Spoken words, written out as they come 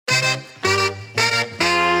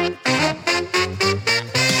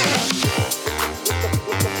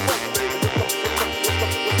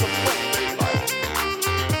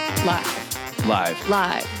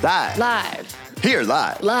Live. Here,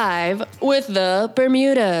 live. Live with the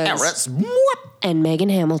Bermudas. And Megan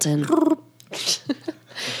Hamilton.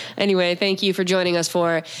 Anyway, thank you for joining us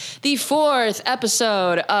for the 4th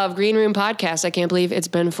episode of Green Room Podcast. I can't believe it's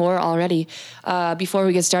been 4 already. Before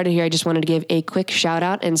we get started here, I just wanted to give a quick shout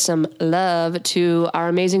out and some love to our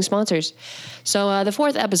amazing sponsors. So the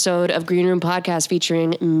 4th episode of Green Room Podcast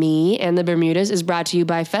featuring me and the Bermudas is brought to you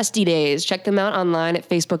by Festy Days. Check them out online at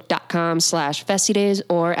facebook.com/festydays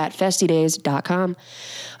or at festydays.com.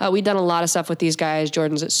 We've done a lot of stuff with these guys.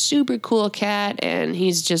 Jordan's a super cool cat, and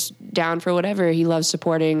he's just down for whatever. He loves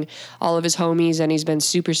supporting all of his homies, and he's been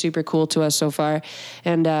super, super cool to us so far.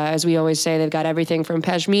 And as we always say, they've got everything from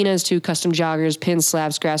pashminas to custom joggers, pin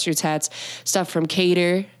slaps, grassroots hats, stuff from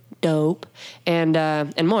Cater, dope, and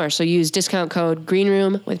more. So use discount code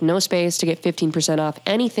GREENROOM with no space to get 15% off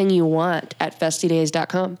anything you want at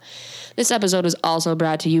festydays.com. This episode was also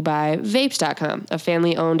brought to you by Vapes.com, a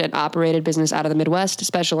family-owned and operated business out of the Midwest,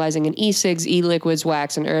 specializing in e-cigs, e-liquids,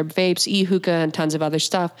 wax and herb vapes, e-hookah, and tons of other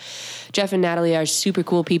stuff. Jeff and Natalie are super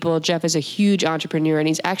cool people. Jeff is a huge entrepreneur, and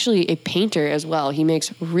he's actually a painter as well. He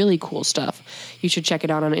makes really cool stuff. You should check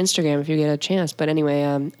it out on Instagram if you get a chance. But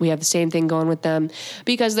anyway, we have the same thing going with them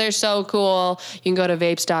because they're so cool. You can go to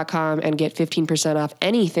Vapes.com and get 15% off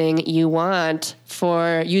anything you want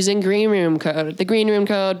for using Green Room code. The Green Room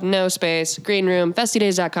code, no space, Green Room,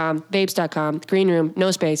 festydays.com, Vapes.com, Green Room,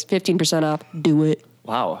 no space, 15% off. Do it.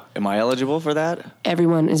 Wow. Am I eligible for that?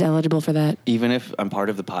 Everyone is eligible for that. Even if I'm part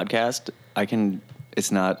of the podcast,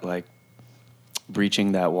 it's not like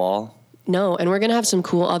breaching that wall? No, and we're going to have some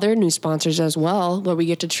cool other new sponsors as well, where we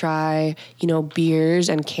get to try, beers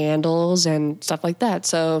and candles and stuff like that.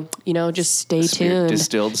 So, just stay tuned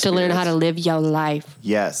distilled to learn how to live your life.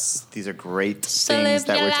 Yes, these are great So things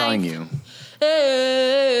that live we're your telling life. you.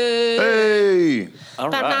 Hey! All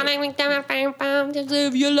right. Just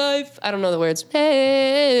live your life. I don't know the words.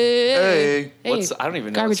 Hey! I don't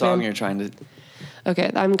even know what Garbage song man. you're trying to...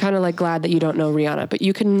 Okay, I'm kind of glad that you don't know Rihanna, but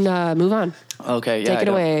you can move on. Okay, yeah. Take it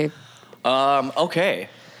away. Okay.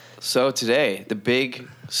 So today, the big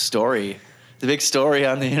story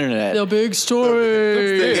on the internet. The big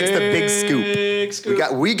story. It's the big scoop. Big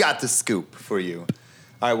scoop. We got the scoop for you.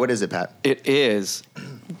 All right, what is it, Pat? It is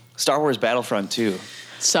Star Wars Battlefront 2.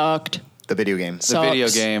 Sucked. The video game. The Sucks. video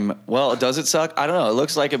game. Well, does it suck? I don't know. It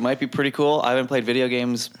looks like it might be pretty cool. I haven't played video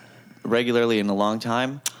games regularly in a long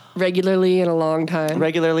time. Regularly in a long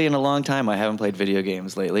time. I haven't played video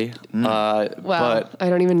games lately. Wow. But I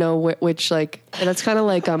don't even know which that's kind of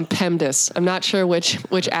like PEMDAS. I'm not sure which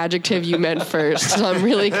adjective you meant first, so I'm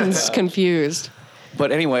really confused.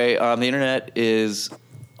 But anyway, the internet is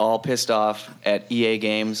all pissed off at EA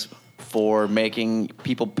Games for making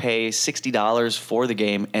people pay $60 for the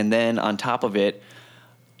game, and then on top of it,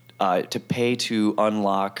 to pay to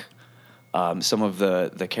unlock some of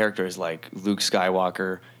the characters like Luke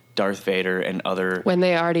Skywalker, Darth Vader, and other When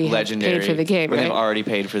they already legendary, have paid for the game, when right? they've already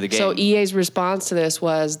paid for the game. So EA's response to this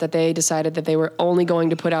was that they decided that they were only going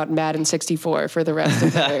to put out Madden 64 for the rest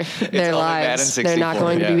of their only lives. Madden 64, They're not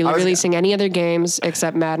going to be yeah. releasing any other games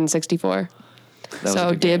except Madden 64. That was a So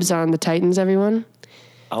good game. dibs on the Titans, everyone,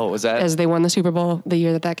 Oh, was that? as they won the Super Bowl the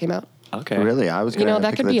year that came out. Okay. Really? I was going to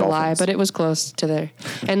That could be a lie, but it was close to there.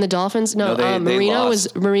 And the Dolphins, No, they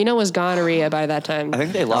lost. Marino was gonorrhea by that time. I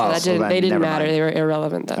think they So lost. that they didn't never matter. mind. They were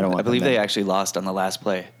irrelevant then. I don't want I believe them they then. actually lost on the last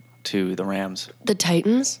play to the Rams. The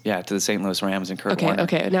Titans? Yeah, to the St. Louis Rams and Kurt Warner.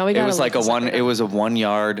 Okay. Now we got It was like it was a 1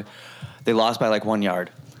 yard. They lost by like 1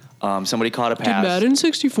 yard. Somebody caught a Did pass. Madden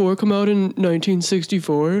 64 come out in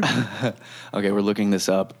 1964? Okay, we're looking this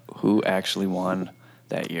up. Who actually won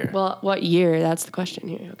that year? Well, what year? That's the question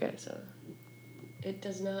here. Okay, so it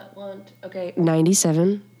does not want. Okay,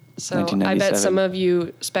 97. So I bet 1997. some of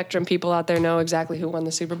you Spectrum people out there know exactly who won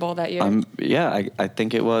the Super Bowl that year. Yeah, I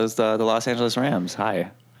think it was the Los Angeles Rams.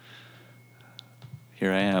 Hi.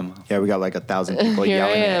 Here I am. Yeah, we got like 1,000 people Here I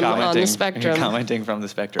yelling. am. on the Commenting- spectrum. Commenting from the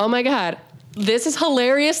spectrum. Oh my God. This is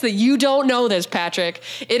hilarious that you don't know this, Patrick.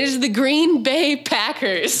 It is the Green Bay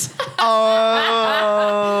Packers.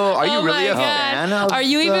 Oh, are you Oh really my a God. fan of Are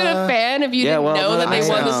you even a fan if you Yeah, didn't well, know that they I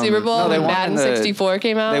won the am. Super Bowl No, they when won Madden in the- 64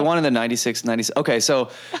 came out? They won in the 96, 97. Okay, so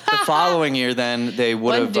the following year then they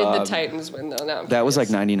would When have... did the Titans win, though? No, I'm That was like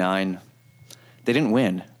curious. 99. They didn't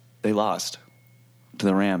win. They lost to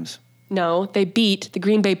the Rams. No, they beat the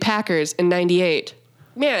Green Bay Packers in 98.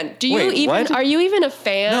 Man, do you Wait, even what? are you even a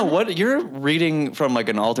fan? No, what you're reading from like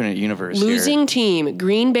an alternate universe here. Losing team,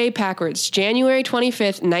 Green Bay Packers, January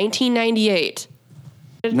 25th, 1998.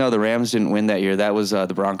 No, the Rams didn't win that year. That was the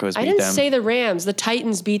Broncos beat I didn't them. say the Rams. The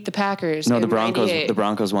Titans beat the Packers. No, in the Broncos. 98. The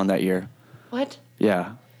Broncos won that year. What?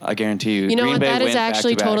 Yeah, I guarantee you. You know Green what? Bay That is went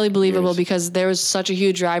actually back-to-back totally believable years. because there was such a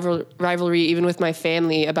huge rivalry, even with my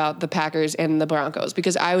family, about the Packers and the Broncos.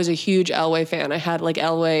 Because I was a huge Elway fan. I had like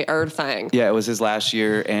Elway Thing. Yeah, it was his last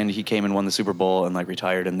year, and he came and won the Super Bowl and like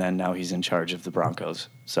retired, and then now he's in charge of the Broncos.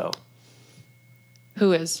 So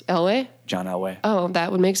Who is Elway? John Elway. Oh, that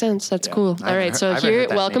would make sense. That's Yeah. cool. All right, so I haven't here, heard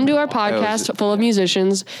that welcome name to in our a while. podcast full of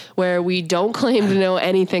musicians where we don't claim to know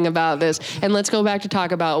anything about this. And let's go back to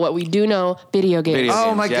talk about what we do know: video games. Video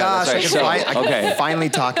Oh my Yeah, gosh! that's I right. can, So, okay. finally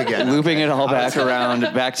talk again. Looping it all back around,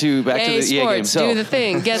 back to the Hey, EA game. sports, do the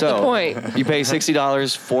thing. Get the point. You pay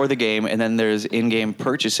 $60 for the game, and then there's in-game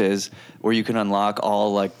purchases where you can unlock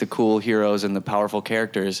all like the cool heroes and the powerful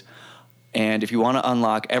characters. And if you want to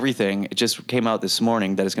unlock everything, it just came out this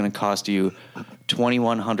morning that it's going to cost you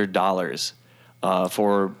 $2,100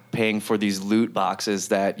 for paying for these loot boxes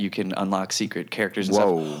that you can unlock secret characters and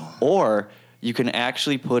Whoa. stuff. Or you can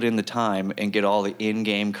actually put in the time and get all the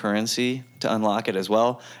in-game currency to unlock it as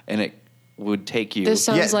well, and it would take you This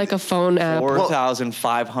sounds Yeah. like a phone app.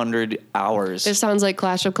 4,500 hours. This sounds like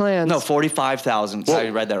Clash of Clans. No, 45,000. Sorry, I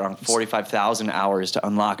read that wrong. 45,000 hours to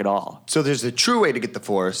unlock it all. So there's a true way to get the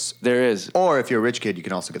Force, There is. or if you're a rich kid, you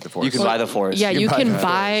can also get the Force. You can buy the Force. Yeah, you buy can the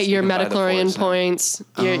buy Force. your You can buy the Metachlorian Force now. points.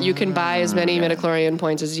 You can buy as many Metachlorian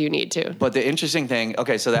points as you need to. But the interesting thing,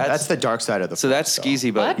 okay, so That's the dark side of the. so Force, that's though.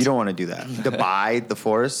 skeezy, but What? You don't want to do that. To buy the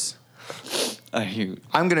Force,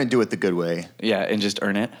 I'm gonna do it the good way. yeah, and just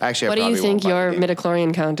earn it. Actually, What do I you probably think won't buy your the game.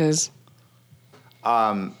 Metachlorian count is?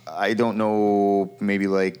 I don't know. Maybe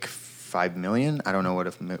like 5 million. I don't know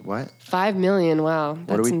what. 5 million. Wow, What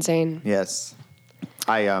that's are we- insane. Yes,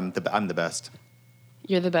 I'm the best.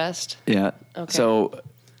 You're the best. Yeah. Okay. So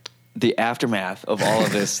the aftermath of all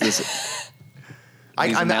of this, these I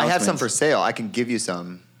have some announcements. for sale. I can give you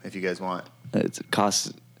some if you guys want. it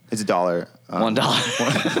costs It's $1. $1,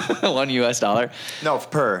 $1 US. No,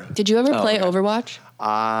 per. Did you ever play okay. Overwatch?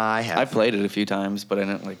 I have. I played it a few times, but I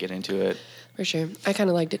didn't like get into it. For sure. I kind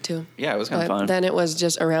of liked it too. Yeah, it was kind But of fun. then it was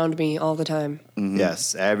just around me all the time.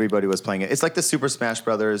 Yes, everybody was playing it. It's like the Super Smash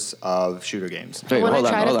Brothers of shooter games. Wait, When I hold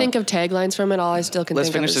on, try to hold on. think of taglines from it, all I still can Let's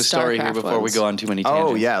think finish of this is story here StarCraft before we ones. go on too many Oh,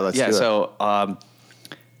 tangents. yeah, let's do it. So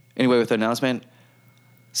anyway, with the announcement,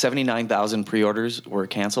 79,000 pre-orders were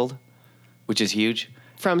canceled, which is huge.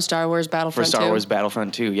 From Star Wars For Battlefront Star 2. Wars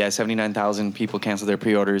Battlefront 2. Yeah, 79,000 people canceled their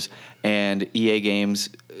pre-orders, and EA Games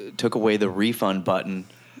took away the refund button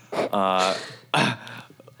I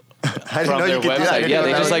didn't from know their you could do that. I website. didn't Yeah, know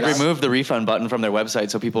they that just was- like removed the refund button from their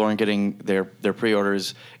website, so people weren't getting their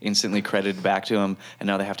pre-orders instantly credited back to them, and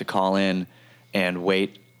now they have to call in and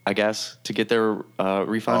wait, I guess, to get their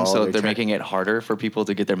refund. Oh, So they're they're trying- making it harder for people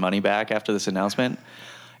to get their money back after this announcement.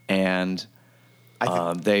 And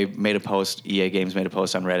they made a post. EA Games made a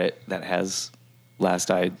post on Reddit that has,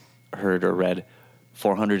 last I heard or read,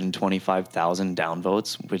 425,000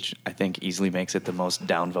 downvotes, which I think easily makes it the most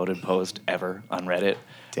downvoted post ever on Reddit,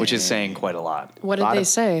 which is Dang. saying quite a lot. What A did lot they of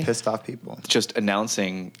say? Pissed off people. Just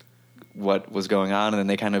announcing what was going on, and then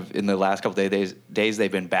they kind of, in the last couple days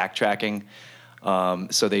they've been backtracking.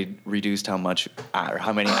 So they reduced how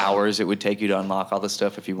many hours it would take you to unlock all this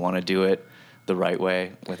stuff if you want to do it the right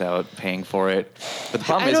way without paying for it. But the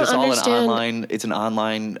problem I is don't it's all understand- an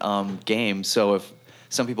online game. So if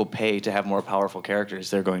some people pay to have more powerful characters,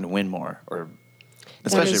 they're going to win more. Or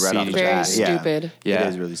Especially is right off the very bat. Yeah. stupid. Yeah. It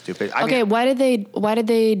is really stupid. I Okay, mean, why did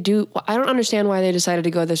they do? I don't understand why they decided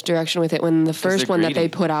to go this direction with it when the first they're one that they greedy.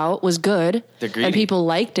 put out was good They're and greedy. people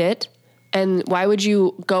liked it. And why would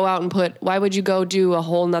you go out and why would you go do a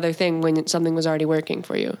whole nother thing when something was already working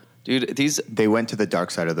for you? dude, they went to the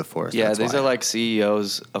dark side of the force. yeah, that's these why. are like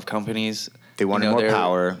CEOs of companies. They wanted more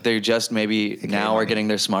power. They just maybe now are money. getting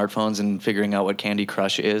their smartphones and figuring out what Candy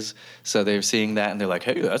Crush is. So they're seeing that and they're like,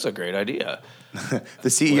 hey, that's a great idea. The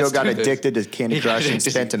CEO Let's got do this. addicted to Candy He got Crush and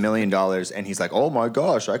addicted. spent $1 million, and he's like, "Oh my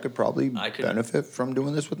gosh, I could probably I could- benefit from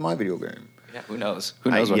doing this with my video game." Yeah, who knows?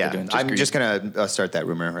 Who knows what yeah, they're doing? I'm greed. just gonna start that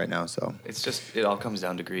rumor right now. So, It's just, it all comes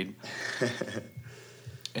down to greed.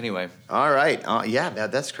 Anyway, all right, yeah,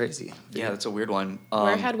 that's crazy. yeah, that's a weird one.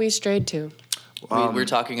 Where had we strayed to? we're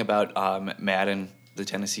talking about Madden, the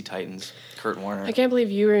Tennessee Titans, Kurt Warner. I can't believe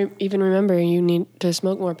you even remember you need to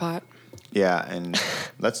smoke more pot. Yeah, and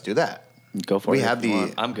let's do that. Go for We it. have if you the-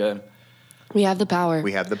 want. I'm good. We have the power.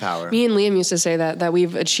 We have the power. Me and Liam used to say that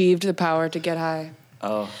we've achieved the power to get high.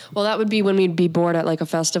 Oh. Well, that would be when we'd be bored at like a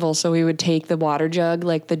festival. So we would take the water jug,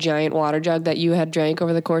 like the giant water jug that you had drank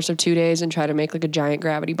over the course of 2 days, and try to make like a giant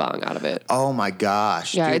gravity bong out of it. Oh my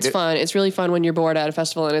gosh. Yeah, Dude, it's fun. It's really fun when you're bored at a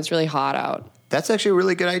festival and it's really hot out. That's actually a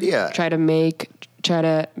really good idea. Try to make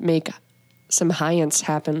some science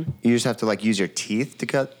happen. You just have to like use your teeth to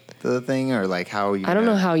cut the thing, or like how you. I don't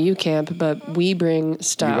know how you camp, but we bring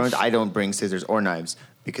stuff. I don't bring scissors or knives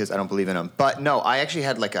because I don't believe in them. But no, I actually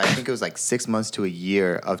had like, I think it was like 6 months to a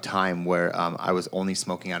year of time where I was only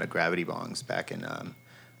smoking out of gravity bongs back in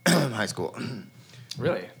high school.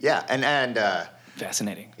 Really? Yeah, and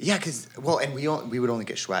Fascinating. yeah, because and we would only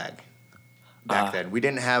get swag back then. We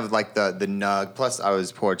didn't have like the nug. Plus, I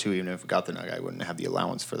was poor too. Even if we got the nug, I wouldn't have the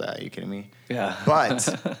allowance for that. Are you kidding me? Yeah. But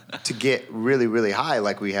to get really, really high,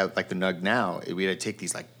 like we have like the nug now, we had to take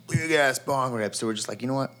these like big ass bong rips. So we're just like, you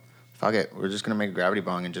know what? Fuck it. We're just gonna make a gravity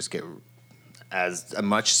bong and just get as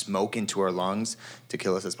much smoke into our lungs to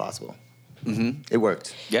kill us as possible. Mm-hmm. It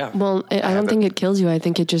worked. Yeah. Well, I don't think it kills you. I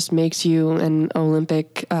think it just makes you an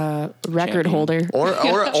Olympic record holder. Or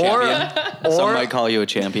Some might call you a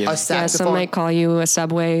champion. a Yeah, some saxophone might call you a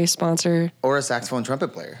Subway sponsor. or a saxophone trumpet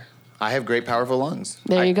player. I have great, powerful lungs.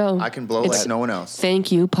 There you go. I can blow It's- like no one else.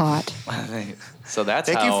 Thank you, pot. So that's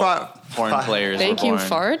Thank how you, foreign Fart. players Thank were you, born.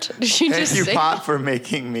 fart. Did you Thank just you, say Pot, for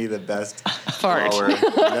making me the best Fart. blower.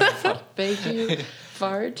 Thank you,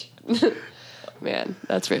 fart. Man,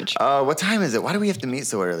 that's rich. What time is it? Why do we have to meet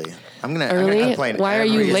so early? I'm Early? I'm playing Why are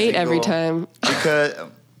you every late every single- time? Because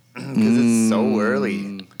it's so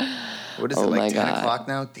early. What is it, Oh my like 10 God. o'clock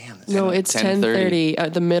now? Damn. That's No, it's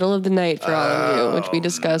 10:30, the middle of the night for all of you, which we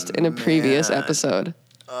discussed in a previous man. episode.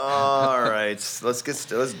 All right. Let's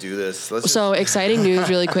do this. Let's So exciting news,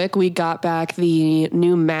 really quick. We got back the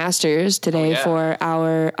new masters today yeah. for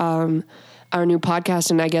our new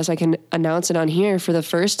podcast, and I guess I can announce it on here for the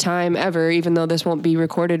first time ever, even though this won't be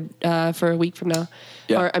recorded for a week from now,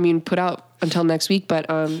 Yeah. put out until next week. But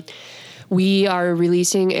we are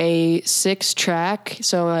releasing a 6-track,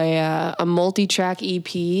 so a multi-track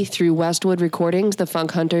EP through Westwood Recordings, the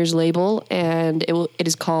Funk Hunters label, and it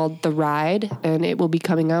is called The Ride, and it will be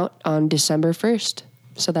coming out on December 1st.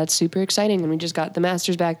 So that's super exciting, and we just got the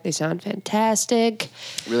masters back. They sound fantastic.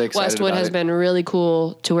 Really excited Westwood about has it. been really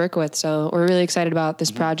cool to work with, so we're really excited about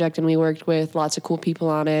this project, and we worked with lots of cool people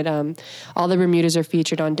on it. All the Bermudas are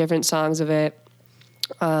featured on different songs of it.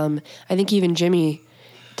 I think even Jimmy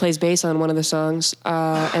plays bass on one of the songs.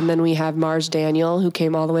 And then we have Mars Daniel, who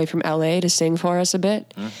came all the way from LA to sing for us a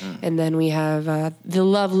bit. Mm-hmm. And then we have the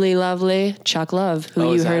lovely Chuck Love, who Oh,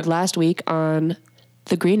 you is heard that- last week on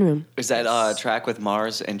The Green Room. Is that track with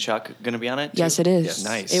Mars and Chuck going to be on it? Yes, too? it is. Yes.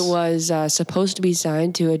 Nice. It was supposed to be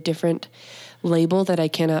signed to a different label that I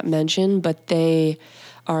cannot mention, but they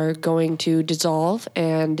are going to dissolve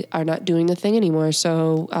and are not doing the thing anymore.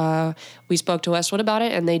 So we spoke to Westwood about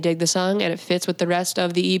it, and they dig the song, and it fits with the rest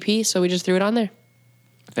of the EP, so we just threw it on there.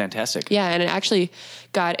 Fantastic. Yeah, and it actually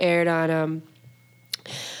got aired on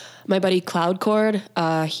my buddy Cloudcord.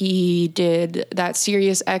 He did that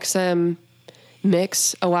Sirius XM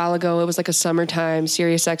mix a while ago. It was like a summertime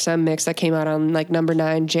Sirius XM mix that came out on like number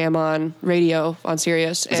 9 Jam On radio on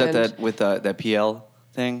Sirius. Is that with that PL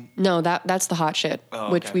thing? No, that's the hot shit,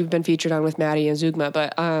 Oh, which okay. we've been featured on with Maddie and Zugma.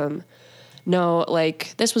 But no,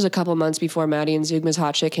 like this was a couple months before Maddie and Zugma's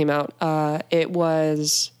hot shit came out. It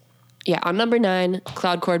was, yeah, on number 9,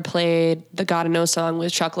 Cloudcord played the Gotta Know song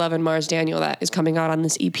with Chuck Love and Mars Daniel that is coming out on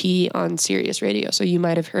this EP on Sirius Radio. So you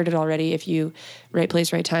might have heard it already if you right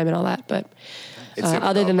place, right time and all that. But It's super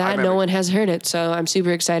other than dope. I that, no remember- one has heard it. So I'm super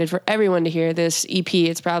excited for everyone to hear this EP.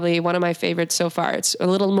 It's probably one of my favorites so far. It's a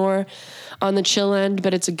little more on the chill end,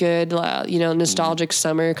 but it's a good, nostalgic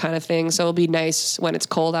summer kind of thing. So it'll be nice when it's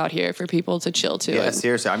cold out here for people to chill to. Yeah, and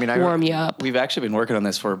seriously. I mean, warm you up. We've actually been working on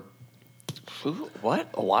this for a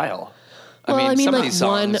while. Well, I mean some of like these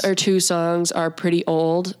one songs, or two songs are pretty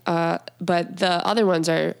old, but the other ones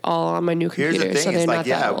are all on my new Here's computer, the so thing. they're It's not like,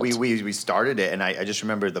 that yeah, old. we started it, and I just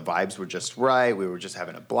remember the vibes were just right. We were just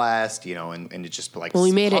having a blast, and it just like. Well,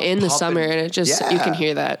 we made it pump- in the pumping. summer, and it just you can Yeah.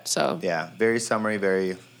 hear that. So Yeah, very summery,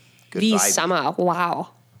 very good the vibe. summer, wow,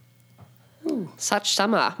 such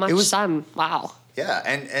summer, much It was- sun, wow. Yeah,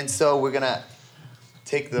 and so we're gonna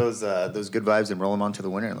take those good vibes and roll them onto the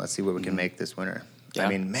winter, and let's see what we can make this winter. Yeah. I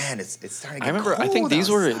mean, man, it's starting to get I remember. I cold think these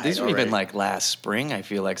were outside even already. like last spring. I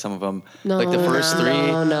feel like some of them, No, like the first no, 3,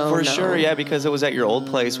 no, for no. sure. Yeah, because it was at your old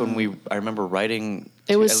place when I remember writing.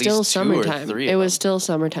 It was at still least 2 or summertime. 3 It of was them. still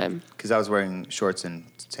summertime. because I was wearing shorts and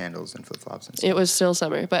sandals and flip flops and stuff. It was still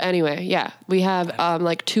summer. But anyway, yeah, we have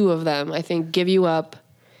like 2 of them. I think Give You Up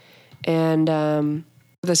and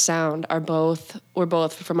the sound were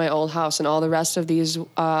both from my old house, and all the rest of these,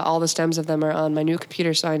 all the stems of them are on my new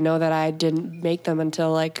computer. So I know that I didn't make them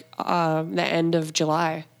until like the end of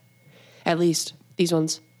July, at least these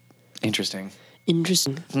ones. Interesting.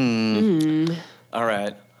 All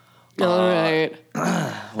right. All right.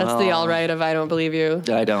 That's the all right of I don't believe you.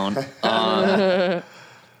 I don't.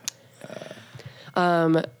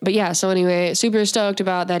 But yeah, so anyway, super stoked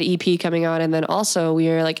about that EP coming out. And then also we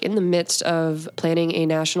are like in the midst of planning a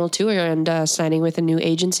national tour and signing with a new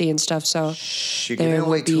agency and stuff. So You're giving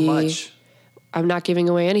away too much. I'm not giving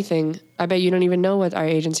away anything. I bet you don't even know what our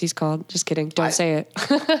agency's called. Just kidding. Don't say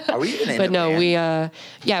it. Are we even in But a no,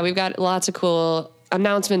 band? we've got lots of cool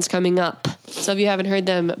announcements coming up. So if you haven't heard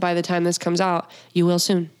them by the time this comes out, you will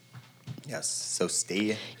soon. Yes, so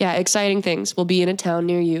stay. Yeah, exciting things. We'll be in a town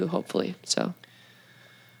near you, hopefully. So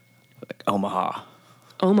Omaha.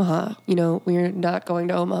 We're not going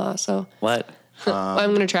to Omaha, so What? I'm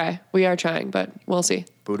going to try. We are trying, but we'll see.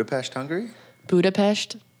 Budapest, Hungary?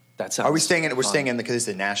 Budapest? That sounds. Are we staying in? We're fun. staying in because it's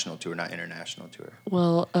a national tour, not international tour.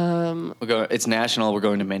 Well, We're going. It's national. We're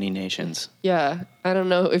going to many nations. yeah. I don't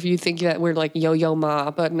know if you think that we're like Yo-Yo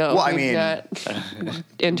Ma, but no. Well, I we're mean- not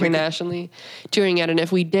internationally touring it. And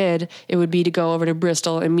if we did, it would be to go over to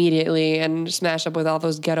Bristol immediately and smash up with all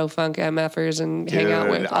those ghetto funk MFers and hang out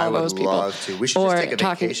Dude, with I all would those people. love to. We should or just take a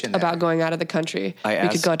talking vacation about there. going out of the country. I We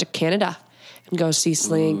could asked- go to Canada and go see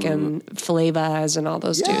Slink and Flavas and all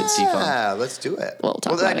those dudes. Yeah, let's do it. We'll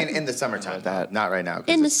talk I about mean, it. in the summertime. That- Not right now. 'cause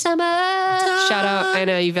In the it's summer. Shout out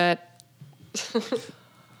Anna Yvette.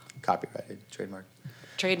 copyrighted, trademark.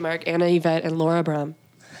 Trademark Anna Yvette and Laura Brum.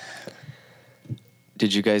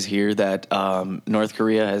 Did you guys hear that North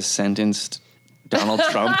Korea has sentenced Donald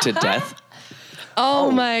Trump to death?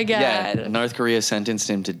 Oh my God. Yeah, North Korea sentenced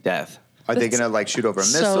him to death. Are they gonna like shoot over a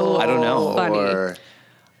so missile? I don't know. funny. Or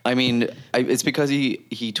I mean, it's because he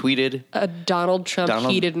tweeted. A Donald Trump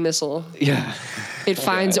heated missile. Yeah. It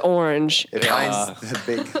finds orange. it finds the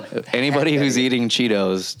big. Anybody who's eating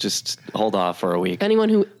Cheetos, just hold off for a week. Anyone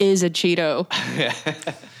who is a Cheeto,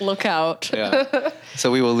 look out. Yeah.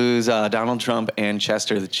 So we will lose Donald Trump and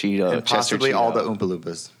Chester the Cheeto. And possibly all the Oompa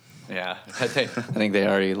Loompas. Yeah. I think they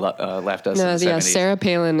already left us. No, in the yeah, 70s. Sarah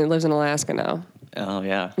Palin lives in Alaska now. Oh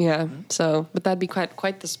yeah. Yeah, so but that'd be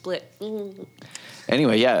quite the split.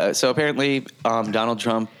 Anyway, yeah. So apparently, Donald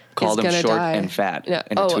Trump called him He's gonna short die. and fat Yeah.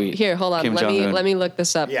 in a tweet. Here, hold on. Kim Let Jong-un. me look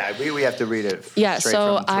this up. Yeah, we have to read it. Yeah, straight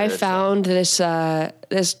so from I Twitter, found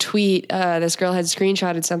this tweet. This girl had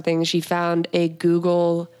screenshotted something. She found a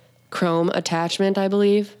Google Chrome attachment, I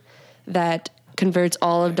believe, that converts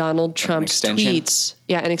all of Donald Trump's extension? tweets.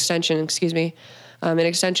 Yeah, an extension. Excuse me, an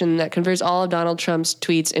extension that converts all of Donald Trump's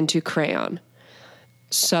tweets into crayon.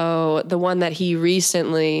 So the one that he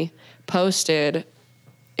recently posted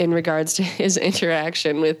in regards to his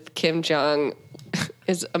interaction with Kim Jong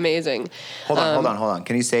is amazing. Hold on.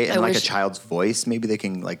 Can you say it in I like a wish- child's voice? Maybe they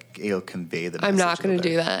can it'll convey the message. I'm not a going to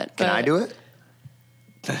little do better. that. Can but I do it?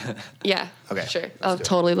 Yeah. Okay. Sure. let's I'll do it.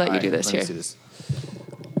 totally let All you do right, this let me here. see this.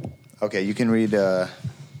 Okay, you can read.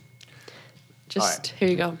 Just All right. here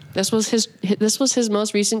you go. This was his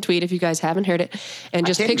most recent tweet. If you guys haven't heard it, and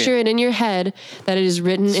just can't picture even- it in your head that it is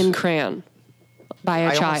written in crayon by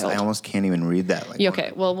a child. I almost can't even read that. Like, Yeah,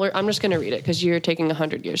 okay, well, I'm just going to read it because you're taking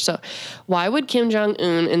 100 years. So, why would Kim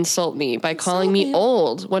Jong-un insult me by calling me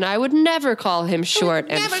old when I would never call him short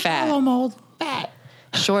and fat?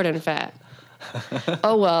 Short and fat.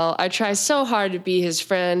 Oh, well, I try so hard to be his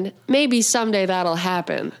friend. Maybe someday that'll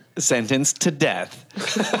happen. Sentenced to death.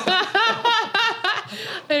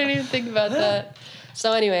 I didn't even think about that.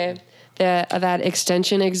 So anyway, that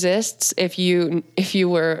extension exists. If you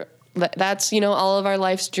were, that's all of our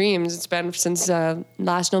life's dreams. It's been since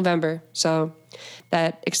last November. So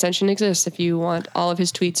that extension exists. If you want all of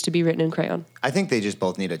his tweets to be written in crayon. I think they just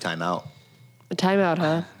both need a timeout. A timeout,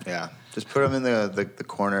 huh? Yeah, just put them in the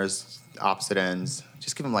corners, opposite ends.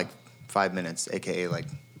 Just give them like 5 minutes, aka like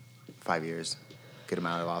 5 years. Get them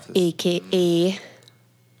out of office. AKA.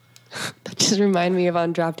 That just remind me of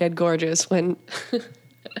on Drop Dead Gorgeous when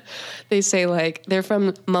they say like they're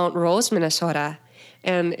from Mount Rose, Minnesota,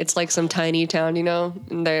 and it's like some tiny town,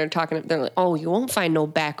 and they're like, oh, you won't find no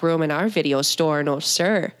back room in our video store, no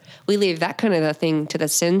sir. We leave that kind of a thing to the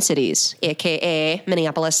Sin Cities, AKA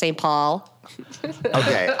Minneapolis, St. Paul.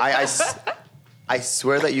 Okay, I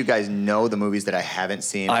swear that you guys know the movies that I haven't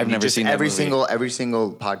seen. I've And you never just, seen that every movie.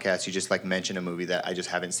 single podcast. You just like mention a movie that I just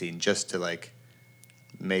haven't seen, just to like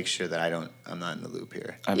make sure that I'm not in the loop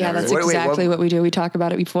here. Yeah, that's exactly what we do. We talk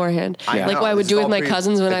about it beforehand. I Like know, what I would this do is with my all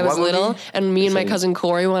cousins when like, I was what movie? little, and me and my cousin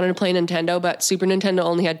Corey wanted to play Nintendo, but Super Nintendo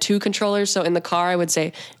only had 2 controllers. So in the car, I would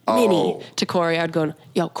say Ninny to Corey. I'd go,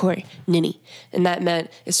 yo, Corey, Ninny. And that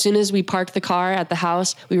meant as soon as we parked the car at the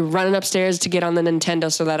house, we were running upstairs to get on the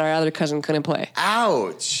Nintendo so that our other cousin couldn't play.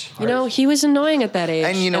 Ouch. You know, he was annoying at that age.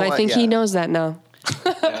 And you know I what? think he Yeah. knows that now.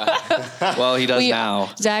 Well, he does now.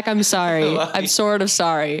 Zach, I'm sorry. I'm sort of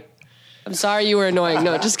sorry. I'm sorry you were annoying.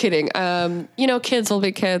 No, just kidding. You know, kids will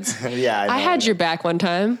be kids. Yeah, I had your back one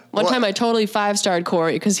time. One time I totally 5-starred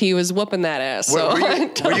Corey because he was whooping that ass.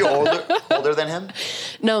 Were you older than him?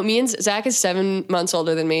 No, me and Zach is 7 months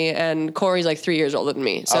older than me, and Corey's like 3 years older than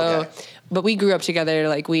me. So, Okay. but we grew up together.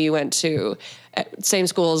 Like we went to same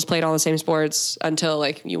schools, played all the same sports until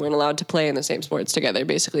like you weren't allowed to play in the same sports together,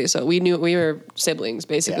 basically. So we knew we were siblings,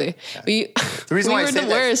 basically. Yeah. We The reason we why I were say the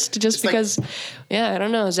that, worst just it's like- because. I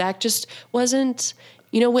don't know. Zach just wasn't.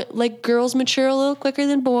 You know, like girls mature a little quicker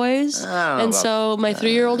than boys, I don't know and about so my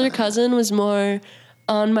 3-year older cousin was more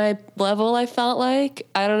on my level. I felt like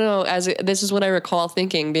I don't know. This is what I recall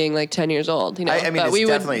thinking, being like 10 years old. You know, I mean, but it's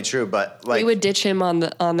definitely true, but like we would ditch him on the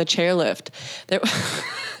chairlift.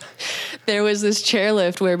 There was this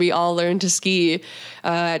chairlift where we all learned to ski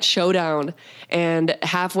at Showdown, and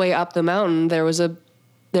halfway up the mountain there was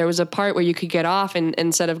a part where you could get off, and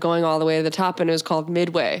instead of going all the way to the top, and it was called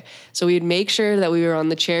midway. So we'd make sure that we were on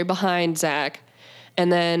the chair behind Zach,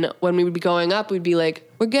 and then when we would be going up, we'd be like,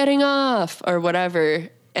 "We're getting off," or whatever,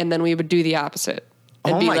 and then we would do the opposite.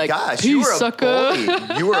 And oh be my like, gosh, "Peace, you were a sucker."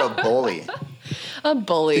 bully. You were a bully. A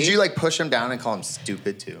bully. Did you like push him down and call him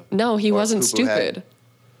stupid too? No, he Or wasn't poo-poo head? stupid.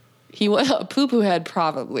 He was a poo-poo head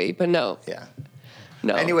probably, but no. Yeah.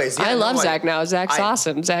 No. Anyways, yeah, I love no, Zach now. Zach's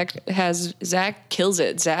awesome. Zach kills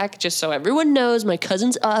it. Zach, just so everyone knows, my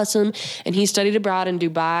cousin's awesome, and he studied abroad in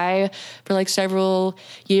Dubai for like several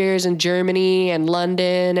years, in Germany and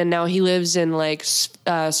London, and now he lives in like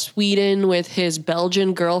Sweden with his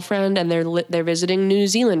Belgian girlfriend, and they're visiting New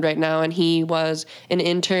Zealand right now. And he was an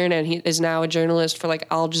intern, and he is now a journalist for like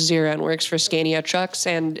Al Jazeera and works for Scania Trucks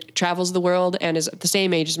and travels the world and is the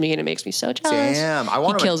same age as me, and it makes me so jealous. Damn,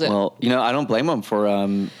 he kills it. Well, you know, I don't blame him for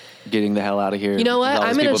getting the hell out of here. You know what? All those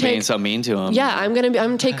I'm gonna people being take so mean to him. Yeah, I'm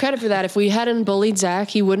gonna take credit for that. If we hadn't bullied Zach,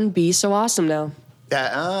 he wouldn't be so awesome now.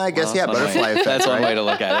 That, I guess, Well, butterfly effect. That's one right? way to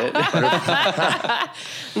look at it.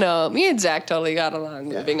 No, me and Zach totally got along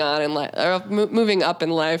moving on in life, or moving up in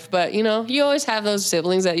life. But you know, you always have those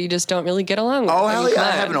siblings that you just don't really get along with. Oh, I hell mean, yeah.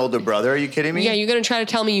 I come have on. an older brother. Are you kidding me? Yeah, you're gonna try to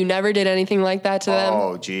tell me you never did anything like that to them?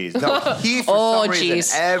 Oh, jeez. No, he, for Oh, some reason,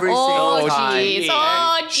 jeez. every Oh, single time. jeez.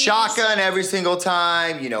 Oh, jeez. Shotgun every single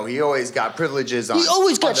time. You know, he always got privileges on, He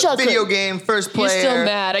always got on the shotgun. video game, first player. He's still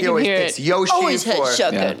mad. I he can always hear picks it. Yoshi Always had for,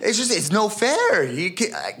 shotgun. It's just, it's no fair.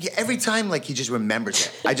 Every time, like, he just remembers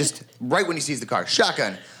it. Right when he sees the car,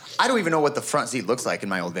 shotgun. I don't even know what the front seat looks like in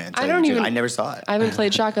my old van. I never saw it. I haven't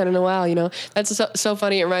played shotgun in a while, you know. That's so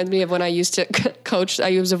funny. It reminds me of when I used to coach.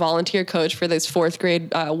 I was a volunteer coach for this 4th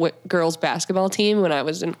grade girls basketball team when I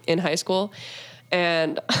was in high school.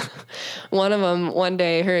 And one of them one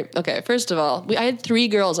day, first of all, I had 3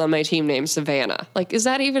 girls on my team named Savannah. Like, is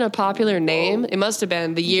that even a popular name? It must have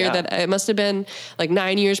been the year it must have been like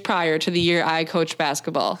 9 years prior to the year I coached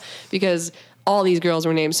basketball, because all these girls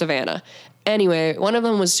were named Savannah. Anyway, one of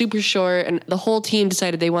them was super short, and the whole team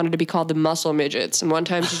decided they wanted to be called the Muscle Midgets. And one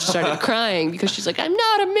time she just started crying because she's like, "I'm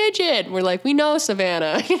not a midget." And we're like, "We know,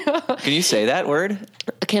 Savannah." You know? Can you say that word?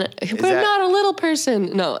 But I'm not a little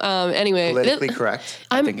person. No. Anyway, Politically correct.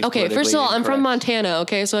 I'm think it's okay. First of all, I'm from Montana.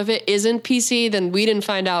 Okay, so if it isn't PC, then we didn't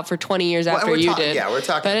find out for 20 years Well, after we're you talking- did. yeah, we're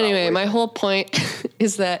talking But about anyway, way my back. whole point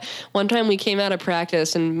is that one time we came out of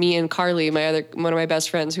practice, and me and Carly, one of my best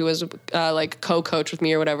friends, who was like co-coach with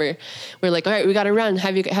me or whatever, we were like, "All right, we got to run.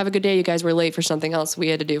 Have a good day." You guys were late for something else we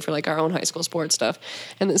had to do for like our own high school sports stuff.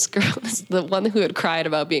 And this girl, the one who had cried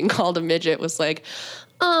about being called a midget, was like,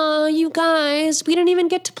 "Oh, you guys, we didn't even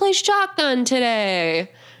get to play shotgun today."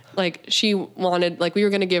 Like, she wanted, like, we were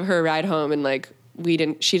going to give her a ride home, and like, she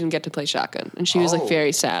didn't get to play shotgun, and she was like Oh.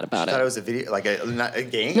 very sad about I thought it. it was a video, like not a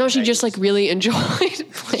game. No, she just like really enjoyed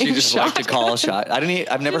playing She just liked to shotgun. call a shot.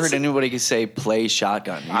 I've never heard anybody say play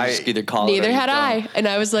shotgun. You just either call it or Neither you had don't. I. And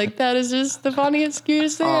I was like, that is just the funniest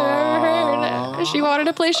excuse thing I've ever heard. She wanted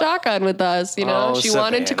to play shotgun with us, you know. Oh, She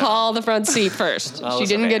wanted to Savannah. call the front seat first. Oh, She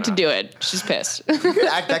didn't get to Savannah. do it. She's pissed.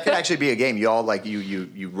 That could actually be a game. You all like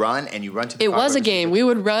you run and you run to the It car was a versus game. the- We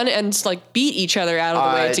would run and just like beat each other out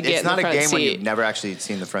of the way to get it's in the not a front game when seat. you've never actually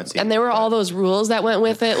seen the front seat. And there were all those rules that went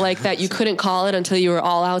with it, like that you couldn't call it until you were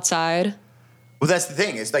all outside. Well, that's the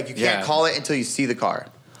thing. It's like you can't Yeah. call it until you see the car.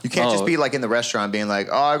 You can't just be like in the restaurant being like,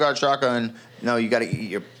 oh, I got shotgun. No, you got to eat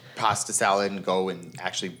your pasta salad and go and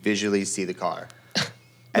actually visually see the car.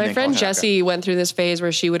 My friend Jessie went through this phase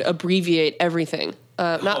where she would abbreviate everything.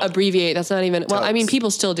 Not abbreviate. That's not even. Well, I mean, people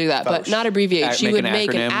still do that, but not abbreviate. She would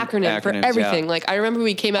make an acronym for everything. Yeah. Like I remember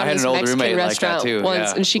we came out of this Mexican restaurant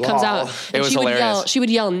once, and she comes out and she would yell. She would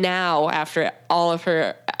yell now after all of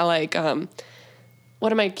her like.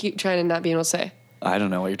 What am I trying to not be able to say? I don't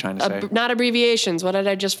know what you're trying to say. Not abbreviations. What did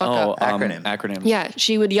I just fuck up? Acronyms. Yeah,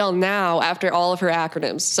 she would yell now after all of her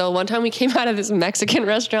acronyms. So one time we came out of this Mexican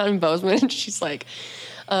restaurant in Bozeman, and she's like,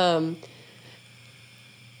 UMV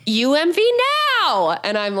now!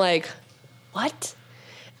 And I'm like, what?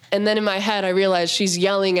 And then in my head, I realized she's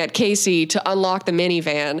yelling at Casey to unlock the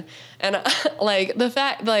minivan. And like the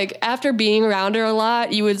fact, like after being around her a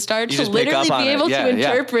lot, you would start to literally be able to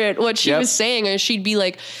interpret what she was saying. Or she'd be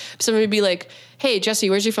like, somebody would be like, hey, Jessie,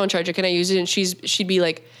 where's your phone charger? Can I use it? And she'd be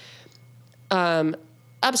like,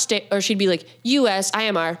 upstairs, or she'd be like, US,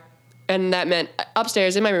 IMR. And that meant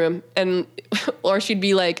upstairs in my room. And, or she'd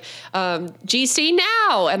be like, GC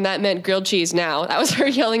now. And that meant grilled cheese now. That was her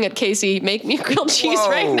yelling at Casey, make me grilled cheese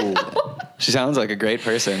right now. She sounds like a great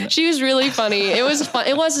person. She was really funny. It was fun.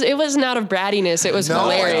 It wasn't out of brattiness. It was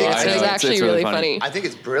hilarious. It was actually really funny. I think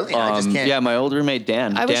it's brilliant. I just can't. Yeah, my old roommate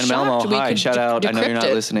Dan Malmo. Hi, shout out. I know you're not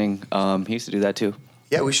listening. He used to do that too.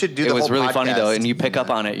 Yeah, we should do the whole podcast. It was really funny, though, and you pick up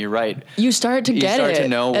on it. You're right. You start to get it. You start to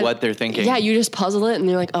know what they're thinking. Yeah, you just puzzle it, and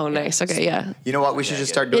you're like, oh, nice. Okay, yeah. You know what? We should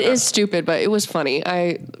just start doing it. It is stupid, but it was funny. When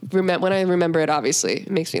I remember it, obviously,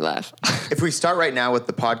 it makes me laugh. If we start right now with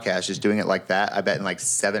the podcast, just doing it like that, I bet in like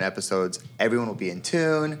 7 episodes, everyone will be in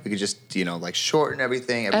tune. We could just, like shorten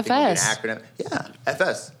everything. Everything will be an acronym. Yeah,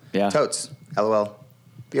 FS. Yeah. Totes. LOL.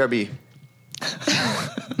 BRB.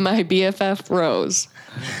 My BFF Rose.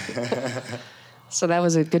 So that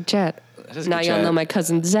was a good chat. Now y'all know my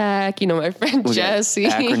cousin Zach. You know my friend Jessie.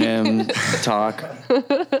 Acronym talk.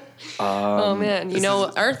 Oh man,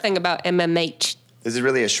 our thing about MMH. This is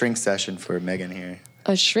really a shrink session for Megan here.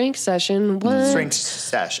 A shrink session? What? Shrink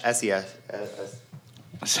sesh. SES.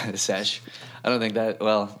 Sesh. I don't think that.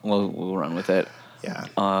 Well, we'll run with it. Yeah.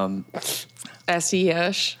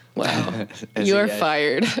 SES. Wow. You're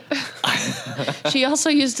fired. She also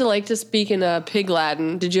used to like to speak in Pig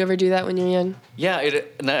Latin. Did you ever do that when you were young? Yeah,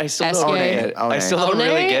 I still don't it. I still don't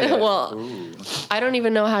really get it. Well, I don't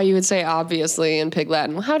even know how you would say obviously in Pig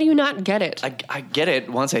Latin. How do you not get it? I get it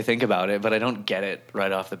once I think about it, but I don't get it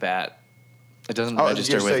right off the bat. It doesn't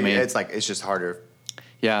register with me. It's just harder.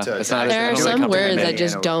 Yeah, there are some words that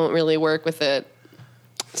just don't really work with it.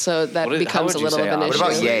 So that becomes a little of an issue.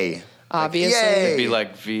 What about yay? Obviously. It'd be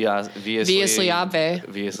like Viasly Ave.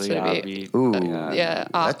 Viasly Ave. Ooh. Yeah.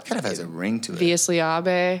 That kind of has a ring to it. Viasly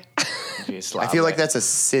Ave. I feel like that's a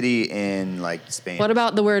city in like Spain. What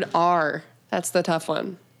about the word R? That's the tough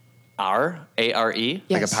one. R? A-R-E?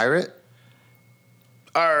 Yes. Like a pirate?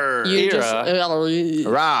 R.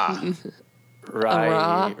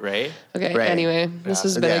 Ra. Ray? Okay, anyway. This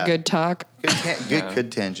has been a good talk.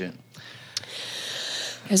 Good tangent.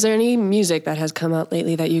 Is there any music that has come out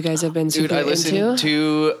lately that you guys have been super into? I listened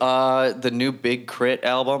to the new Big Crit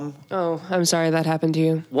album. Oh, I'm sorry that happened to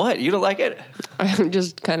you. What? You don't like it? I'm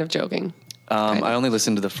just kind of joking. I only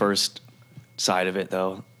listened to the first side of it,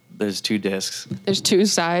 though. There's 2 discs. There's 2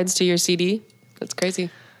 sides to your CD? That's crazy.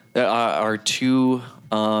 There are 2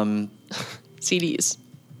 CDs.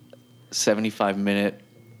 75-minute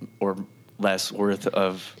or less worth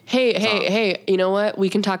of Hey, you know what? We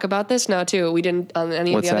can talk about this now, too. We didn't on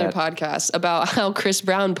any of the other podcasts about how Chris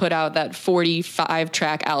Brown put out that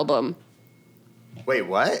 45-track album. Wait,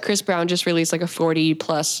 what? Chris Brown just released like a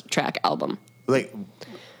 40-plus track album. Like,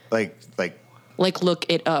 look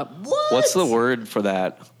it up. What? What's the word for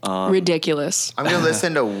that? Ridiculous. I'm going to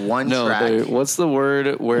listen to one track. What's the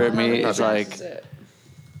word where it means like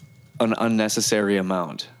an unnecessary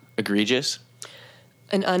amount? Egregious?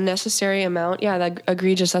 An unnecessary amount? Yeah, that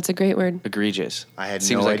egregious. That's a great word. Egregious. I had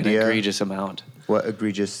Seems no like idea an egregious amount. What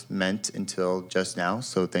egregious meant until just now.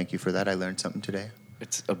 So thank you for that. I learned something today.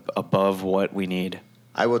 It's above what we need.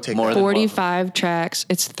 I will take more 45 tracks.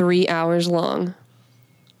 It's 3 hours long.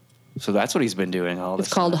 So that's what he's been doing all this.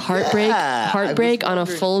 It's called Heartbreak. Yeah, Heartbreak on a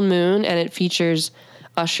Full Moon, and it features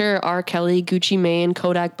Usher, R. Kelly, Gucci Mane,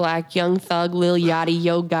 Kodak Black, Young Thug, Lil Yachty,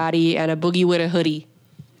 Yo Gotti, and a Boogie with a Hoodie.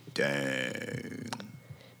 Dang.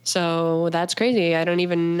 So that's crazy. I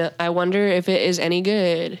wonder if it is any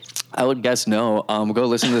good. I would guess no. Go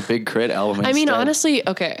listen to the Big Crit album instead. I mean, honestly,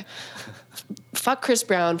 okay. fuck Chris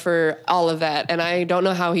Brown for all of that, and I don't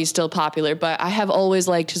know how he's still popular, but I have always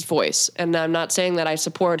liked his voice, and I'm not saying that I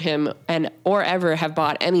support him or ever have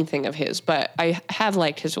bought anything of his, but I have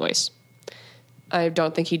liked his voice. I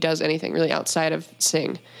don't think he does anything really outside of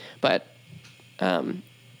sing, but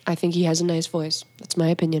I think he has a nice voice. That's my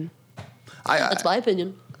opinion. That's my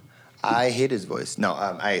opinion. I hate his voice. No,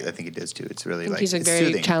 I think he does too. It's really like he's a very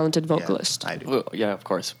soothing. talented vocalist. Yeah, I do. Well, yeah, of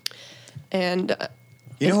course. And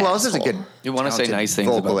You know who else is a good? You wanna say talented nice things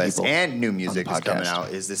about vocalist people and new on music the is coming podcast. out?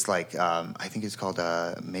 Is this like I think it's called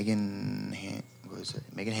Megan? What was it?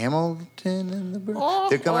 Megan Hamilton and the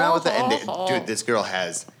They're coming out with it, and dude, this girl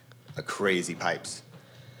has a crazy pipes.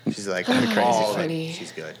 She's like crazy. funny.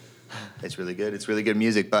 She's good. It's really good. It's really good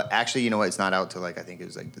music. But actually, you know what? It's not out till like I think it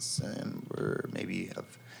was like December, maybe of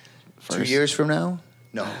 2 years from now.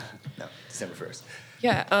 No, December 1st.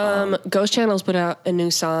 yeah, Ghost Channels put out a new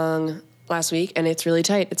song last week, and it's really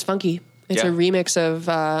tight. It's funky. It's a Yeah. remix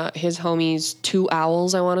of his homies Two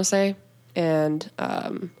Owls, I want to say. And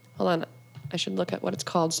hold on, I should look at what it's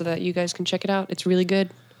called so that you guys can check it out. It's really good.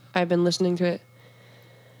 I've been listening to it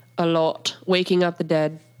a lot. Waking Up the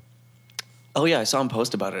Dead. Oh yeah, I saw him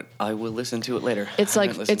post about it. I will listen to it later. It's I like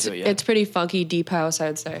haven't listened to it yet. it's pretty funky deep house,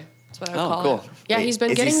 I'd say. That's what I would Oh, call cool. it. Yeah, Wait, he's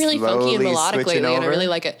been is he getting really funky and slowly melodic switching lately, and I over? really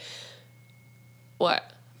like it. What?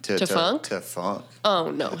 To funk? To funk. Oh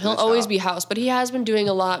no, To he'll this always house. be house, but he has been doing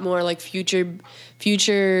a lot more like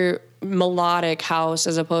future melodic house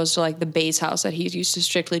as opposed to like the bass house that he used to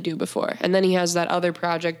strictly do before. And then he has that other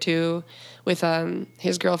project too with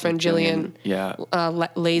his girlfriend Jillian. Yeah.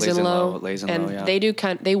 Lays and Low. Lays and and Low,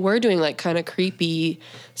 yeah. they were doing like kind of creepy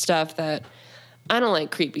stuff that I don't like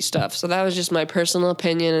creepy stuff. So that was just my personal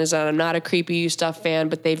opinion is that I'm not a creepy stuff fan,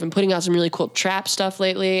 but they've been putting out some really cool trap stuff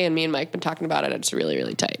lately, and me and Mike been talking about it. It's really,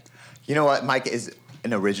 really tight. You know what? Mike is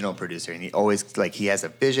an original producer, and he always like he has a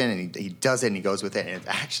vision, and he does it, and he goes with it, and it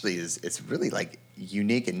actually it's really like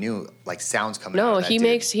unique and new, like sounds coming out. No, of that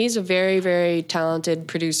dude. he's a very, very talented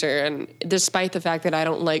producer, and despite the fact that I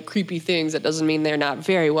don't like creepy things, that doesn't mean they're not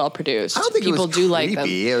very well produced. I don't think people it was do like them.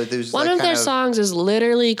 creepy. It was One like of their kind of- songs is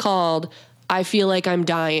literally called "I Feel Like I'm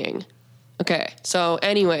Dying." Okay, so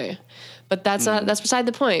anyway, but that's beside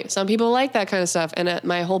the point. Some people like that kind of stuff, and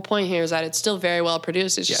my whole point here is that it's still very well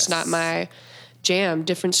produced. It's just Yes. not my jam.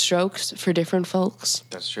 Different strokes for different folks.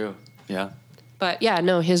 That's true. Yeah. But yeah,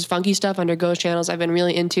 no, his funky stuff under Ghost Channels I've been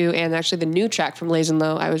really into, and actually the new track from Lays and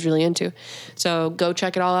Low I was really into. So go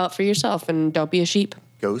check it all out for yourself, and don't be a sheep.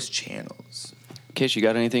 Ghost Channels. Kish, you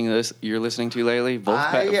got anything you're listening to lately?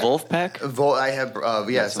 Wolfpack? I have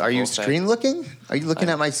yes. some Are you Wolfpack. screen looking? Are you looking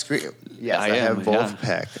at my screen? Yes, I I have am, yeah.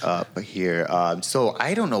 Wolfpack up here. So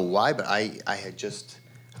I don't know why, but I had just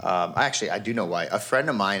actually I do know why. A friend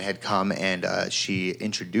of mine had come and she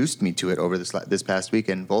introduced me to it over this past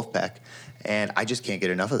weekend. Wolfpack. And I just can't get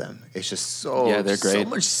enough of them. It's just so Yeah, they're great. So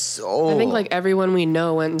much soul. I think like everyone we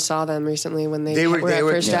know went and saw them recently when they were at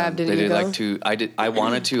First Yeah, Stab. Didn't they you did go? like to. I did. I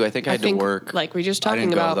wanted to. I think I had to work. Like we just I talking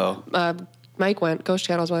didn't go, about. Mike went. Ghost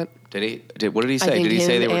Channels went. Did he? What did he I say? think Did he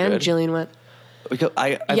say him they were and good? Jillian went. Because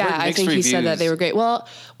I've Yeah, heard I mixed think he said that they reviews. were great. Well,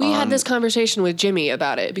 we had this conversation with Jimmy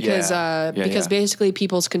about it because Yeah. Yeah, because yeah. basically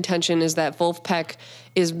people's contention is that Wolfpack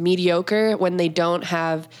is mediocre when they don't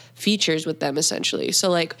have features with them essentially. So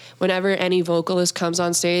like whenever any vocalist comes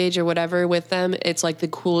on stage or whatever with them, it's like the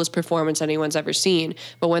coolest performance anyone's ever seen.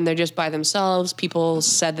 But when they're just by themselves, people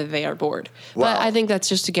said that they are bored. Wow. But I think that's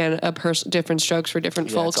just again different strokes for different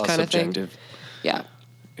Yeah, folks it's all kind of thing. subjective. Yeah.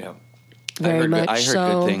 Yeah. Very much I heard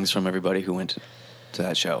so. good things from everybody who went to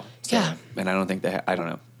that show. So, Yeah. And I don't think they. I don't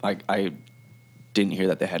know. I didn't hear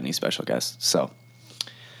that they had any special guests. So.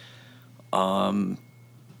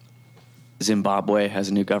 Zimbabwe has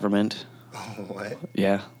a new government. what?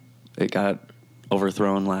 Yeah, it got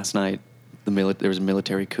overthrown last night. There was a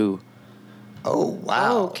military coup. Oh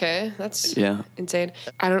wow. Oh, okay, that's Yeah. insane.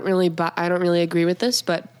 I don't really agree with this,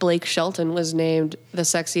 but Blake Shelton was named the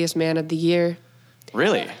sexiest man of the year.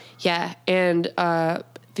 Really? Yeah, and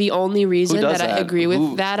the only reason does that I that? agree Who-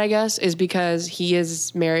 with that, I guess, is because he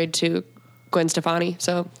is married to Gwen Stefani,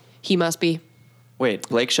 so he must be. Wait,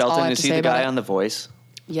 Blake all I Shelton, have is to he say the about guy it. on The Voice?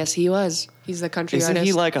 Yes, he was. He's the country Isn't artist.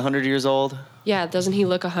 he like 100 years old? Yeah, doesn't he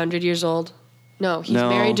look 100 years old? No, he's No.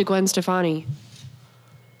 married to Gwen Stefani.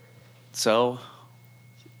 So?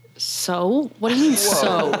 So? What do you mean,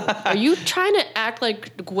 so? Are you trying to act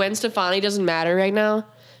like Gwen Stefani doesn't matter right now?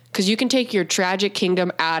 Because you can take your tragic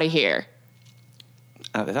kingdom out of here.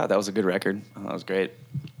 I thought that was a good record. Oh, that was great.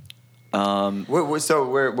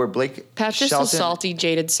 We're Blake Pat's just Shelton. a salty,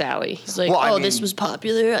 jaded Sally. He's like, Well, I this mean- was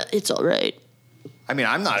popular. It's all right. I mean,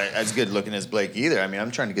 I'm not as good looking as Blake either. I mean,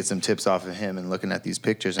 I'm trying to get some tips off of him and looking at these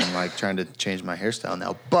pictures and like trying to change my hairstyle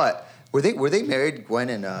now. But were they married, Gwen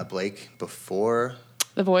and Blake, before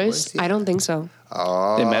The Voice? I don't think so.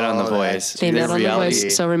 Oh, They met on The Voice. They met on The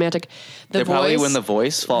Voice. So romantic. They're probably when The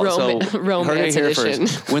Voice falls. Romance edition.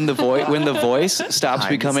 When the Voice stops Behind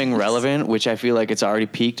the becoming scenes. relevant, which I feel like it's already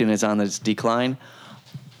peaked and it's on its decline,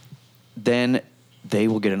 then they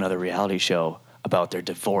will get another reality show about their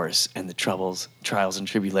divorce and the troubles, trials, and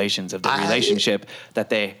tribulations of the relationship that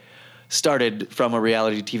they started from a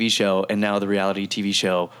reality TV show, and now the reality TV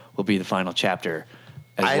show will be the final chapter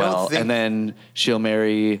as I don't well. think- And then she'll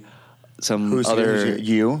marry some Who's other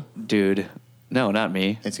you? dude. No, not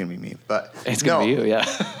me. It's gonna be me, but It's gonna be you, yeah.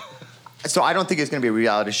 So I don't think it's gonna be a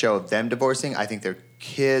reality show of them divorcing. I think their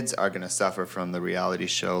kids are gonna suffer from the reality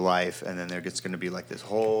show life, and then they're just gonna be like this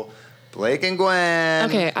whole Blake and Gwen.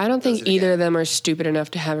 Okay, I don't think does it either again. of them are stupid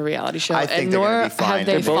enough to have a reality show, I think and they're gonna nor be fine. have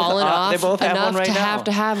they They're both- fallen off they both have enough one right to now. have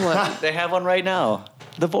to have one. They have one right now.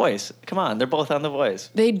 The Voice. Come on, they're both on The Voice.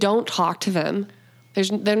 They don't talk to them. There's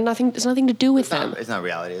nothing to do with them. It's not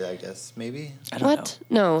reality, I guess. Maybe. I don't What?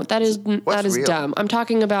 No, that is real? dumb. I'm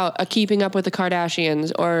talking about a Keeping Up with the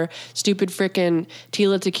Kardashians or stupid frickin'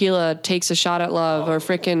 Tila Tequila Takes a Shot at Love or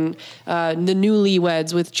frickin' the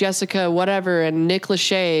Newlyweds with Jessica whatever and Nick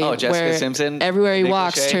Lachey. Oh, Jessica where Simpson, Everywhere he Nick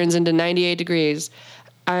walks Lachey. turns into 98 degrees.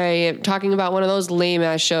 I am talking about one of those lame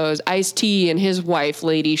ass shows, Ice-T and his wife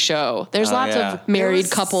lady show. There's Oh, lots yeah. of married There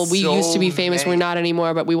was couple. We so used to be famous. many. We're not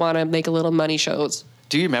anymore, but we want to make a little money shows.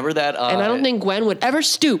 Do you remember that? And I don't think Gwen would ever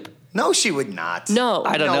stoop. No, she would not. No.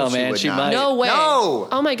 I don't No, know, she man. would She not. might. No way. No.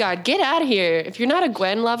 Oh my God, get out of here. If you're not a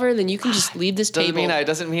Gwen lover, then you can just leave this Doesn't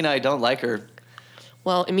table. mean I don't like her.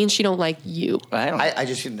 Well, it means she don't like you. I don't. I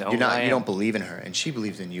just you know, you're not. I You am. don't believe in her, and she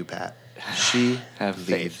believes in you, Pat. She Have faith.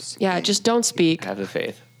 believes. Yeah, in just don't speak. have the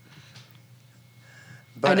faith.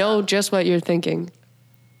 But, I know just what you're thinking.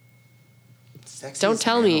 Sexiest Don't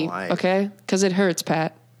tell man me, alive. okay? Because it hurts,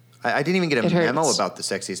 Pat. I didn't even get a It memo hurts. about the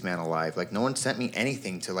sexiest man alive. Like no one sent me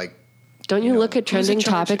anything to like. Don't you know, look at Who's in trending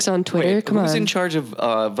charge- topics on Twitter? Wait, Come who's on. in charge of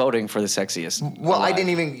voting for the sexiest? Well, I alive? didn't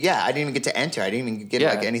even. Yeah, I didn't even get to enter. I didn't even get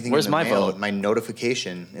Yeah, like anything. where's in the my mail. vote? My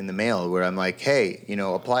notification in the mail where I'm like, hey,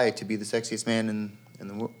 apply to be the sexiest man in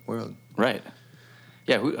the world. Right.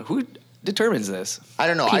 Yeah. Who determines this? I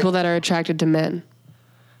don't know. People that are attracted to men.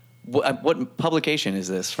 What publication is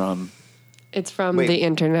this from? It's from Wait. the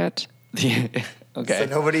internet. Okay. So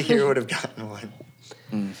nobody here would have gotten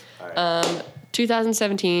one.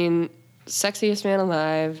 2017, Sexiest Man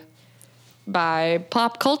Alive by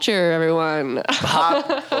Pop Culture, everyone.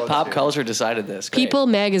 Pop culture decided this. Great. People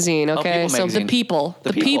Magazine, Oh, okay? People So Magazine.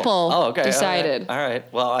 the people Oh, okay. decided. All right.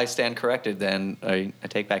 Well, I stand corrected then. I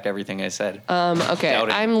take back everything I said. Okay,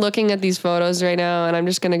 Doubting. I'm looking at these photos right now, and I'm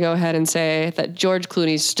just going to go ahead and say that George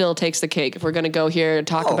Clooney still takes the cake if we're going to go here and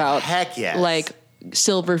talk Oh, about heck yes. like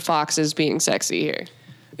silver foxes being sexy here.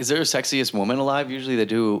 Is there a sexiest woman alive? Usually they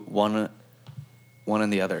do one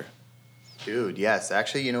and the other. Dude, yes.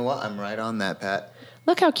 Actually, you know what? I'm right on that, Pat.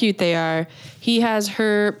 Look how cute they are. He has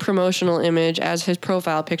her promotional image as his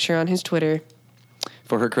profile picture on his Twitter.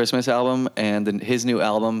 For her Christmas album and then his new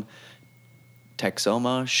album,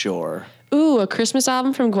 Texoma Shore. Ooh, a Christmas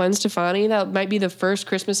album from Gwen Stefani. That might be the first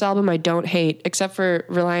Christmas album I don't hate, except for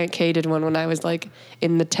Reliant K did one when I was like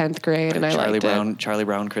in the 10th grade, and I liked it. Charlie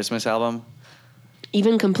Brown Christmas album.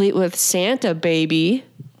 Even complete with Santa Baby.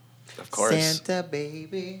 Of course. Santa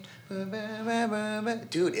baby.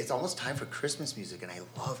 Dude, it's almost time for Christmas music, and I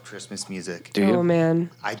love Christmas music. Do you? Oh man,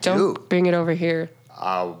 I don't do. bring it over here.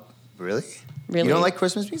 Really? Really? You don't like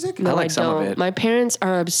Christmas music? No, like some of don't. it. My parents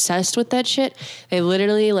are obsessed with that shit. They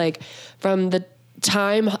literally like from the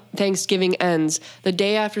time Thanksgiving ends, the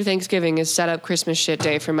day after Thanksgiving is set up Christmas shit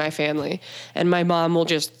day for my family. And my mom will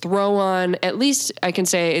just throw on, at least I can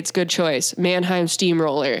say it's good choice, Mannheim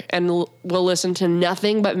Steamroller. And we'll listen to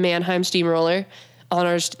nothing but Mannheim Steamroller on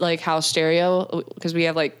our like house stereo because we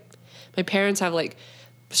have like, my parents have like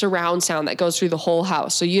surround sound that goes through the whole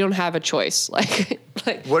house. So you don't have a choice.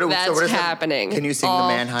 Like What that's is that? happening. Can you sing the all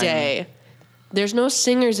Mannheim? day. There's no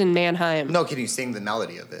singers in Mannheim. No, can you sing the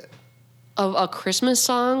melody of it? Of a Christmas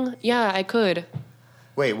song? Yeah, I could.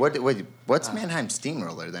 Wait, what's Mannheim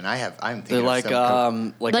Steamroller then? I'm thinking They're of like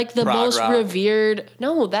some Like the prog most rock. revered.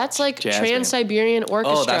 No, that's like Jazz band. Trans-Siberian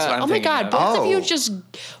Orchestra. that's what I'm oh my thinking God, of. both of you Oh. just.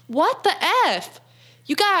 What the F?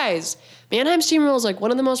 You guys. Mannheim Steamroller is like one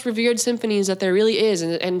of the most revered symphonies that there really is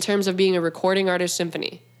in terms of being a recording artist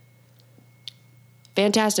symphony.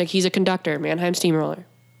 Fantastic. He's a conductor, Mannheim Steamroller.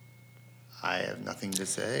 I have nothing to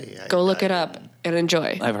say. Go look it up and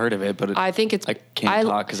enjoy. I've heard of it, but I think it's. I can't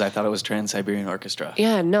talk because I thought it was Trans-Siberian Orchestra.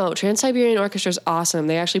 Yeah, no, Trans-Siberian Orchestra is awesome.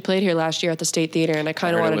 They actually played here last year at the State Theater, and I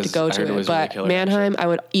kind of wanted to go to it. But really Mannheim, I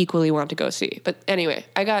would equally want to go see. But anyway,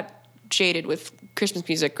 I got jaded with Christmas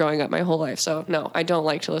music growing up my whole life, so no, I don't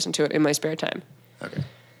like to listen to it in my spare time. Okay.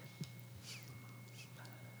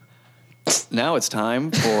 Now it's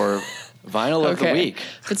time for Vinyl of the Week.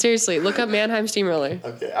 But seriously, look up Mannheim Steamroller.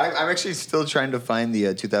 Okay, I'm actually still trying to find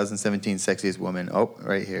the 2017 Sexiest Woman. Oh,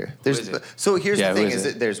 right here. is it? So here's the thing: is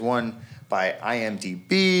that there's one by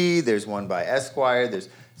IMDb, there's one by Esquire.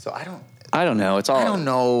 I don't know. It's all. I don't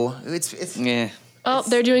know. It's Yeah. Oh,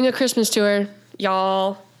 they're doing a Christmas tour,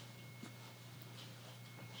 y'all.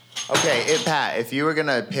 Okay, Pat, if you were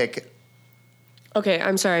gonna pick. Okay,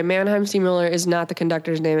 I'm sorry. Mannheim Steamroller is not the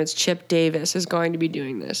conductor's name. It's Chip Davis is going to be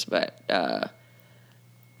doing this, but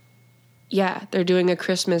yeah, they're doing a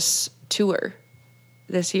Christmas tour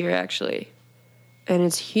this year actually, and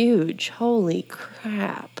it's huge. Holy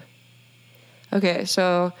crap! Okay,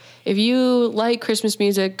 so if you like Christmas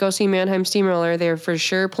music, go see Mannheim Steamroller. They're for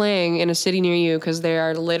sure playing in a city near you because there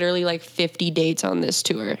are literally like 50 dates on this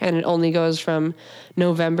tour, and it only goes from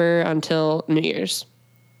November until New Year's.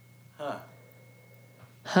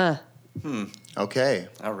 Huh. Okay.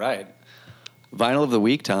 All right. Vinyl of the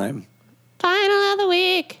Week time. Final of the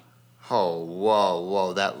week. Oh,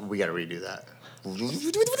 whoa! That we got to redo that.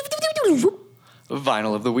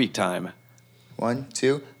 Vinyl of the Week time. 1,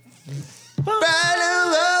 2.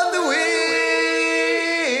 Battle of the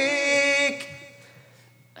week.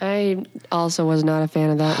 I also was not a fan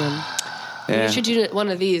of that one. Yeah. We should do one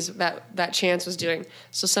of these that Chance was doing.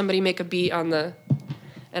 So somebody make a beat on the,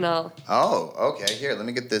 and I'll. Oh, okay. Here, let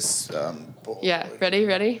me get this. Yeah,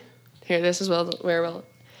 ready? Here, this is where we'll.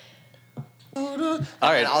 All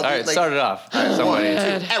right. Like, Start it off. Somebody.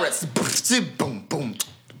 Boom, boom,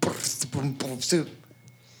 boom, boom, soup.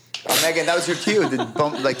 Oh, Megan, that was your cue. The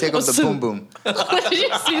bump, like take off the boom, boom. Did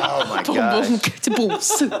you see that? Oh my Boom, god.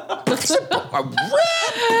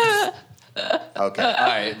 Okay. All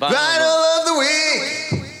right. Battle of the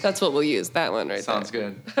week. That's what we'll use. That one right Sounds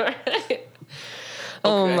good. there.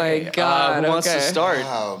 Oh my god. Who wants to start?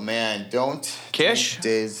 Oh man, don't. Kish?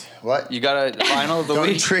 Days. What? You got a Vinyl of the Don't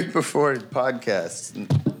Week? drink before the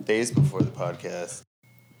podcast. Days before the podcast.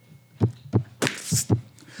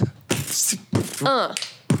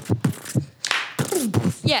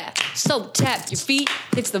 Yeah. So tap your feet.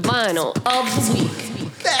 It's the vinyl of the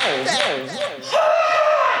week.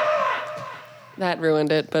 That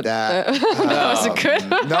ruined it, but That- that was a good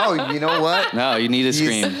one. No, you know what? No, you need a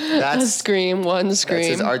scream. A That's scream, one that's scream.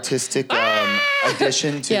 his artistic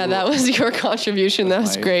addition to Yeah, that was your contribution. That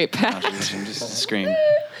was My great, Pat. contribution, Just a scream.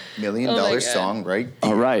 $1 million God. song, right?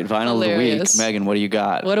 All right, Vinyl of the Hilarious. Week. Megan, what do you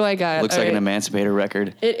got? What do I got? Looks All like an right. Emancipator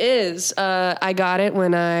record. It is. I got it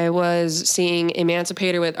when I was seeing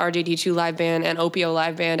Emancipator with RJD2 Live Band and Opio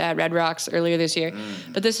Live Band at Red Rocks earlier this year.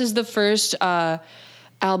 But this is the first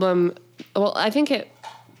album. Well, I think it.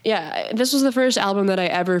 Yeah, this was the first album that I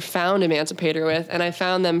ever found Emancipator with, and I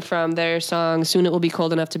found them from their song "Soon It Will Be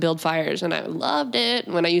Cold Enough to Build Fires," and I loved it.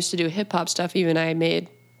 When I used to do hip hop stuff, even I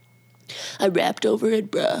rapped over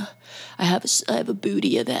it, bruh. I have a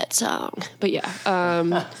booty of that song. But yeah,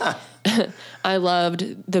 I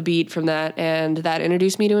loved the beat from that, and that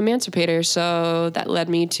introduced me to Emancipator, so that led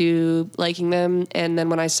me to liking them. And then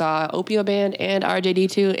when I saw Opio Band and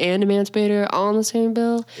RJD2 and Emancipator all on the same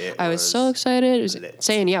bill, I was so excited. It was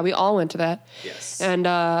insane. Yeah, we all went to that. Yes. And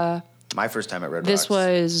My first time at Red This Rocks.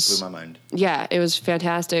 was- blew my mind. yeah, it was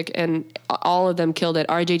fantastic, and all of them killed it.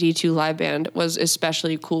 RJD2 Live Band was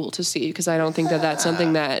especially cool to see because I don't think that that's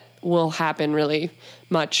something that will happen really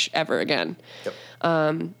much ever again. Yep.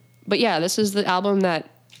 But yeah, this is the album that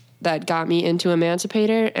got me into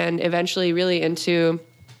Emancipator and eventually really into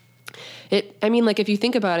it. I mean, like if you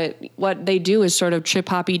think about it, what they do is sort of trip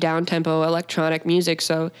hoppy, down tempo electronic music.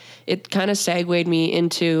 So it kind of segued me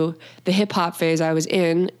into the hip hop phase I was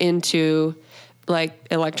into like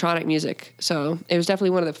electronic music. So it was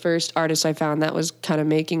definitely one of the first artists I found that was kind of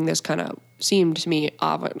making this kind of seemed to me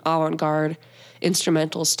avant-garde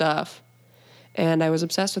instrumental stuff. And I was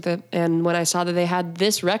obsessed with it. And when I saw that they had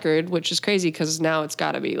this record, which is crazy because now it's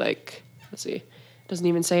got to be like, let's see, it doesn't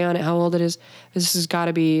even say on it how old it is. This has got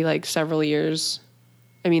to be like several years.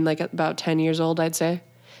 I mean, like about 10 years old, I'd say.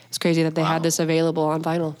 It's crazy that they had this available on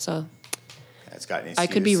vinyl. So It's got any I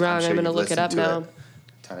could be use. wrong. I'm sure gonna you've look it listened up to now.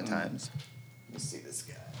 a ton of times. Let me see this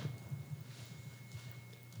guy.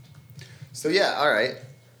 So yeah, all right.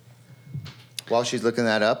 While she's looking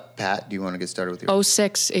that up, Pat, do you want to get started with your?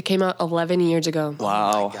 06, it came out 11 years ago.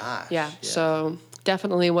 Wow. Gosh. Yeah, so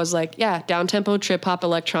definitely was like, yeah, down-tempo trip hop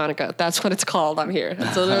electronica. That's what it's called on here.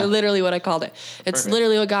 That's literally what I called it. It's Perfect.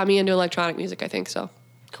 literally what got me into electronic music, I think. So,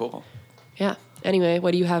 Cool. yeah. Anyway,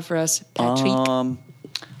 what do you have for us, Patrick?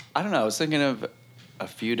 I don't know. I was thinking of a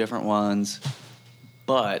few different ones,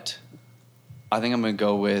 but I think I'm going to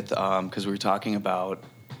go with, because we were talking about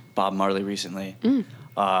Bob Marley recently. I'm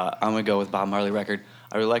going to go with Bob Marley record.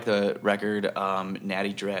 I really like the record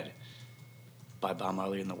Natty Dread by Bob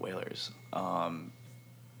Marley and the Wailers.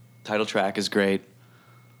 Title track is great.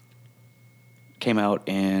 Came out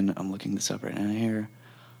in, I'm looking this up right now here,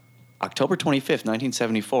 October 25th,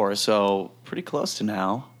 1974. So pretty close to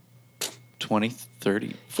now. 20,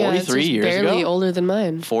 30, 43 years ago. Barely older than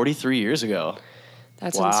mine. 43 years ago.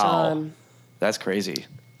 That's Wow. insane. That's crazy.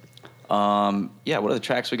 Yeah, what are the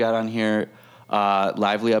tracks we got on here?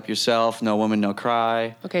 Lively Up Yourself, No Woman, No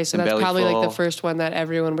Cry. Okay, so and that's Belly probably like Full. the first one that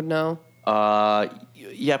everyone would know.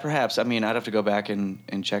 Yeah, perhaps. I mean, I'd have to go back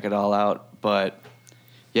and check it all out. But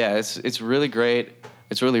yeah, it's really great.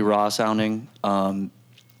 It's really raw sounding.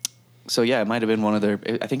 So yeah, it might have been one of their,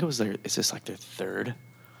 I think it was their, is this like their third?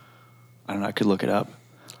 I don't know, I could look it up.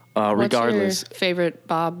 Regardless. What's your favorite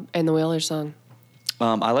Bob and the Wailers song?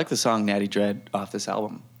 I like the song Natty Dread off this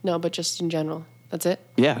album. No, but just in general. That's it?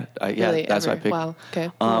 Yeah, Really, that's what I ever? picked. Wow, okay.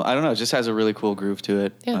 I don't know, it just has a really cool groove to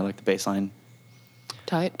it. Yeah. I like the bass line.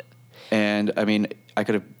 Tight. And, I mean, I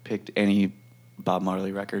could have picked any Bob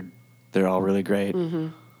Marley record. They're all really great. Mm-hmm.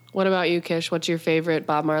 What about you, Kish? What's your favorite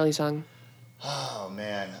Bob Marley song? Oh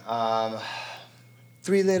man,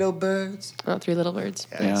 Three Little Birds. Oh, Three Little Birds.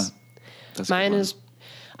 Yes. Yeah. That's a good Mine one. is,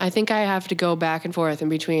 I think I have to go back and forth in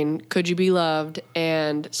between Could You Be Loved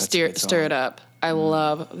and a Stir good It song. Up. I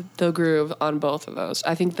love the groove on both of those.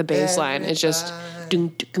 I think the bass line is just ding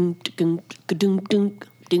ding ding ding ding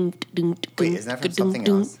ding ding. Wait, isn't that from something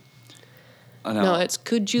else? Oh, No, it's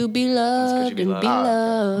Could You Be Loved Be and Loved. Be Ah,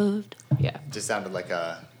 Loved. Yeah. Just sounded like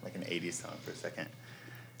an '80s song for a second.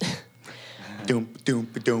 Doom doom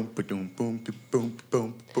doom doom boom boom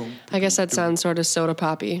boom boom. I guess that sounds sort of soda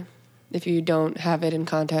poppy if you don't have it in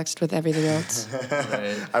context with everything else.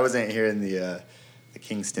 Right. I wasn't hearing the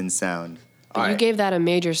Kingston sound. But you gave that a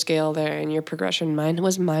major scale there in your progression. Mine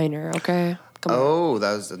was minor, okay? Come on. Oh,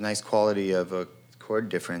 that was a nice quality of a chord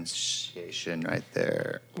differentiation right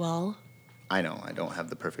there. Well, I know I don't have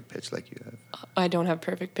the perfect pitch like you have. I don't have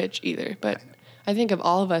perfect pitch either, but I think of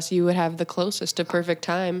all of us, you would have the closest to perfect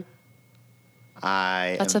time.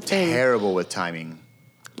 I That's am a thing. terrible with timing.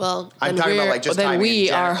 Well, I'm then talking about, we're- like, just then timing in we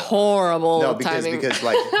general. are horrible No, at timing. because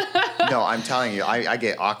like no, I'm telling you, I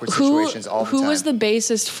get awkward situations all the time. Who was the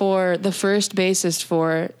first bassist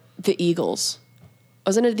for the Eagles?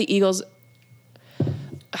 Wasn't it the Eagles?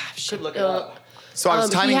 Should look it up. So I was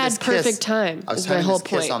he timing had this perfect kiss. time, I was is my timing whole this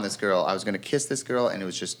kiss point. on this girl. I was going to kiss this girl, and it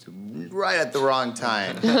was just right at the wrong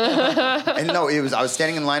time. And no, it was. I was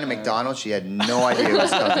standing in line at McDonald's. She had no idea it was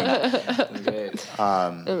coming. Great.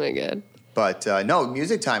 Oh my god! But no,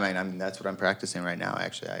 music timing. I mean, that's what I'm practicing right now.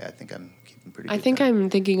 Actually, I think I'm keeping pretty. I good think time. I'm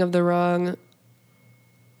thinking of the wrong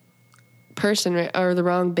person or the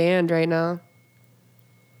wrong band right now.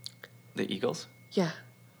 The Eagles? Yeah.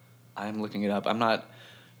 I'm looking it up. I'm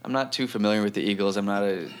not too familiar with the Eagles. I'm not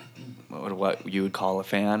what you would call a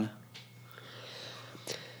fan.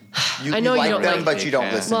 You, I know you like don't them, like but big you don't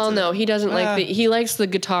fan. listen. Well, to no, them. he doesn't like he likes the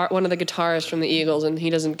guitar, one of the guitarists from the Eagles, and he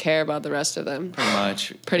doesn't care about the rest of them. Pretty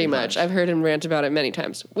much. Pretty much. I've heard him rant about it many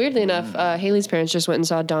times. Weirdly enough, Haley's parents just went and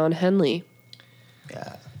saw Don Henley.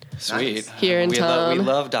 Yeah. Sweet. Nice. Here in we town. we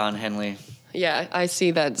love Don Henley. Yeah, I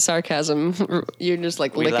see that sarcasm. You're just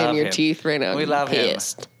like We licking love your him. teeth right now. We You're love him.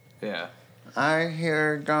 pissed. Yeah. I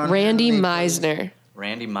hear Don Randy Henley Meisner.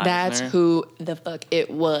 Randy Meisner. That's who the fuck it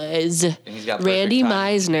was. he's got perfect Randy timing.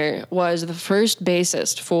 Meisner was the first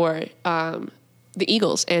bassist for the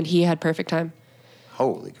Eagles, and he had perfect time.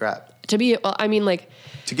 Holy crap! To be, well, I mean, like,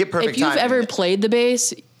 To get perfect if you've timing, ever played the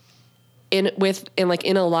bass in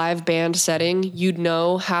a live band setting, you'd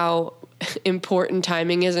know how important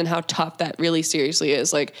timing is and how tough that really seriously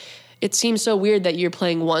is. Like, it seems so weird that you're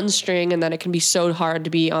playing one string and that it can be so hard to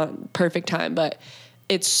be on perfect time, but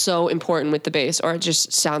it's so important with the bass, or it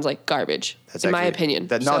just sounds like garbage. That's in my actually- opinion.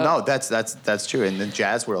 No, that's true. In the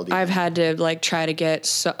jazz world, even. I've had to like try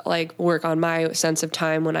to work on my sense of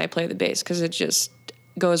time when I play the bass, because it just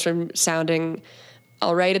goes from sounding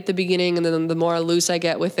all right at the beginning, and then the more loose I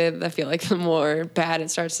get with it, I feel like the more bad it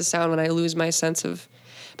starts to sound when I lose my sense of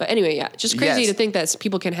But anyway, yeah, just crazy Yes. to think that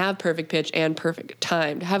people can have perfect pitch and perfect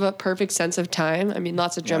time. To have a perfect sense of time. I mean,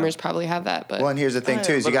 lots of drummers probably have that, but Well, and here's the thing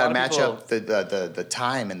too: is but you a got to lot match of up the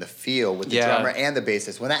time and the feel with the Yeah. drummer and the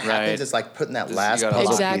bassist. When that happens, Right. it's like putting that Just- last you gotta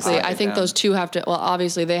puzzle exactly. piece. I think those two have to. Well,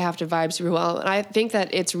 obviously they have to vibe super well, and I think that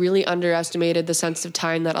it's really underestimated the sense of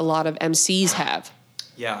time that a lot of MCs have.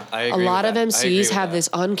 Yeah, I A agree. lot of with that. I agree MCs with have that. this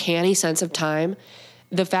uncanny sense of time.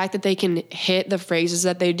 The fact that they can hit the phrases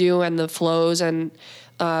that they do and the flows and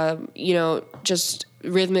just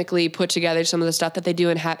rhythmically put together some of the stuff that they do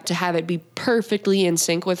and to have it be perfectly in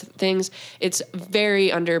sync with things, it's very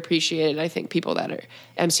underappreciated. I think people that are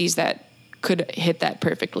MCs that could hit that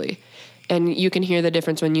perfectly, and you can hear the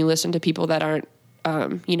difference when you listen to people that aren't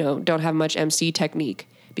don't have much MC technique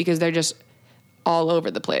because they're just all over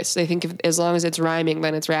the place. They think as long as it's rhyming,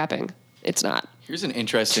 then it's rapping. It's not. Here's an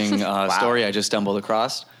interesting story I just stumbled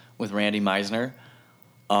across with Randy Meisner.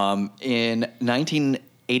 In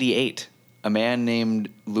 1988, a man named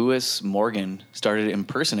Lewis Morgan started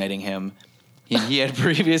impersonating him. He had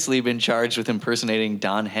previously been charged with impersonating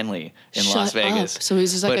Don Henley in Las Shut Vegas. up. So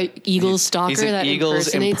he's just like But a Eagles stalker he's an that Eagles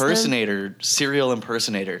impersonates them? impersonator, serial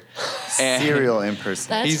impersonator. And- Serial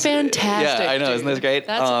impersonator. That's He's- fantastic. yeah, I know. Isn't dude. this great?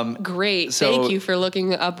 That's great. so- Thank you for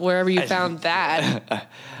looking up wherever you found that.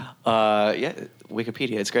 Yeah,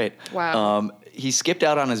 Wikipedia. It's great. Wow. He skipped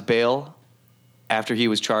out on his bail after he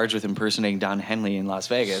was charged with impersonating Don Henley in Las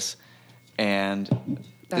Vegas, and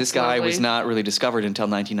this That's guy lovely. was not really discovered until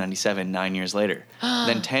 1997, 9 years later.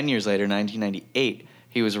 Then 10 years later, 1998,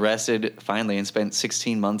 he was arrested finally and spent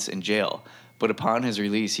 16 months in jail. But upon his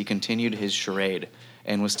release, he continued his charade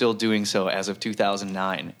and was still doing so as of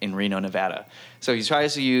 2009 in Reno, Nevada. So he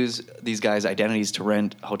tries to use these guys' identities to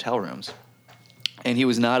rent hotel rooms. And he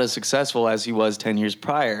was not as successful as he was 10 years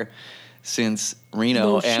prior, since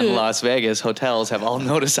Reno Bullshit. and Las Vegas hotels have all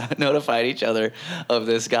notified each other of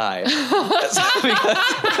this guy. You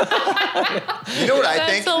know what I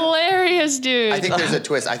That's think? hilarious, dude. I think there's a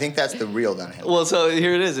twist. I think that's the real Don Henley. Well, so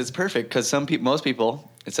here it is. It's perfect because most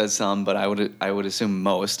people, it says some, but I would assume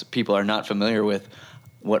most people are not familiar with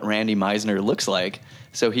what Randy Meisner looks like.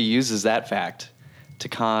 So he uses that fact to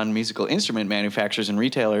con musical instrument manufacturers and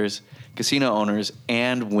retailers, casino owners,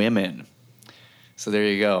 and women. So there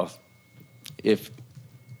you go. If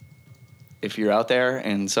you're out there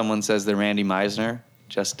and someone says they're Randy Meisner,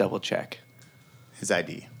 just double check. His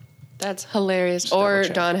ID. That's hilarious. Just Or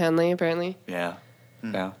double-check. Don Henley, apparently. Yeah.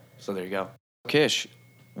 Yeah. So there you go. Kish,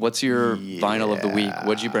 what's your vinyl of the week?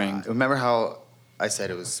 What'd you bring? Remember how I said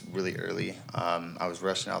it was really early? I was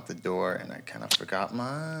rushing out the door and I kind of forgot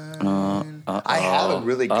mine. I have a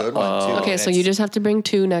really good one too. Okay, so you just have to bring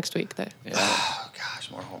 2 next week, then. Yeah. Oh gosh,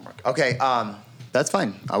 more homework. Okay, that's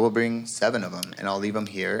fine. I will bring 7 of them and I'll leave them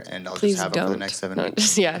here and I'll Please just have don't. them for the next 7 No, weeks.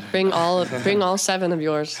 just, yeah, bring all 7 of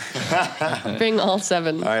yours. Bring all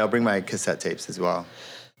 7. All right, I'll bring my cassette tapes as well.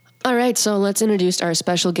 All right, so let's introduce our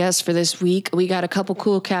special guest for this week. We got a couple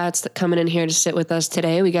cool cats that coming in here to sit with us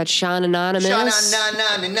today. We got Sean Anonymous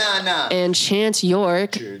and Chance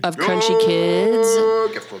York of Crunchy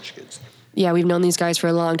Kids. Get Crunchy Kids. Yeah, we've known these guys for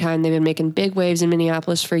a long time. They've been making big waves in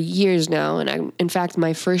Minneapolis for years now. And in fact,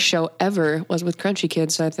 my first show ever was with Crunchy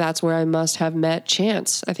Kids. So that's where I must have met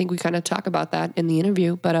Chance. I think we kind of talk about that in the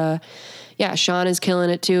interview. But yeah, Sean is killing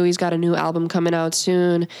it too. He's got a new album coming out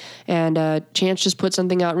soon. And Chance just put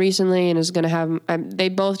something out recently and is going to have, they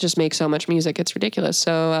both just make so much music. It's ridiculous.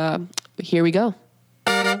 So here we go.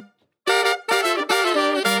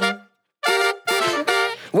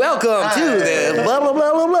 Welcome to the blah blah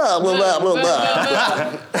blah blah blah blah blah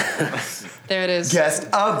blah. There it is. Guest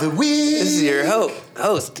of the week. This is your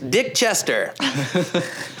host, Dick Chester.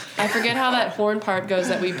 I forget how that horn part goes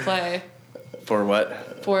that we play For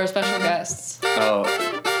what? for special guests. Oh,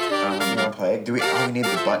 You want to play? Do we? Oh, we need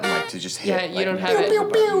the button like to just hit. Yeah, you like, don't have it. I'm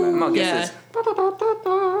gonna Yeah. guess this.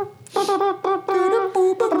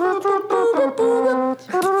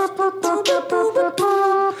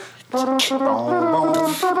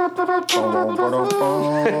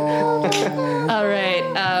 All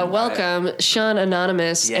right, welcome Sean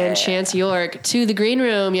Anonymous Yeah. and Chance York to the green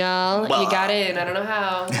room, y'all. You got in. I don't know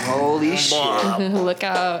how. Holy shit! Look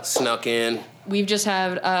out. Snuck in. We've just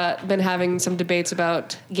been having some debates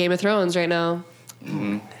about Game of Thrones right now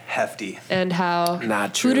Hefty. and how.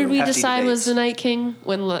 Not Who did true. we Hefty decide was debates. the Night King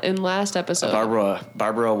in last episode?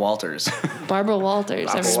 Barbara Walters. Barbara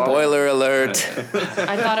Walters. Spoiler alert.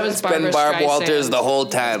 I thought it was Barbara Been Barb Streisand. Walters the whole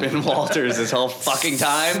time. Ben Walters this whole fucking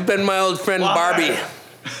time. Been my old friend Barbie.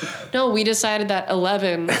 No, we decided that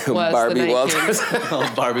 11 was Barbie the Night Walters. King.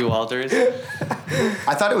 Oh, Barbie Walters.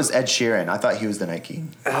 I thought it was Ed Sheeran. I thought he was the Night King.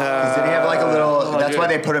 'Cause did he have like a little? That's why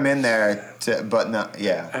they put him in there. But no,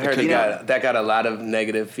 yeah. I heard that got a lot of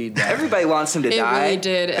negative feedback. Everybody wants him to It die. really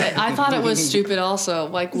did. I thought it was stupid. Also,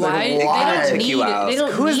 like why? why? They don't Took need. you out. They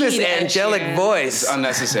don't Who is this need Ed angelic Sheeran. voice? It's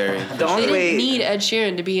unnecessary. The They only didn't way, need Ed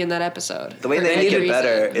Sheeran to be in that episode. the way For they any make it reason.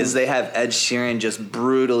 better is they have Ed Sheeran just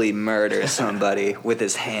brutally murder somebody with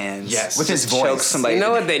his hands. Yes. With his Just choke voice. somebody. You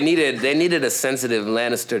know what they needed? They needed a sensitive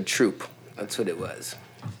Lannister troop. That's what it was.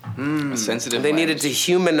 A sensitive. They needed to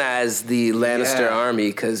humanize the Lannister Yeah. army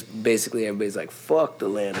because basically everybody's like, "Fuck the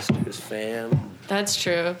Lannisters, fam." That's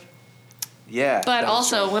true. Yeah. But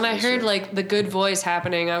also, when I heard like the good voice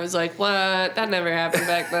happening, I was like, "What? That never happened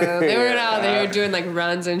back then." They weren't out there doing like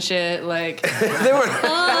runs and shit. Like, They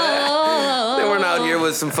weren't out here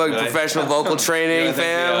with some fucking professional vocal training,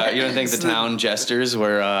 fam. You don't think the town jesters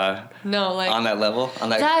were no, like on that level, on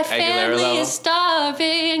that thy Aguilera family level? is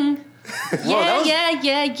starving. that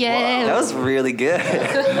Yeah. That was really good.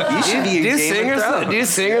 You should be Do you a sing Game or of something? Thrones. Do you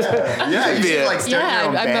sing or something? Yeah, you should like start Yeah, your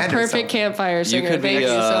own I'm a band or perfect something. campfire You singer. could Thank be. you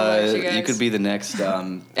so much, you guys. You could be the next.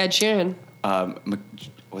 Ed Sheeran.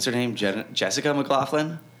 What's her name? Jessica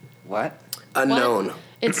McLaughlin. What? Unknown.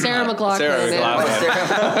 It's Sarah McLachlan. Sarah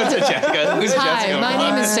McLaughlin. Jessica. Who's Hi, Jessica? my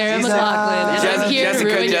name is Sarah McLaughlin, and I'm here to Jessica-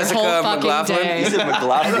 ruin your Jessica whole fucking McLaughlin? day. He's a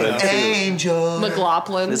McLaughlin. Angel.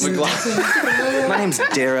 McLaughlin. My name's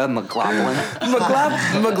Dara McLaughlin.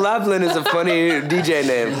 McLaughlin is a funny DJ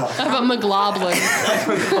name. I'm a McLaughlin.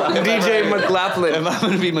 DJ McLaughlin. I'm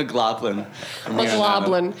going to be McLaughlin.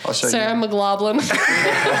 McLaughlin. I'll show you. Sarah McLaughlin.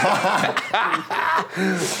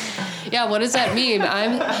 Yeah, what does that mean?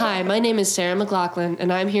 Hi, my name is Sarah McLaughlin,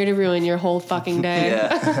 and I'm here to ruin your whole fucking day.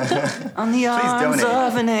 Yeah. On the arms donate.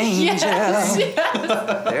 of an angel. Yes,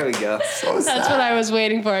 There we go. that's what I was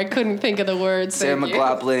waiting for. I couldn't think of the words. Sarah Thank you.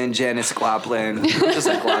 McLaughlin, Janice McLaughlin. I'm just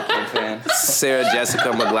a McLaughlin fan. Sarah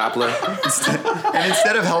Jessica McLaughlin. And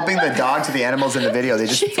instead of helping the dog to the animals in the video, they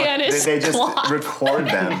just Janice they just Clark. record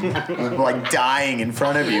them like dying in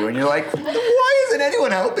front of you, and you're like, why isn't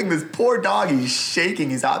anyone helping this poor dog? He's shaking.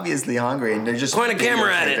 He's obviously hungry, and they're just Point a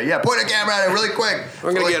camera at it. Yeah, point a camera at it really quick.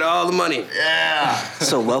 We're gonna get all the money. Yeah.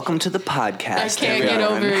 So welcome to the I podcast. can't get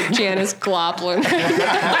over Janice McLaughlin.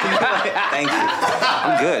 Thank you.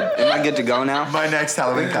 I'm good. Am I good to go now? My next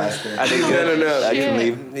Halloween costume. I did You've good. done enough. I can Yeah.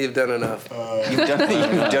 leave. You've done enough. You've done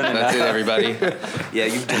enough. That's it, everybody. Yeah,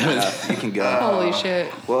 you've done enough. You can go. Holy shit.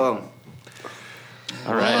 Whoa.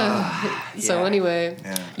 All right. So anyway,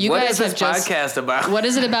 you What guys is this have just. podcast about? What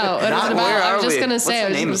is it about? What is it about? where I was are just we? gonna What's say. the I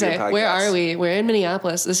was name just gonna of your say. Where podcast? are we? We're in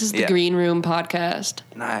Minneapolis. This is the Yeah. Green Room podcast.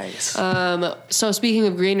 Nice. So speaking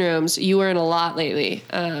of green rooms, you were in a lot lately.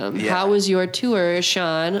 Yeah. How was your tour,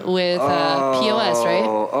 Sean, with POS? Right?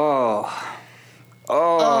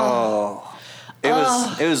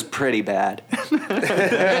 It was pretty bad.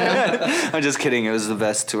 I'm just kidding. It was the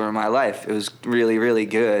best tour of my life. It was really, really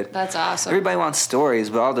good. That's awesome. Everybody wants stories,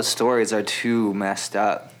 but all the stories are too messed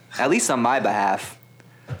up. At least on my behalf.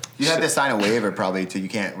 You had to sign a waiver probably too. You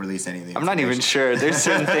can't release anything. I'm not even sure. There's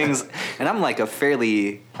certain things, and I'm like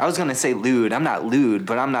I was gonna say lewd. I'm not lewd,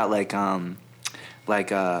 but I'm not like a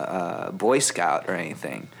Boy Scout or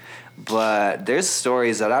anything. But there's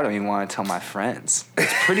stories that I don't even want to tell my friends.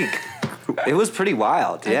 It was pretty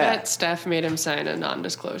wild. I Yeah. bet Steph made him sign a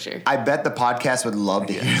non-disclosure. I bet the podcast would love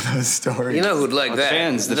to hear those stories. You know who'd like The that?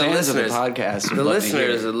 fans of the podcast. would The love to hear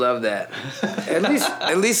listeners it. would love that.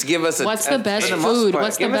 At least give us a. What's the best for the most food? part,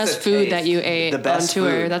 What's the give us best a food taste. that you ate The best on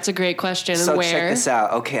tour? food. That's a great question. So Where? check this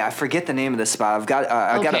out. Okay, I forget the name of the spot. I've got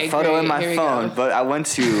I got Okay, a photo great. in my Here we phone, go. but I went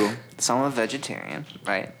to. So I'm a vegetarian,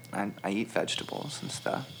 right? I eat vegetables and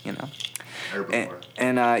stuff, you know. Herbivore.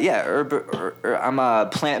 And I'm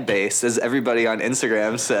plant-based, as everybody on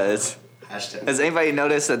Instagram says. Hashtag. Has anybody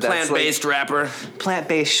noticed that that's plant-based rapper?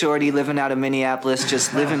 plant-based shorty living out of Minneapolis,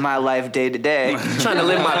 just living my life day to day. Trying to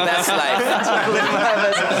live my best life.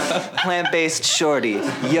 Plant-based shorty,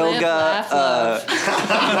 yoga, laugh, love.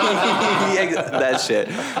 yeah, that shit.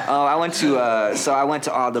 I went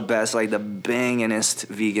to all the best, like the bangingest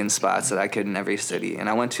vegan spots that I could in every city. And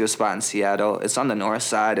I went to a spot in Seattle. It's on the north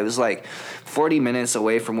side. It was like 40 minutes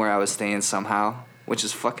away from where I was staying somehow, which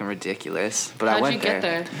is fucking ridiculous. But I How'd went you get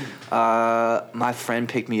there? My friend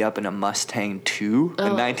picked me up in a Mustang 2, a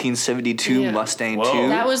 1972 Yeah. Mustang Whoa. 2.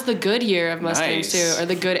 That was the good year of Mustangs Nice. too, or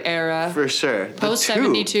the good era. for sure. The Post 2.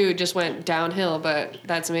 72 just went downhill, but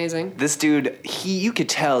that's amazing. This dude, you could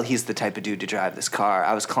tell he's the type of dude to drive this car.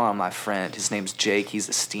 I was calling my friend. His name's Jake. He's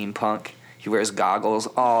a steampunk. He wears goggles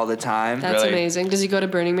all the time. That's Really? amazing. Does he go to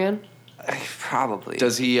Burning Man? Probably.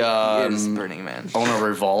 Does he He is Burning Man. own a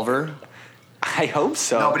revolver? I hope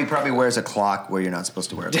so. No, but he probably wears a clock where you're not supposed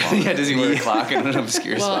to wear a clock. Yeah, does he wear a clock in an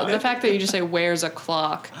obscure Well, spot? the fact that you just say wears a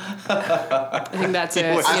clock, I think that's it.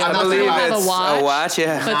 I'm You know, not you saying don't have it's a watch. a watch,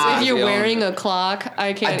 yeah. But if you're Yeah. wearing a clock,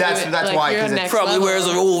 I can't. That's- do it. that's like, why, you're 'cause it next Probably level. wears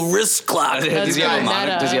a old wrist clock. Does he have a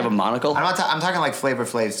meta. Does he have a monocle? I'm talking like Flavor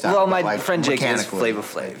Flav stuff. Well, but my like friend Jake is mechanically. Flavor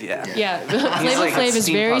Flav, yeah. Yeah, Flavor like a Flav is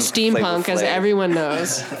very steampunk steampunk, Flavor as Flav. everyone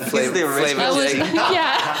knows. He's the original. That was Jake.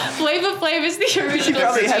 yeah. Flavor Flav is the original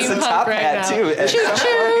Probably has a steampunk top right hat now. too. Choo He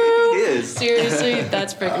choo. is. Seriously,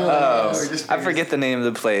 that's freaking hilarious. I forget the name of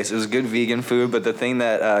the place. It was good vegan food, but the thing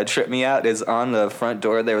that tripped me out is on the front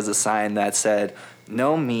door there was a sign that said,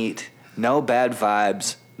 "No meat, no bad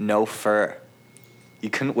vibes, no fur." You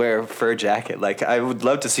couldn't wear a fur jacket. Like, I would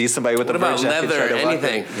love to see somebody with What a fur about jacket leather? try to walk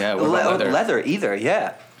Anything? in. Yeah, what about leather? Leather either,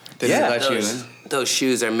 yeah. Did yeah. they let you in? Those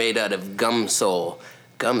shoes are made out of gum sole.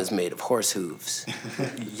 Gum is made of horse hooves.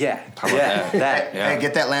 Yeah. about yeah. that? Hey,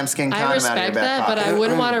 get that lambskin I condom out of your respect back that, pocket. but I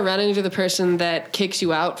wouldn't want to run into the person that kicks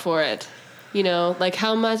you out for it. You know, like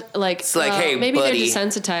how much, like, It's like, hey, maybe buddy. they're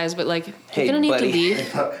desensitized, but like, Hey, you're gonna need buddy. to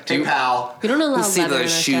leave. Hey, pal. We don't allow See leather in our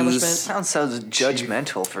those shoes? establishment. Sounds so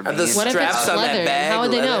judgmental for me. Are those What if it's straps on that pleather? bag How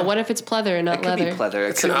would they know? leather? What if it's pleather and not It could leather? be pleather. It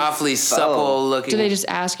It's could an be awfully faux. supple looking. Do they just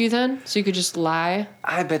ask you then? So you could just lie?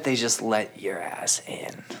 I bet they just let your ass in.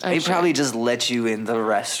 I They bet. probably just let you in the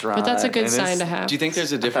restaurant. But that's a good and sign it's- to have. Do you think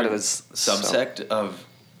there's a thought different it was subsect of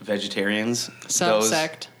vegetarians?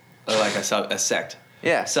 Subsect. Like a sect.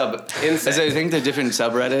 Yeah. Is there, I think the different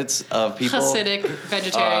subreddits of people. Hasidic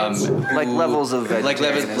vegetarians. Like levels of Like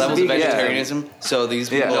vegetarianism. levels of Yeah. vegetarianism. So these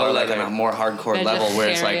people Yeah. are like on a more hardcore level where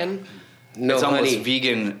it's like Vegetarian. no it's almost honey.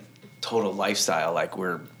 vegan total lifestyle. Like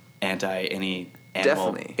we're anti any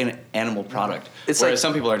animal Definitely. animal product. It's Whereas like-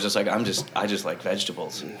 some people are just like I just like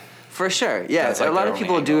vegetables. For sure, yeah. That's A like lot their of own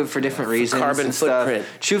people do angle. it for different reasons. carbon and stuff. footprint.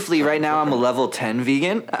 Truthfully, right now I'm a level 10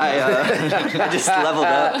 vegan. I just leveled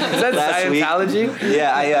up last week. Scientology?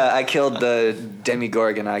 Yeah, I killed the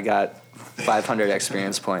Demigorgon. I got 500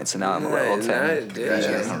 experience points, and now I'm a level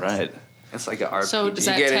 10. All right. It's like an RPG. So does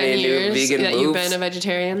you that get 10 any new years vegan that you've moves? been a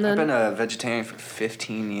vegetarian then? I've been a vegetarian for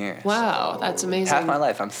 15 years. Wow, that's amazing. Half my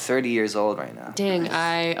life. I'm 30 years old right now. Dang,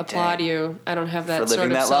 I applaud Dang. you. I don't have that For sort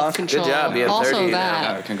living of that long? self-control. Good job, you have Also 30 now.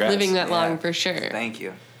 that, Congrats. living that long Yeah. for sure. Thank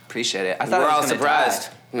you. Appreciate it. I thought We're I all was gonna surprised. die.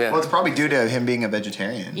 Yeah. Well, it's probably due to him being a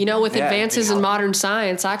vegetarian. You know, with Yeah, advances big in help. modern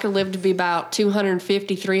science, I could live to be about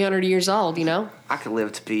 250, 300 years old, you know? I could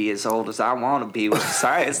live to be as old as I want to be with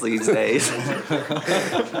science these days.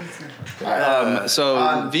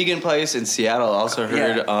 So vegan place in Seattle. Also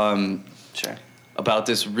heard Yeah. Sure. about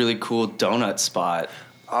this really cool donut spot.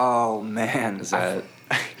 Oh man, Is that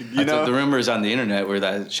you know? the rumors on the internet were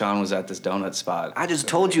that Sean was at this donut spot. I just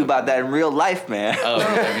told you about that in real life, man. Oh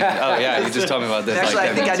yeah, you just told me about this. Actually, like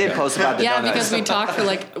I think 10 I did minutes ago. post about the Yeah, donuts. because we talked for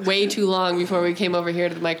like way too long before we came over here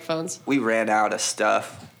to the microphones. We ran out of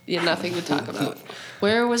stuff. You had nothing to talk about.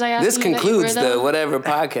 Where was I asking This you that you concludes were, the though? whatever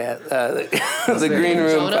podcast, the Green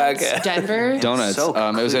Room Donuts? podcast. Denver? Donuts. So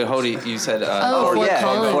It was at Hody. You said. Oh, Fort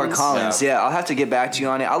Collins. Fort Collins. Yeah, I'll have to get back to you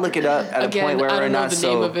on it. I'll look it up at a Again, point where I we're don't know not the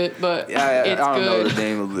so. name of it, but Yeah, it's I don't know good. the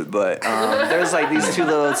name of it, but there's like these two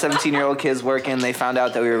little 17-year-old kids working. They found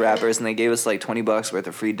out that we were rappers, and they gave us like $20 worth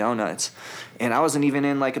of free donuts. And I wasn't even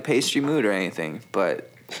in like a pastry mood or anything, but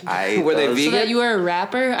I Were they those- vegan? So that you were a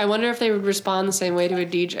rapper, I wonder if they would respond the same way to a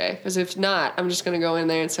DJ. Because if not, I'm just going to go in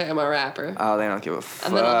there and say I'm a rapper. Oh, they don't give a fuck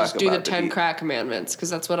And then I'll just do the about 10 beat. crack commandments, because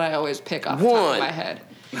that's what I always pick off the top One. of my head.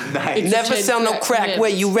 Nice. It's Never 10 sell no crack where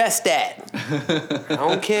commandments. you rest at. I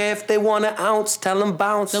don't care if they want an ounce, tell them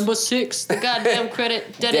bounce. Number 6, the goddamn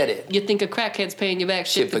credit. Did Did it. it. You think a crackhead's paying you back?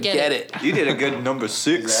 Shit, Shit, forget it. You did a good number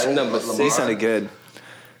 6. Number They 6. sounded good.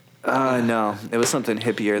 No, it was something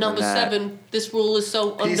hippier Number than that. 7, this rule is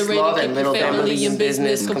so Peace, underrated. love, Keep and your little family and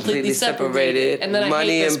business completely separated. And then I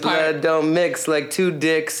Money hate this and part. blood don't mix like two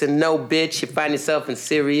dicks and no bitch. You find yourself in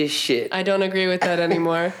serious shit. I don't agree with that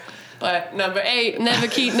anymore. But number 8, never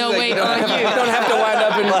keep no weight on you. You don't have to wind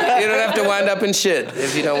up in. You don't have to wind up in shit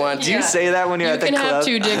if you don't want to. Do you say that when you're You at the can club? have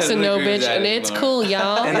 2 dicks and no I agree with bitch, that and it's more. cool,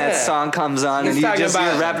 y'all. And that Yeah. song comes on, He's and talking you're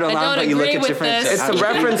about- rapping I along, don't but you look agree at with your friends. this. It's I the don't agree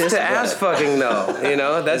with reference this, to but- ass fucking though. You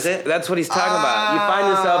know that's what he's talking about. You find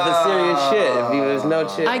yourself in serious shit if there's no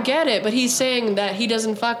shit. I get it, but he's saying that he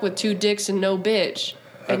doesn't fuck with 2 dicks and no bitch.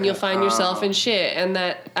 And you'll find yourself in shit. And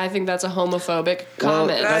that I think that's a homophobic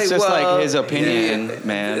comment. That's just Well, like his opinion,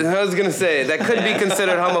 man. I was gonna say that could be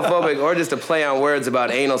considered homophobic or just a play on words about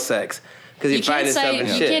anal sex. Because you find yourself in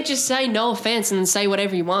you shit. can't just say no offense and then say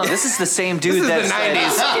whatever you want. This is the same dude This is that the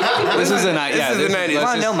 90s. This is the night. This is the 90s. You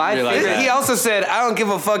wanna know my favorite? He also said, I don't give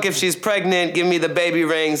a fuck if she's pregnant, give me the baby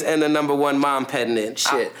rings and the #1 mom pendant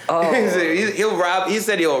shit. He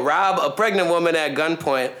said he'll rob a pregnant woman at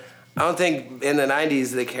gunpoint. I don't think in the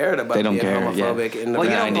 90s they cared about They don't being care, homophobic in the Well,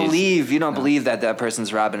 you 90s. don't believe that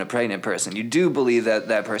person's robbing a pregnant person. You do believe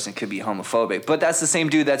that person could be homophobic. But that's the same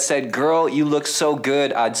dude that said, "Girl, you look so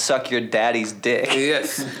good, I'd suck your daddy's dick."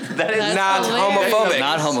 Yes. That is That's not hilarious. homophobic.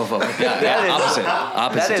 Not homophobic. Yeah,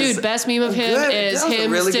 opposite. that is- Dude, best meme of him Good. is That was a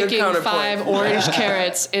him really good sticking counterpoint. 5 orange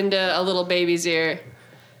carrots into a little baby's ear.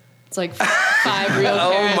 It's like 5 real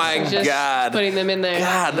Oh carrots. my and just God. putting them in there.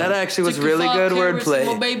 God, that actually was Stick really your 5 good carrots in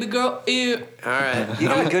my wordplay. baby girl ear. All right. You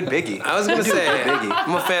got a good Biggie. I was going to say,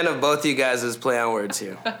 I'm a fan of both you guys' play on words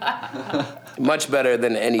here. Much better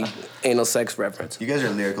than any anal sex reference. You guys are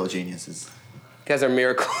lyrical geniuses. You guys are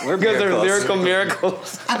miracles. We're You guys are miracles. lyrical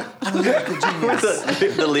miracles. I'm a lyrical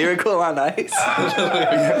genius. The lyrical on ice.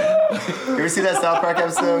 You ever see that South Park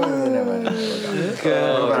episode? Never mind.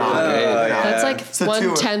 That's like So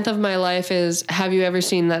 1/10 of my life is, have you ever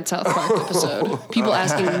seen that South Park episode? People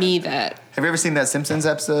asking me that. Have you ever seen that Simpsons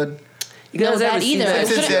episode? You No, guys ever that seen either. that?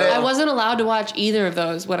 Simpsons did it. I wasn't allowed to watch either of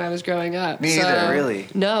those when I was growing up. Me so- either, really?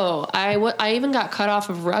 No, I even got cut off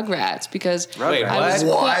of Rugrats because Wait, I was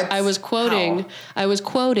what? I was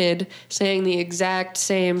quoted saying the exact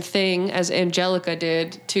same thing as Angelica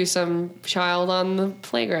did to some child on the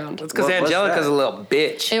playground. It's because What's Angelica's that? a little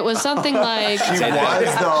bitch. It was something like She was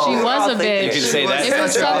though. she was a bitch. You can say that. It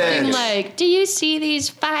was Such a something bitch. like, "Do you see these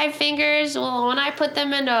 5 fingers? Well, when I put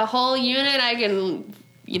them into a whole unit, I can,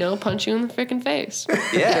 punch you in the freaking face."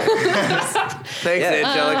 Yeah. Thanks,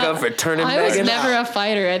 Angelica, for turning I was Megan. never a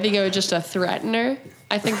fighter. I think I was just a threatener.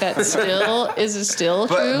 I think that still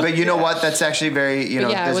true. But you know what? That's actually very But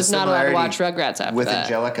yeah, I there's a was not allowed to watch similarity Rugrats after with that.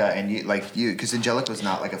 Angelica and you because Angelica was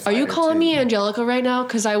not like a Are fighter. you calling too. me Angelica right now?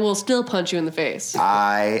 Because I will still punch you in the face.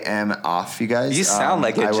 I am off, you guys. You sound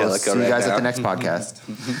like I will Angelica see you right guys now. at the next podcast.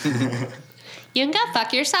 You can go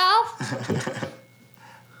fuck yourself.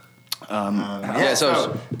 Yeah,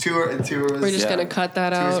 so tour was. We're just gonna cut that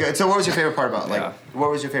tour was out. good. So what was your favorite part about what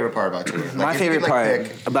was your favorite part about tour? Like, My if you favorite could, part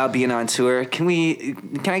pick- about being on tour. Can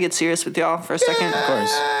I get serious with y'all for a second? Of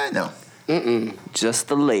course. No. Just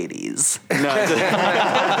the ladies. Did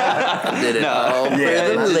it all for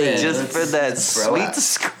the ladies. Just for that Bro, sweet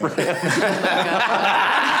script.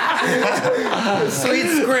 Sweet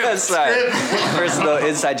script. Sorry. Personal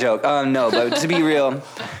inside joke. No, but to be real,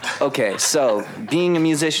 okay, so being a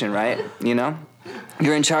musician, right?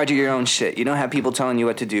 You're in charge of your own shit. You don't have people telling you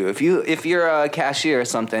what to do. If you're a cashier or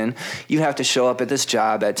something, you have to show up at this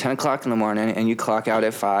job at 10 o'clock in the morning and you clock out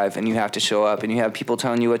at 5 and you have to show up and you have people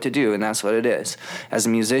telling you what to do, and that's what it is. As a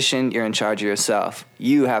musician, you're in charge of yourself.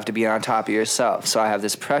 You have to be on top of yourself. So I have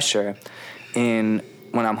this pressure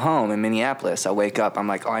when I'm home in Minneapolis. I wake up, I'm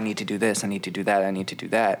like, oh, I need to do this, I need to do that, I need to do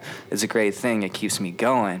that. It's a great thing. It keeps me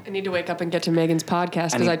going. I need to wake up and get to Megan's podcast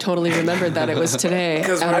because need- I totally remembered that it was today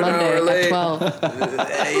 'Cause on we're not Monday related. at 12.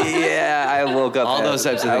 Yeah, I woke up. All those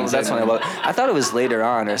types of things. That's when I woke. I thought it was later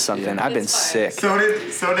on or something. I've been It's fine.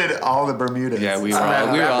 sick. So did all the Bermudas. yeah, we were all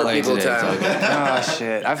rapper late people today. time. It's all good. Oh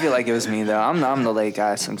shit! I feel like it was me though. I'm the late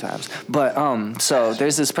guy sometimes. But so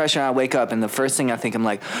there's this pressure. I wake up and the first thing I think, I'm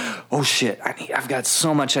like, oh shit! I've got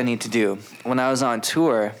so much I need to do. When I was on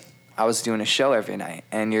tour, I was doing a show every night,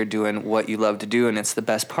 and you're doing what you love to do, and it's the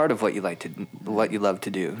best part of what you love to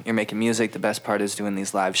do. You're making music. The best part is doing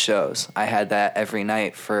these live shows. I had that every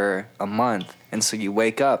night for a month, and so you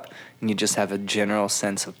wake up and you just have a general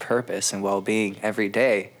sense of purpose and well-being every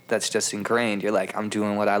day. That's just ingrained. You're like, I'm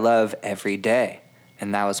doing what I love every day,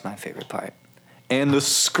 and that was my favorite part. And the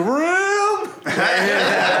scrim.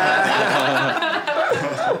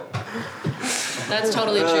 That's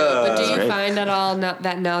totally true. But do you find at all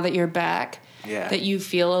now that you're back, Yeah. that you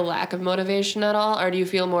feel a lack of motivation at all, or do you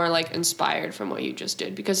feel more like inspired from what you just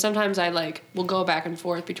did? Because sometimes I will go back and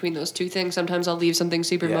forth between those two things. Sometimes I'll leave something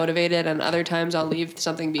super Yeah. motivated, and other times I'll leave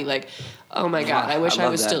something be like, oh my god, I wish I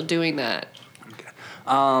love was that. still doing that.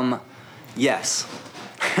 Yes.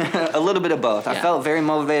 A little bit of both. I Yeah. felt very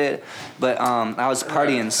motivated, but I was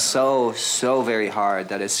partying so very hard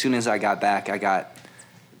that as soon as I got back, I got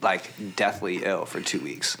deathly ill for 2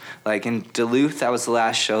 weeks. Like in Duluth, that was the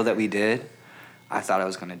last show that we did. I thought I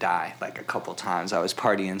was gonna die a couple times. I was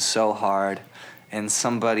partying so hard, and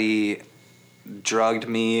somebody drugged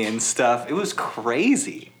me and stuff. It was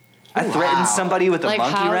crazy. I threatened somebody with a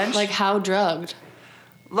monkey wrench. How drugged?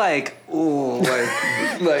 Like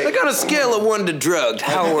Like on a scale of 1 to drugged,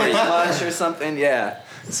 how are you? much or something, yeah.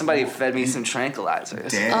 Somebody fed me some tranquilizers.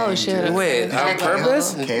 Damn, Oh, shit. dude. Wait, on Cable.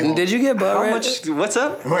 purpose? Cable. Did you get butt How raped? much? What's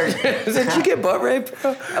up? Wait. Did you get butt raped,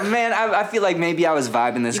 bro? Man, I feel like maybe I was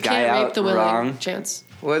vibing this You guy can't out rape the willing, wrong. Chance.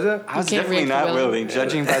 Was it? I was can't definitely rape the not willing. willing,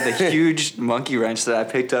 judging by the huge monkey wrench that I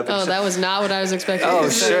picked up. Oh, that was not what I was expecting. Oh,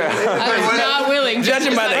 to say. sure. I was not willing.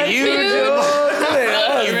 Judging by the huge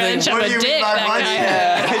monkey wrench of What a do you mean dick by that munch? guy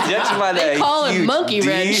had. Judging by They that call it huge monkey D.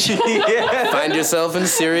 wrench. Yeah. Find yourself in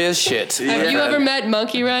serious shit. Have you ever met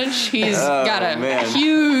Monkey Wrench? He's got a man.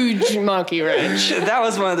 huge monkey wrench. That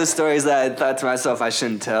was one of the stories that I thought to myself I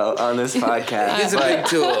shouldn't tell on this podcast. He's a big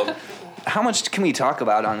tool. How much can we talk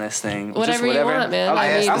about on this thing? Just Whatever you want, man.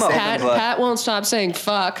 Okay, I mean, I'm open, Pat won't stop saying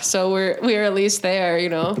fuck, so we're at least there, you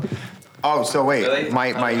know. Oh, so wait, Really?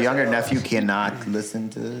 my younger nephew cannot listen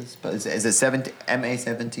to this. But is it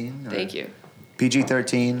MA-17? Thank you.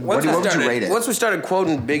 PG-13. What would you rate it? Once we started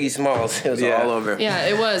quoting Biggie Smalls, it was Yeah. all over. Yeah,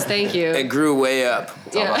 it was. Thank you. It grew way up.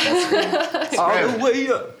 Yeah. All the way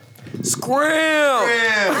up. Scram!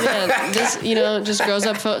 Yeah, this, you know, just grows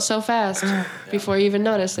up so fast. Before you even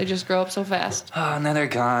notice, they just grow up so fast. Oh, and then they're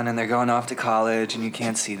gone, and they're going off to college, and you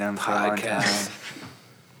can't see them for a long time.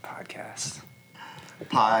 Podcast.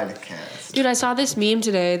 Podcast. Dude, I saw this meme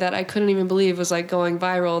today that I couldn't even believe was like going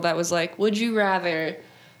viral. That was like, would you rather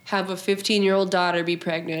have a 15-year-old daughter be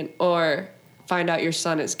pregnant or find out your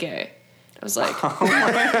son is gay? I was like,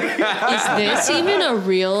 is this even a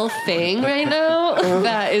real thing right now?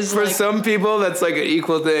 That is For like, some people, that's like an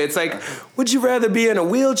equal thing. It's like, would you rather be in a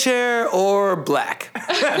wheelchair or black?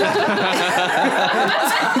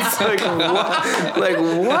 It's like what? Like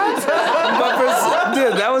what? But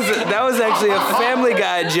dude, that was actually a Family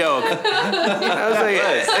Guy joke. I was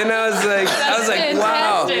like,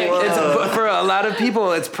 wow. fantastic. But for a lot of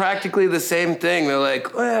people, it's practically the same thing. They're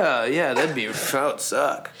like, well, yeah, that would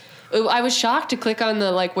suck. I was shocked to click on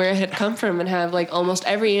the like where it had come from and have like almost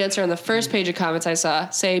every answer on the first page of comments I saw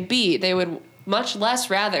say B. They would much less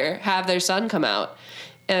rather have their son come out.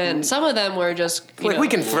 And some of them were just Like, we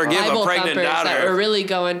can forgive a Bible pregnant thumpers that daughter. were really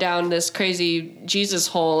going down this crazy Jesus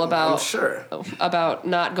hole I'm about sure. about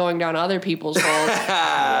not going down other people's holes.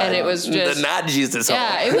 And it was just The not Jesus hole.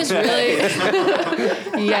 yeah, it was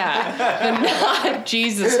really yeah, the not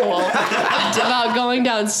Jesus hole about going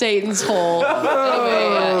down Satan's hole.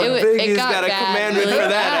 Anyway, Biggie's it got got a bad commandment really for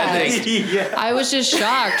that, I fast. think. I was just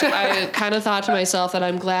shocked. I kind of thought to myself that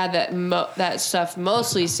I'm glad that that stuff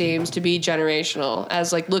mostly seems to be generational.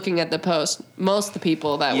 As like looking at the post, most of the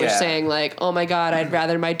people that were Yeah. saying like, "Oh my God, I'd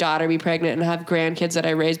rather my daughter be pregnant and have grandkids that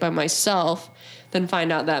I raised by myself than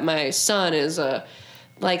find out that my son is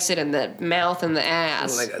likes it in the mouth and the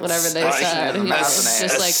ass, Like a whatever they spicy said." in the You know, mouth it's and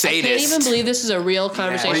the just ass. like A I can't even sadist. believe this is a real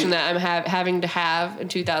conversation Yeah. that I'm having to have in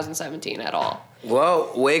 2017 at all.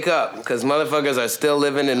 Well, wake up, because motherfuckers are still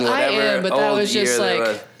living in whatever am, but that old was just year they like-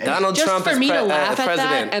 was. Donald Just Trump for is me to laugh at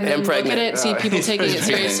president that and then look pregnant. at it, see people taking it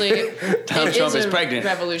seriously. Donald Trump is a pregnant.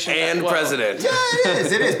 revolution. and Whoa. president. Yeah,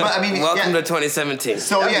 it is. But I mean, Welcome yeah. to 2017.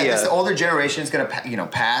 So yeah, Yeah. this older generation is gonna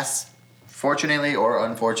pass. Fortunately or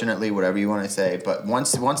unfortunately, whatever you want to say, but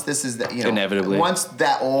once this is Inevitably. once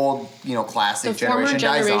that old classic The former generation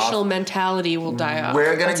dies generational off, mentality will die off.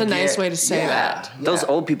 we're gonna That's a nice get- way to say yeah, that. yeah. Those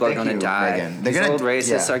old people are Thank going to you, die. Reagan. These old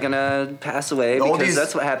racists yeah. are going to pass away The because oldies-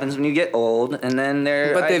 that's what happens when you get old, and then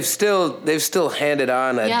they're. But they've still handed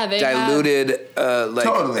on a Yeah, they diluted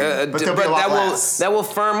Totally. But there'll be a lot less. that will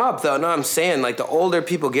firm up though. No, I'm saying like the older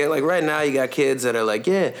people get, like right now you got kids that are like,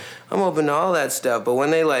 yeah, I'm open to all that stuff, but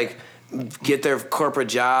when they like get their corporate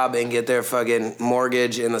job and get their fucking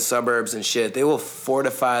mortgage in the suburbs and shit, they will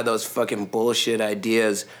fortify those fucking bullshit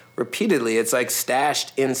ideas repeatedly. It's like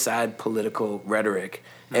stashed inside political rhetoric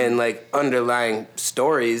and like underlying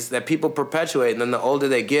stories that people perpetuate. And then the older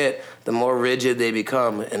they get, the more rigid they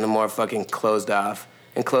become and the more fucking closed off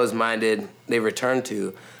and closed-minded they return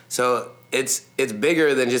to. So it's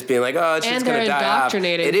bigger than just being like, oh, it's And just gonna they're die off.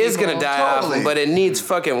 indoctrinating It is people. gonna die Totally. off, but it needs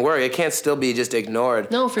fucking work. It can't still be just ignored.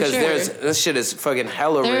 No, for sure. This shit is fucking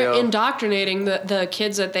hella They're real. indoctrinating the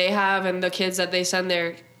kids that they have and the kids that they send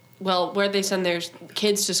where they send their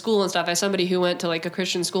kids to school and stuff. As somebody who went to like a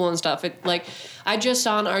Christian school and stuff, I just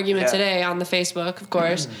saw an argument Yeah. today on the Facebook, of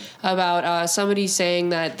course, about somebody saying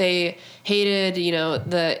that they hated,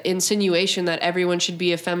 the insinuation that everyone should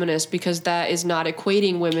be a feminist because that is not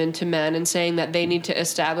equating women to men and saying that they need to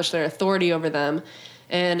establish their authority over them.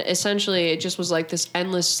 And essentially, it just was like this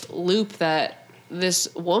endless loop that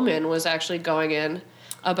this woman was actually going in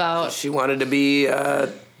about. She wanted to be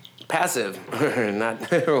passive, or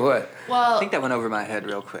not, or what? I Well, think that went over my head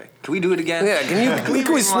real quick. Can we do it again? Yeah, can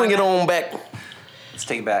we swing it on back? Let's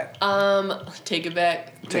take it back. take it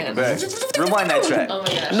back. Take Man. it back. Rewind that track. Oh my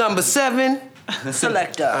gosh. Number 7.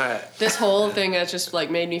 Selector. All right. This whole thing has just like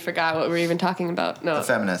made me forgot what we were even talking about. No, A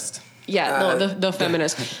feminist. yeah, no, the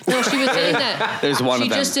feminist. No, she was saying that There's one she of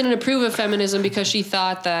them. just didn't approve of feminism because she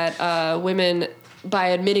thought that women, by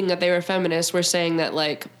admitting that they were feminists, were saying that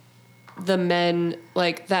like the men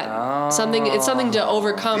like that something. It's something to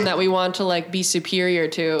overcome that we want to like be superior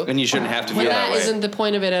to. And you shouldn't have to When be that that way. isn't the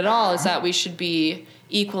point of it at all. Is that we should be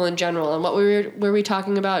equal in general. And what were we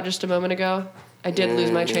talking about just a moment ago? I did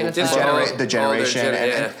lose my train of Just thought. The generation. older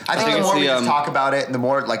And I think think the it's more we the, just talk about it, the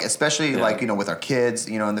more like, especially Yeah. like, with our kids,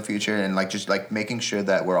 in the future, and like just like making sure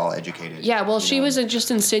that we're all educated. Yeah, well, she was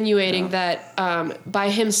just insinuating that by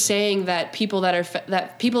him saying that people that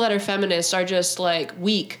are feminists are just like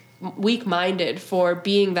weak-minded for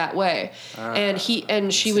being that way, and she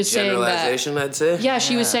was saying that. Generalization, I'd say. Yeah,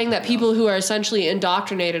 she was saying that people who are essentially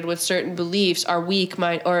indoctrinated with certain beliefs are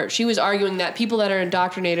weak-minded, or she was arguing that people that are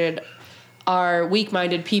indoctrinated are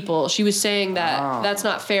weak-minded people. She was saying that that's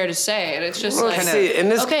not fair to say, and it's just Well, like, see,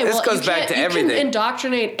 and this okay, well, goes you back to you everything. can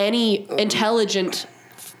indoctrinate any intelligent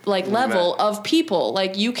like level of people.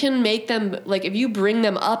 Like you can make them like if you bring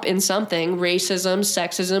them up in something, racism,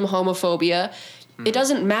 sexism, homophobia. It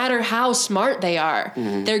doesn't matter how smart they are.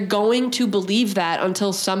 They're going to believe that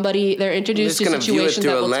until they're introduced to They're just gonna view it situations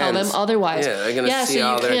through that a will tell them lens. otherwise. Yeah, they're gonna see so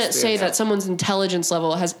all you their can't say experience. that someone's intelligence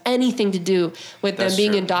level has anything to do with them That's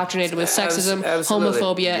being true. indoctrinated with sexism, Absolutely.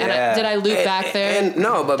 homophobia. And Yeah. did I loop back there? And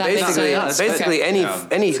no, but That makes basically, sense. basically Okay.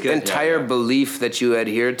 any good. entire Yeah. belief that you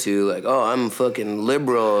adhere to, like, oh, I'm fucking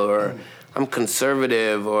liberal or I'm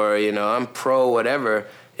conservative or I'm pro whatever,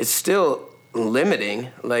 it's still limiting.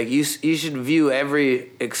 Like you should view every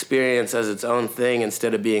experience as its own thing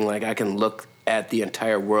instead of being like I can look at the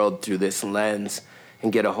entire world through this lens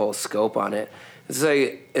and get a whole scope on it. It's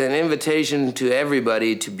like an invitation to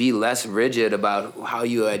everybody to be less rigid about how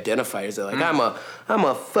you identify yourself. Like I'm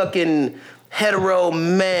a fucking hetero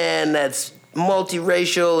man that's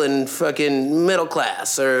multiracial and fucking middle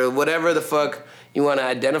class or whatever the fuck you want to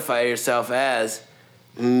identify yourself as.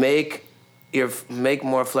 Make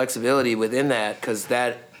more flexibility within that, because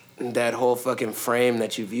that whole fucking frame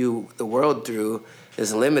that you view the world through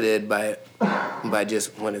is limited by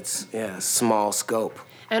just when it's small scope.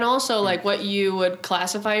 And also, like, what you would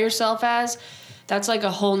classify yourself as, that's like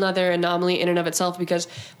a whole nother anomaly in and of itself, because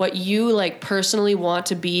what you like personally want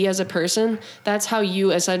to be as a person, that's how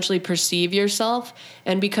you essentially perceive yourself.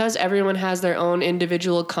 And because everyone has their own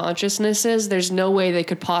individual consciousnesses, there's no way they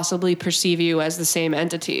could possibly perceive you as the same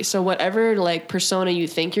entity. So whatever like persona you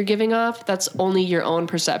think you're giving off, that's only your own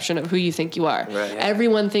perception of who you think you are. Right.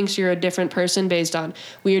 Everyone thinks you're a different person based on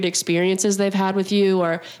weird experiences they've had with you,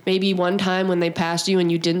 or maybe one time when they passed you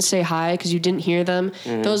and you didn't say hi because you didn't hear them.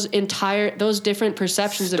 Those different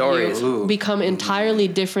perceptions Stories. of you become entirely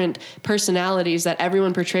different personalities that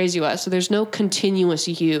everyone portrays you as. So there's no continuous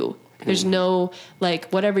you. There's no, like,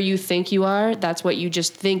 whatever you think you are, that's what you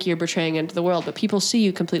just think you're portraying into the world. But people see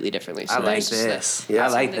you completely differly. So I like there's just this. Yeah. I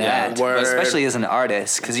like that. Yeah. Word. Especially as an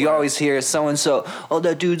artist, because you always hear so-and-so, oh,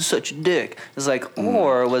 that dude's such a dick. It's like,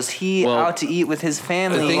 or was he Well, out to eat with his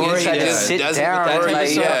family the thing and is, he tried to yeah, sit doesn't- down or and you-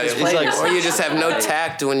 like, yeah, his it's plate? like- or you just have no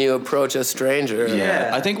tact when you approach a stranger. Yeah,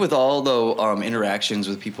 I think with all the interactions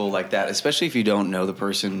with people like that, especially if you don't know the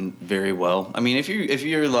person very well. I mean, if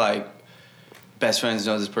you're like best friends,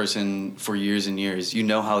 know this person for years and years, you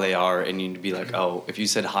know how they are, and you'd be like, oh, if you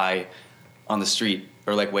said hi on the street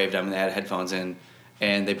or like waved at them and they had headphones in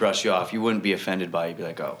and they brushed you off, you wouldn't be offended by it. You'd be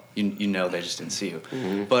like, oh, you know they just didn't see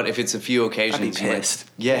you. But if it's a few occasions, I'd be pissed.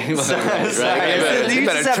 Yeah, right. You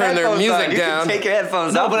better turn their music down. Take your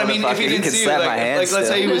headphones No, off. but I mean, if he motherfucker. didn't could see you, slap my like hand let's say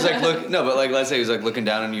still. he was like let's say he was like looking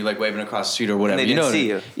down and you like waving across the street or whatever. And they you didn't know, see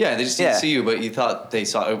you. Yeah, they just didn't see you, but you thought they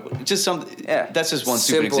saw just some. Yeah. That's just one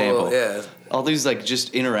stupid Simple, example. yeah. All these like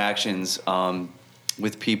just interactions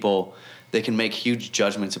with people, they can make huge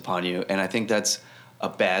judgments upon you, and I think that's a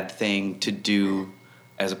bad thing to do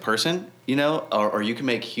as a person, or you can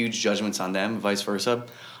make huge judgments on them, vice versa.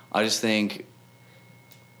 I just think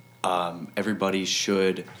everybody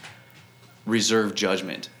should reserve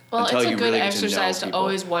judgment. Well, until it's a you good really exercise to get to know people.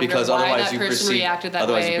 always wonder Because why otherwise that you person perceive- reacted that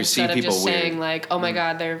otherwise way you perceive instead of people just weird. saying like, oh my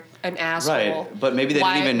God, they're an asshole. Right, but maybe they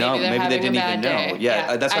Why- didn't even know. they're Maybe they having a didn't bad even know. day.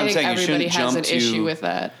 Yeah, that's what I I'm think saying. You everybody shouldn't has jump an issue with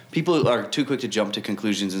that. People are too quick to jump to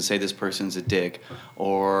conclusions and say this person's a dick,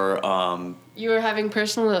 or You were having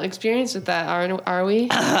personal experience with that, are we?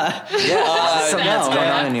 Something that's going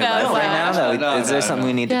on in your No, life right now, though. no, Is there no, something no.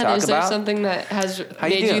 we need to Yeah, talk is there about? something that has How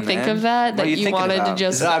you made you doing, think man? of that? What are That you you thinking wanted to about?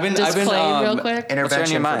 just I've been, disclaim real quick? on your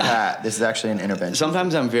Intervention for mind? Pat. This is actually an intervention.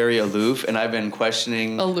 sometimes I'm very aloof, and I've been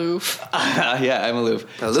questioning. Aloof. Yeah, I'm aloof.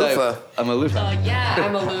 Aloof So loofah. I'm a loofah. Yeah,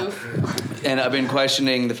 I'm aloof. And I've been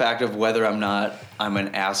questioning the fact of whether I'm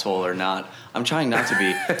an asshole or not. I'm trying not to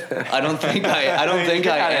be. I don't think I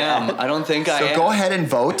am. I don't think I am. So go ahead and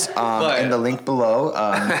vote in the link below.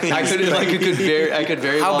 I could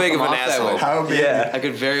very How well big come of an off asshole? that way. Yeah. I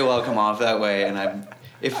could very well come off that way, and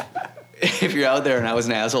if you're out there and I was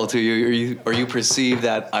an asshole to you, or you perceive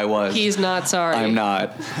that I was, He's not sorry. I'm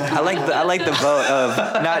not. I like the vote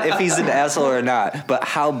of not if he's an asshole or not, but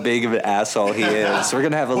how big of an asshole he is. We're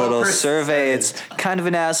gonna have a little survey. It's kind of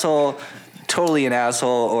an asshole, totally an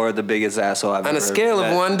asshole, or the biggest asshole I've ever On a scale of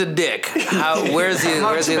met. 1 to dick, where's he An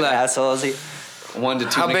like? asshole is he? 1 to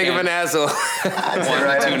 2. How big of an asshole? 1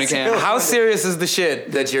 to 2 in a can. How serious is the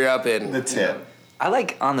shit that you're up in? The tip. I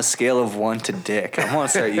like on the scale of 1 to dick. I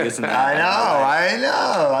want to start using that. I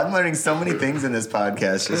know. I'm learning so many things in this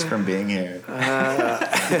podcast just from being here.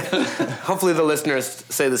 Hopefully the listeners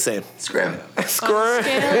say the same. Scrim.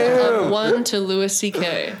 Scale of 1 to Louis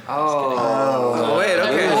C.K. Oh, wait,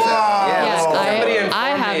 okay. Yes, Somebody I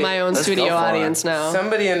have inform me. my own Let's studio go for it. audience now.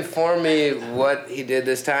 Somebody inform me what he did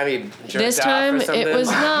this time. He jerked This off time or something? it was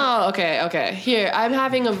okay. Here, I'm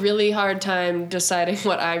having a really hard time deciding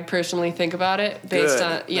what I personally think about it based Good.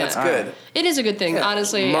 on That's good. It is a good thing,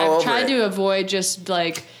 honestly. Mull I've over tried it. to avoid just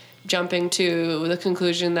like jumping to the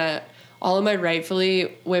conclusion that all of my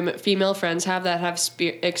rightfully female friends have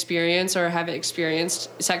experience or have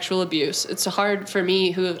experienced sexual abuse. It's hard for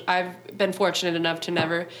me, who I've been fortunate enough to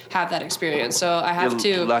never have that experience. So I have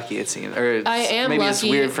You're to. lucky, it seems. Or I am maybe it's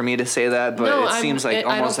lucky. weird for me to say that, but No, it seems like I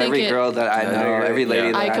don't almost think every it- girl that I know, agree. every lady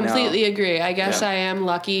Yeah. that I I know. completely agree. I guess Yeah. I am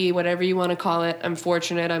lucky, whatever you want to call it. I'm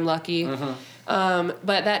fortunate. I'm lucky. But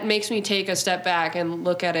that makes me take a step back and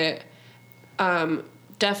look at it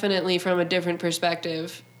definitely from a different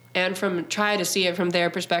perspective, and try to see it from their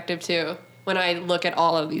perspective too. When I look at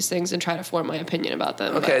all of these things and try to form my opinion about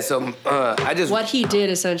them. Okay, But so I just what he did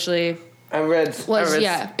essentially I read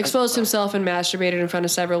exposed himself and masturbated in front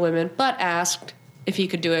of several women, but asked if he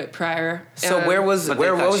could do it prior. So what was But they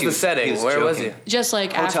thought the he setting? was Where was joking. he? Just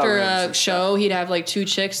like Hotel after rooms a and show, he'd have like 2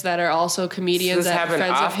 chicks that are also comedians So this that happened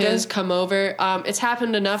friends often? of his come over. It's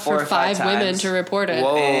happened enough 4 for or 5 5 women times. to report it.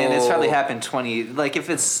 Whoa. And it's probably happened 20. Like if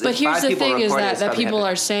it's. But if here's 5 the people thing: is report it, that it's probably people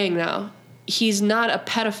happened. are saying now. He's not a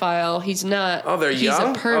pedophile. He's not. Oh, they're he's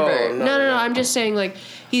young? a pervert. Oh, no. no. I'm just saying, like,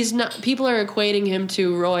 he's not. People are equating him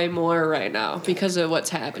to Roy Moore right now because of what's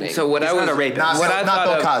happening. So what He's I was not a rapist. Not- what I not thought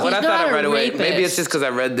Bill of, Cosby. what I He's thought not of a right away. Maybe it's rapist. just because I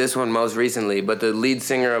read this one most recently. But the lead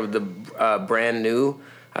singer of the Brand New,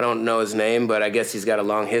 I don't know his name, but I guess he's got a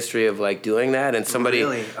long history of like doing that. And somebody,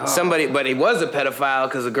 but he was a pedophile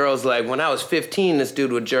because the girl's like, when I was 15, this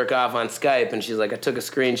dude would jerk off on Skype, and she's like, I took a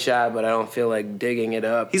screenshot, but I don't feel like digging it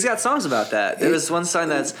up. He's got songs about that. There was one song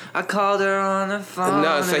that's I called her on the phone.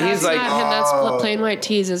 No, so and he's that's like, not him. That's Plain White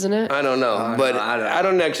Tees, isn't it? I don't know, but no, I don't know. I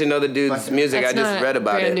don't actually know the dude's music. That's I just not read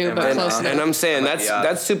about Brand it, New, but and, close enough. and I'm saying Might be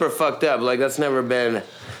that's super fucked up. Like that's never been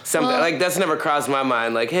something. Well- like that's never crossed my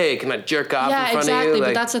mind. Like, hey, can I jerk off in Yeah, front exactly. of you? But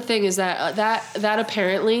Like, that's the thing is that that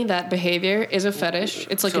apparently that behavior is a fetish.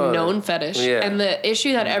 It's like a Totally. known fetish. Yeah. And the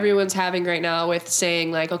issue that everyone's having right now with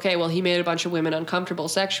saying like, okay, well, he made a bunch of women uncomfortable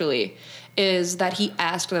sexually, is that he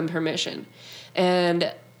asked them permission,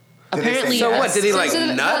 and. Apparently, So what, did he, like,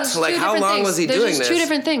 there's nuts? two Like, how different long things. was he There's doing just this? two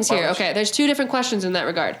different things here. Okay, there's 2 different questions in that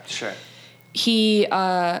regard. Sure. He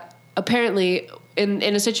apparently in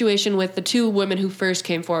a situation with the 2 women who first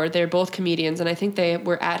came forward, they're both comedians, and I think they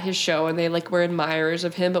were at his show and they like were admirers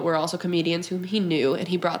of him, but were also comedians whom he knew, and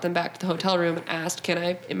he brought them back to the hotel room and asked, "Can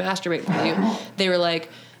I masturbate with you?" They were like,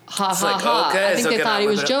 "Ha ha like, ha!" okay, I think so they can thought I he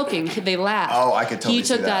whip was it up? joking. They laughed. Oh, I could totally He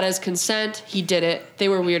took see that. as consent. He did it. They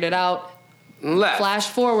were weirded out. left. Flash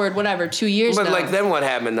forward, whatever, 2 years But now. like then what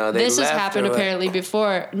happened though? They This has left happened or what? apparently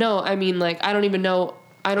before. No, I mean like I don't even know.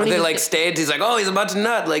 I don't They even like thi- staged. He's like, oh, he's about to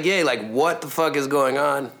nut. Like, yeah, like what the fuck is going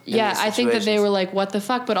on? in Yeah, these I think that they situations? were like, what the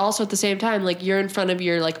fuck? But also at the same time, like, you're in front of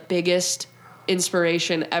your, like, biggest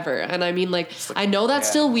inspiration ever. And I mean, like, I know that's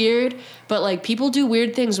still weird, but, like, people do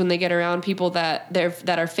weird things when they get around people that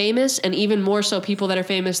are famous, and even more so people that are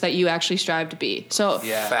famous that you actually strive to be. So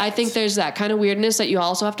Yeah. I think there's that kind of weirdness that you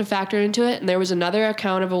also have to factor into it. And there was another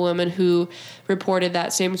account of a woman who reported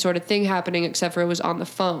that same sort of thing happening, except for it was on the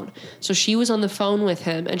phone. So she was on the phone with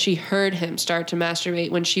him, and she heard him start to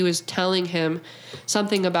masturbate when she was telling him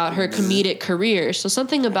something about her comedic career. So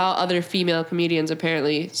something about other female comedians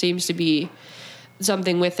apparently seems to be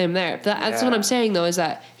something with him there. That's what I'm saying, though, is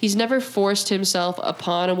that he's never forced himself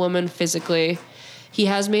upon a woman physically. He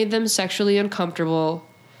has made them sexually uncomfortable.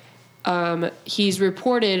 He's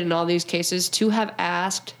reported in all these cases to have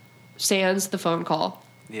asked, sans the phone call,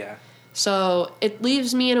 Yeah. So it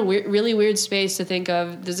leaves me in a really weird space to think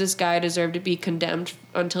of, does this guy deserve to be condemned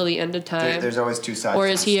until the end of time? There's always two sides. Or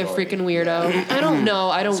to is the he a story. freaking weirdo? I don't know.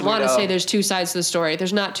 I don't want to weirdo. say there's two sides to the story.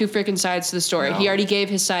 There's not two freaking sides to the story. No. He already gave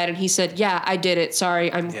his side and he said, yeah, I did it.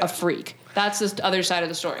 Sorry, I'm a freak. That's the other side of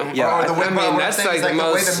the story. Yeah, or the way, I mean, what I'm that's saying like is the the way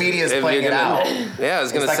most. the media is if playing you're it gonna- out. Yeah, I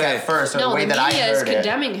was gonna It's like say. at first, or No, the way the that I media is heard it.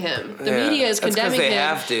 condemning him. The Yeah. media is That's 'cause condemning they him.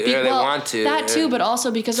 have to, or they want to, That too, yeah. but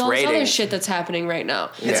also because all this other ratings. shit that's happening right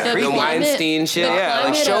now. Yeah. The Weinstein shit, the yeah, like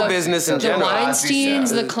climate show of- business in the general.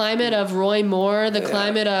 Weinsteins, Yeah. the climate of Roy Moore, the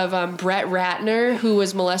climate of Brett Ratner, who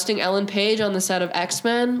was molesting Ellen Page on the set of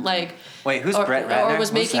X-Men, like. Wait, who's or, Brett Ratner? Or was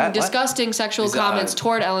Who's making that? What? disgusting sexual He's, comments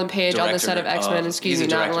toward Ellen Page on the set of director X-Men. of- Excuse he's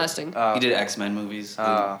me, a not director. molesting. He did X-Men movies.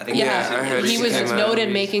 I think Yeah, I heard he she was came out.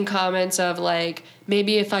 noted making comments of like,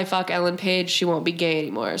 maybe if I fuck Ellen Page, she won't be gay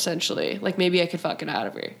anymore. Essentially, like maybe I could fuck it out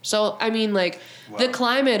of her. So I mean, like the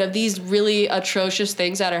climate of these really atrocious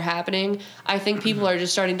things that are happening, I think people are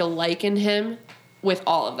just starting to liken him with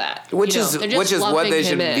all of that. Which You know, is they're just which is what lumping they him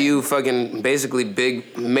should in. view. Fucking basically,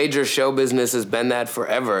 big major show business has been that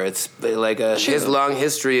forever. It's like his long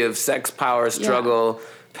history of sex, power, struggle,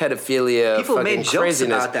 pedophilia, People fucking made jokes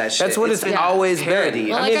craziness. about that shit. That's what It's it's been always parody. been.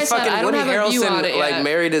 Well, I like mean, I said, fucking I don't Woody have a view Harrelson on it like yet.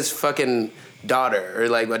 married his fucking daughter or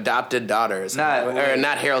like adopted daughter. Or something. Not- or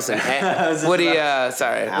not Harrelson. Woody.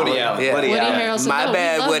 Sorry, Woody Allen. Yeah. Woody Woody Allen. Harrelson. My No,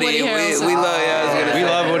 bad, we love Woody. Woody Harrelson. We love. Yeah, I was gonna We say.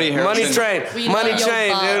 love Woody Harrelson. Money Train. We Money love your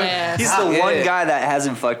Train, bald dude. ass. He's the Yeah. one guy that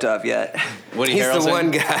hasn't fucked up yet. Woody He's Harrelson. the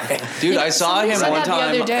one guy. Dude, I saw Somebody him said one that the time.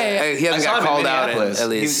 other day. He hasn't I saw got him in called out Minneapolis. at He,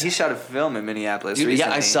 least. he shot a film in Minneapolis Dude,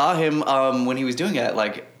 recently. yeah, I saw him when he was doing it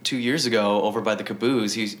like 2 years ago over by the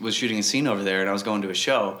Caboose. He was shooting a scene over there, and I was going to a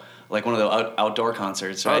show, like one of the outdoor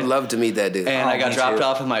concerts, I right? would love to meet that dude. And I got me dropped too.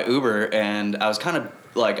 off in my Uber, and I was kind of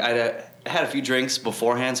like, I had a few drinks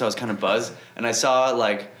beforehand, so I was kind of buzzed, and I saw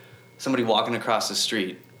like somebody walking across the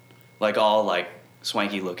street, like all like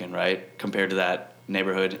swanky looking, right, compared to that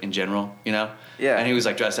neighborhood in general, you know? Yeah. And he was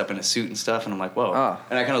like dressed up in a suit and stuff, and I'm like, whoa. Oh.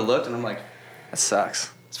 And I kind of looked, and I'm like, That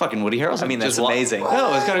sucks. it's fucking Woody Harrelson. I mean, that's Just amazing.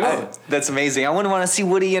 No, it's kind of cool. That's amazing. I wouldn't want to see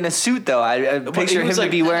Woody in a suit though. I picture him was to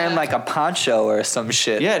like- be wearing like a poncho or some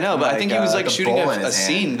shit. Yeah, no, but I think he was like the shooting bowl in a his hand.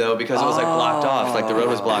 scene though because it was like blocked off, like the road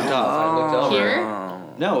was blocked off. I looked over.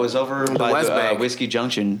 Here? No, it was over by West the Bank. Whiskey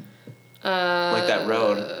Junction, like that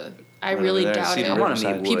road. I Right really over there, doubt Cedar it. I wanna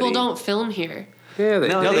Riverside. meet People Woody. don't film here. Yeah, they,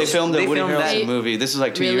 No, No, they filmed the they Woody filmed Harrelson that- movie. This was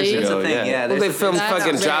like 2 Really? years That's ago. the thing, yeah. well, they filmed That's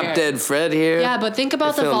fucking rare. Drop Dead Fred here. Yeah, but think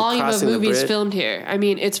about They the filmed volume of Crossing the movies Bridge. filmed here. I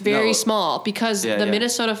mean, it's very No. small because Yeah, the yeah.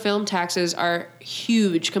 Minnesota film taxes are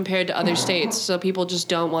huge compared to other states. So people just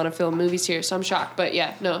don't want to film movies here. So I'm shocked. But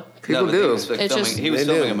yeah, no. People but do. He was, like, It's filming, just- he was They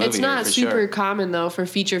filming do. a movie It's here not for super sure. common though for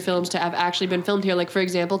feature films to have actually been filmed here. Like for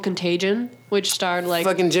example, Contagion, which starred like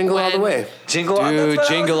Fucking Jingle All the when- Way. Jingle. Dude,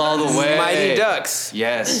 Jingle All the Way. Mighty Ducks.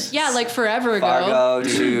 Yes. Yeah, like forever ago. Fargo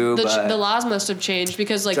too. The laws must have changed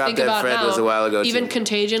because, like, Drop think Dead about Fred now. was a while ago, even too.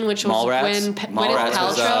 Contagion, which was Mallrats? when Mallrats Gwyneth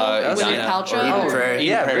was, Paltrow, Dinah- Gwyneth Paltrow, Eden Oh, Prairie.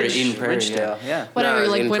 yeah, Eden Prairie, Ridgedale, yeah. whatever, No,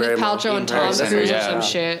 like Eden Gwyneth Prairie, Paltrow Eden and Prairie Tom Center, Cruise or yeah. some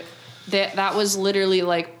shit. That was literally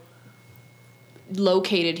like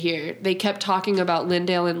located here. They kept talking about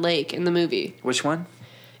Lindale and Lake in the movie Which one?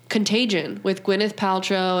 Contagion with Gwyneth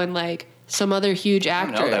Paltrow and like some other huge I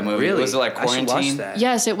actor. don't know that movie. Really? Was it like I should watch Quarantine? that.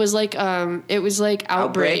 Yes, it was like Outbreak.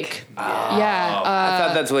 Outbreak? Yeah. I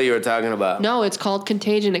thought that's what you were talking about. No, it's called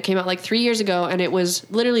Contagion. It came out like 3 years ago, and it was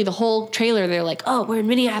literally the whole trailer. They're like, "Oh, we're in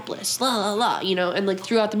Minneapolis, la la la," you know, and like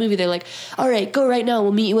throughout the movie, they're like, "All right, go right now.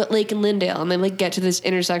 We'll meet you at Lake and Lindale," and then like get to this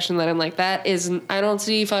intersection that I'm like, "That isn't." I don't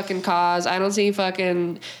see fucking cause. I don't see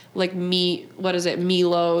fucking like what is it,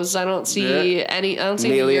 Milos. I don't see any. I don't see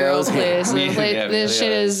Melios. Euro place. And I'm like, Yeah, this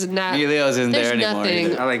shit Melios. is not. Melios isn't there's there anymore nothing.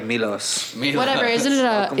 either. I like Milos. Whatever, isn't it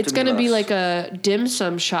Welcome it's to gonna be Milos. like a dim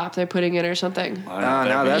sum shop they're putting in or something? Oh,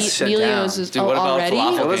 now that's shut down. Melios is Dude, what about already.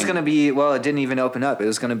 falafel? It was Okay. gonna be it didn't even open up. It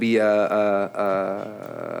was gonna be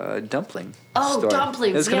a dumpling. Oh, store.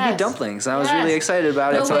 dumplings, It was gonna yes. be dumplings, and I was Yes. really excited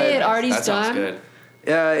about No it. So way, it I, already That sounds done. good.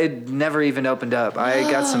 it never even opened up. I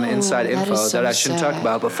got some inside that info is so that I shouldn't sad. talk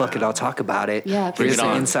about, but fuck it, I'll talk about it. Yeah, Bring please it It's an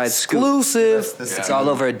on. inside scoop. Exclusive. It's all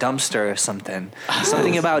over a dumpster or something.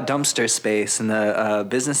 Something about dumpster space, and the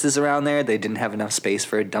businesses around there, they didn't have enough space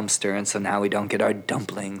for a dumpster, and so now we don't get our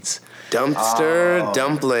dumplings. Dumpster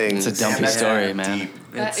dumplings. It's a dumpy story, man.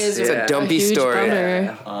 That is It's a dumpy huge story.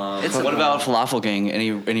 bummer. What about Falafel King?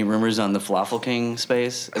 Any rumors on the Falafel King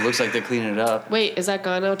space? It looks like they're cleaning it up. Wait, is that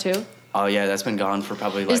gone now too? Oh yeah, that's been gone for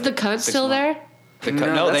probably like Is the cunt 6 still months. there?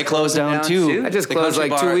 No, they that's closed down down too. too. I just The closed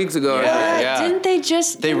Country like 2 Bar. weeks ago. Yeah. Didn't they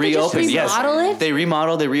just They reopened. remodel Yes, it? they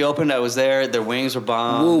remodeled. They reopened. I was there. Their wings were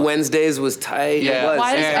bomb. Woo Wednesdays was tight. Yeah. was.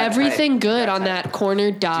 Why does Yeah, everything good Yeah, on that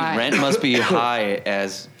corner die? Rent must be high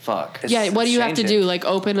as fuck. Yeah, what do you have to changing. do? Like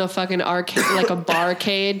open a fucking arcade, like a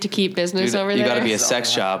barcade to keep business Dude, over you there? got to be a sex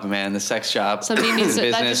shop, man. The sex shop. Somebody needs to,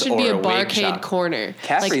 that business just should be or a wig barcade shop. corner.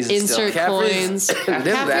 Caffrey's like is still- insert Caffrey's- coins. Didn't Caffrey's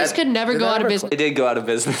that- could never did go that out of ever business. They did go out of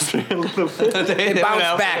business for a little bit. They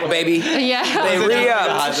bounced back, baby. Yeah. They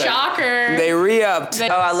re-upped. Shocker. They re-upped. Oh,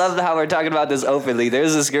 I love how we're talking about this openly.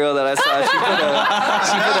 There's this girl that I saw.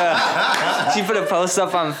 She put a post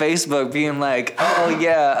up on Facebook being like, "Oh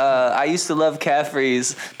yeah, I used to love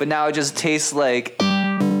Caffrey's, but now it just tastes like."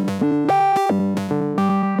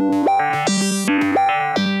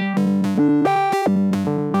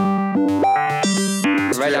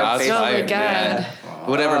 Right on Shots Oh Facebook. my fired, God. man.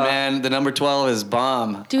 Whatever, man. The number 12 is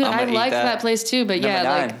bomb. Dude, I'm I gonna eat liked that place too, but yeah, Number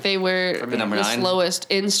like 9. they were the number the 9? slowest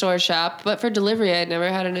in-store shop. But for delivery, I never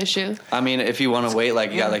had an issue. I mean, if you want to wait,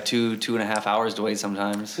 like you got like 2.5 hours to wait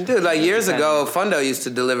sometimes. Dude, like years ago, Fundo used to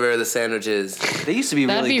deliver the sandwiches. They used to be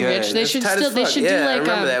That'd really be good. rich. They should Tight as still. They fuck. should yeah, do I like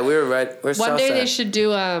remember that. We were right. We're one day. They Southside. should do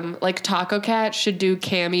like Taco Cat should do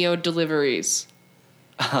cameo deliveries.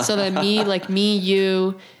 So that me,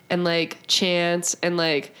 you, and like Chance, and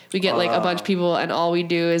like we get like a bunch of people, and all we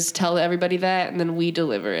do is tell everybody that, and then we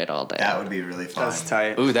deliver it all day. That would be really fun. That's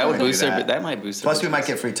tight. Ooh, that would I would do boost their. that. That might boost. Plus, we their might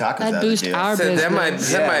get free tacos. That'd out of boost the deal. our So business. that might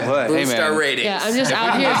would. boost Hey, man. our ratings. Yeah, I'm just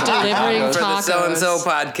out here delivering for the tacos. So and So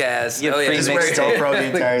podcast. Get Oh yeah, free Just wear GoPro the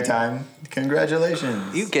entire time.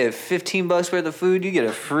 Congratulations. You get $15 worth of food. You get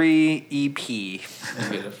a free EP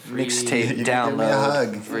mixtape You download. give me a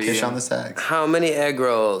hug. for Kiss you. on the sax. How many egg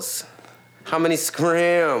rolls? How many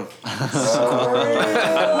scram?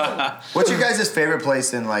 What's your guys' favorite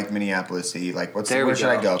place in like Minneapolis to eat? Like, There where we should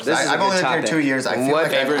I go. go? 'Cause This is a I've good only lived here topic. 2 years. I feel What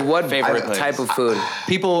like favorite? I, What favorite place? type of food?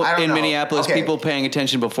 people I don't in know. Minneapolis, Okay. people paying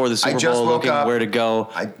attention before the Super just Bowl, woke looking up. where to go.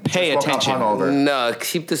 I Pay just woke up attention. hungover. No,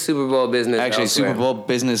 keep the Super Bowl business. Actually, elsewhere. Super Bowl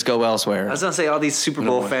business go elsewhere. I was gonna say all these Super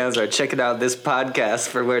Bowl fans are checking out this podcast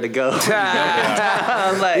for where to go.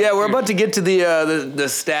 I'm like, Yeah, we're about to get to the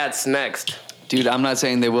stats next. Dude, I'm not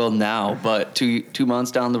saying they will now, but 2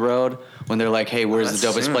 months down the road, when they're like, "Hey, where's the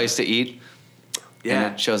That's dopest soon. place to eat?" yeah.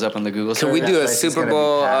 and it shows up on the Google Can search. we do a place is Super gonna be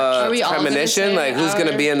Bowl packed. Are we all gonna premonition? say Like who's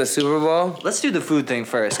gonna our- be in the Super Bowl? Let's do the food thing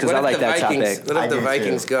first because What I if like the that Vikings? topic. What I if the do,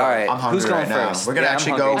 Vikings too. go? All right. I'm hungry Who's going right now. first? We're gonna Yeah, I'm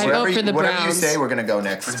actually hungry go too. I wherever vote for the whatever you Browns. say. We're gonna go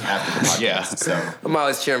next after the podcast. Yeah. So I'm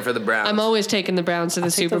always cheering for the Browns. I'm always taking the Browns to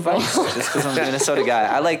the Super Bowl. Just because I'm a Minnesota guy.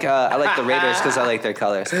 I like the Raiders because I like their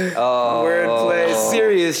colors. Oh, Wordplay,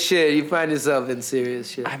 serious shit. You find yourself in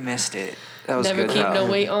serious shit. I missed it. That was Never good. keep though. no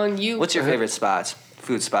weight on you. What's your favorite spots?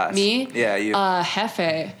 Food spots? Me? Yeah, you.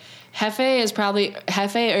 Hefe. Hefe is probably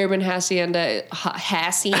Hefe Urban Hacienda.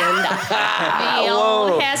 The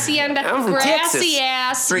old Hacienda. I'm from Grassy Texas.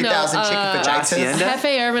 ass. 3,000 chicken vaginas. Hacienda?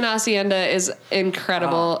 Hefe Urban Hacienda is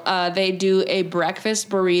incredible. They do a breakfast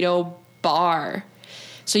burrito bar.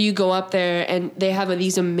 So you go up there and they have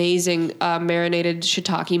these amazing marinated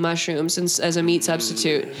shiitake mushrooms as a meat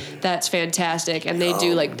substitute. That's fantastic. And they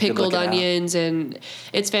do like pickled looking out. onions and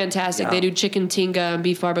it's fantastic. Yeah. They do chicken tinga and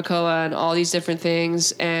beef barbacoa and all these different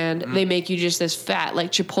things. And they make you just this fat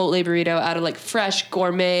like Chipotle burrito out of like fresh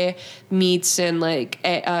gourmet meats and like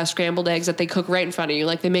scrambled eggs that they cook right in front of you.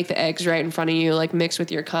 Like they make the eggs right in front of you, like mixed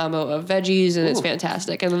with your combo of veggies, and it's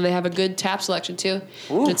fantastic. And then they have a good tap selection too.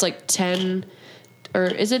 And it's like 10 or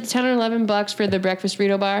is it 10 or 11 bucks for the breakfast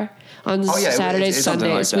burrito bar on Oh, yeah, Saturdays, it's something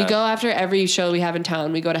like Sundays? We that. go after every show we have in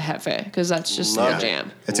town. We go to Hefe because that's just Yeah. the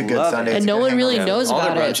jam. It's a good Love it. Sunday. And It's a no good one really hangover. knows All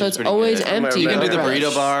their about brunch it, so is it's pretty always good. empty. You can do the Brunch.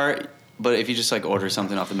 burrito bar, but if you just like order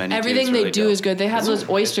something off the menu, Everything too, it's they really do dope. is good. They have those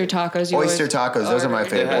oyster tacos. You Oyster always- tacos, those are my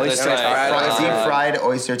favorite. have Oyster this, fries. Deep fried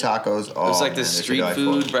oyster tacos. Oh, It's like man, the they're to street die for.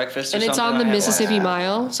 food breakfast, or And it's something on the I had. Mississippi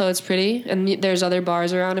Mile, so it's pretty. And there's other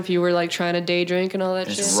bars around if you were like trying to day drink and all that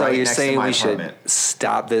It's shit. So right you're next to saying my we should apartment.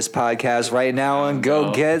 stop this podcast right now and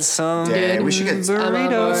go get some Yeah, Dude, we should get. I'm on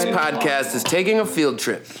board. Podcast is taking a field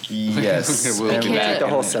trip. Yes. We'll And be we- back. the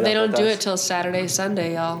whole setup They don't with do us. it till Saturday,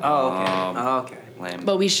 Sunday, y'all. Oh, okay. Lame.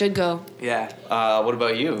 But we should go. Yeah. What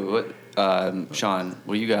about you? Sean,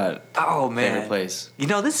 what you got? Oh man. Favorite place? You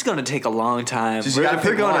know this is gonna take a long time. Just you gotta If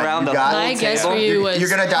we're pick going one. around You the got- whole My guess table. for you was You're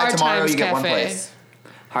gonna die Hard tomorrow. Times You get one Cafe. place.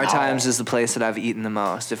 Hard Times is the place that I've eaten the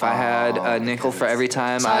most. If I had a nickel for every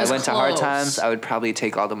time So I I was went to Hard close. Times, I would probably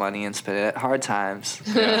take all the money and spend it at Hard Times.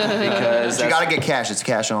 Because You that's- gotta get cash. It's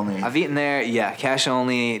cash only. I've eaten there, yeah, cash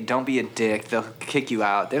only. Don't be a dick. They'll kick you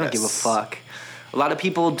out. They don't give a Yes. fuck. A lot of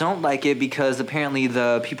people don't like it because apparently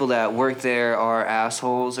the people that work there are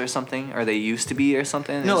assholes or something, or they used to be or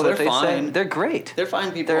something. No, is what they're they fine. Say. They're great. They're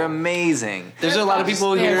fine people. They're amazing. There's a lot of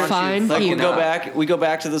people They're here. fine Like we people. go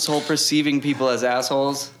back to this whole perceiving people as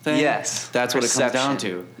assholes thing. Yes. That's what it comes down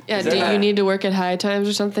to. Yeah, do you need to work at High Times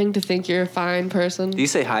or something to think you're a fine person? Do you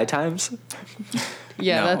say High Times?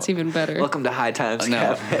 Yeah, No. that's even better. Welcome to High Times No.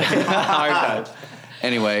 Cafe. Hard times.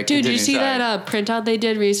 Anyway, Dude, did you continue, see sorry. that printout they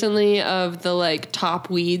did recently of the like top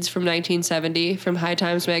weeds from 1970 from High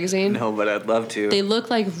Times magazine? No, but I'd love to. They look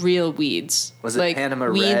like real weeds. Was it like Panama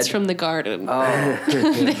weeds Red? from the garden? Oh,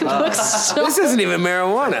 They look so This isn't even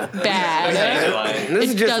marijuana. bad. This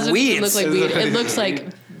is It just doesn't weeds. look like weed. It looks like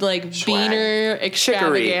Beaner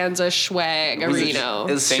extravaganza swaggerino.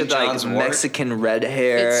 it's St. shit like John's wort? Mexican red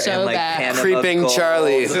hair It's so and like bad. Panama Creeping gold.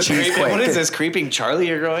 Charlie. What is this creeping Charlie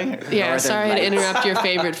you're growing? Yeah, Northern sorry to Lights. interrupt your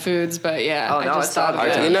favorite foods, but yeah, Oh, I no, just it's all thought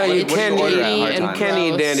good. that You know, you it's can order at meaty Hard and Times? Can eat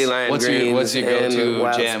gross. dandelion What's greens your go-to and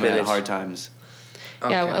wild jam at spinach. Hard Times?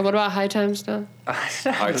 Yeah, what about High Times now?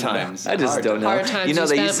 Hard Times. I just don't know. Hard Times, You know, you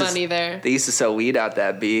they spent used to money there. They used to sell weed out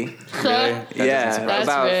that B. Really? That doesn't Yeah, surprise That's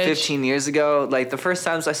about rich. 15 years ago. Like the first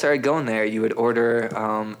times I started going there, you would order.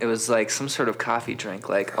 It was like some sort of coffee drink.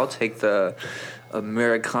 Like I'll take the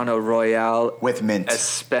Americano Royale With mint.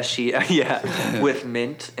 especially with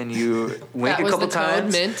mint, and you wink That a was couple the code,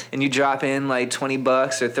 times, mint? and you drop in like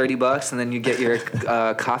 $20 or $30, and then you get your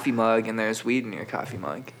coffee mug, and there's weed in your coffee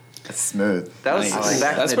mug. It's smooth. That was Nice.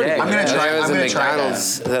 back That's in the pretty day. good. I'm gonna try. There was I'm a gonna try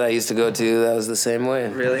McDonald's that. that I used to go to that was the same way.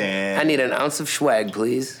 Really Damn. I need an ounce of swag,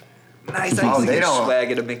 please. nice. I Oh, used to they get don't-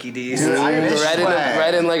 swag at a Mickey D's. Dude, I miss Right swag.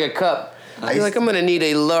 right in like a cup. I I feel like used- I'm gonna need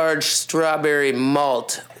a large strawberry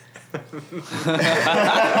malt. A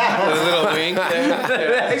little wink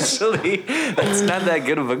there. Actually, that's not that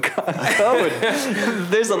good of a code.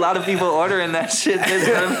 There's a lot of people ordering that shit. There's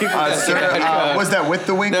a lot of people Sir, was that with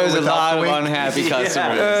the wink? There was or a without lot the of wink? unhappy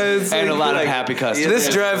customers it's and a lot like- of happy customers.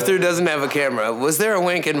 This drive-through doesn't have a camera. Was there a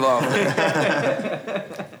wink involved?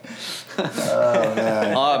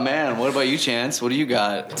 Oh man, what about you, Chance? What do you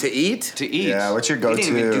got To eat? to eat? Yeah, what's your You go-to?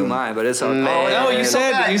 didn't even do mine, but it's okay. Man. No, you No,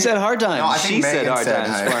 said hard times. No, I She think said Megan hard said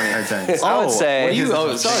times. hard times. I would say. what do you?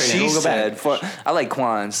 Oh, sorry. She We'll go back. said I like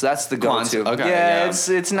Kwan's. That's the Kwan's, go-to. okay, yeah,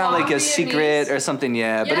 yeah. it's not like a secret or something.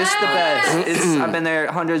 Yeah, but it's the best. I've been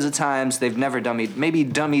there hundreds of times. They've never done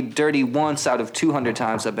me dirty once out of 200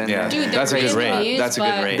 times I've been Yeah. there. Dude, they're That's a good rate. Vietnamese, That's a good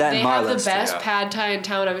but rate. That They and have the Marla's, best yeah. pad thai in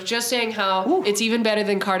town. I was just saying how it's even better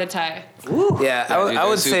than Carta Thai. Yeah, dude, I would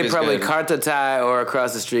that soup say is probably good. Karta Thai or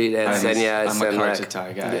across the street at Senya. I'm a Karta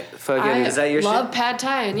Thai guy. Fucking, Is that your love shit? pad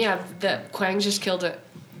thai, and yeah, the Quang's just killed it.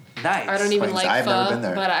 Nice. I don't even Quang's. like I've pho, never been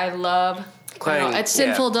there. but I love. Quang, It's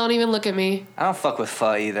sinful. yeah. Don't even look at me. I don't fuck with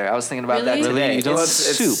pho either. I was thinking about that Really? today. Really? You don't- It's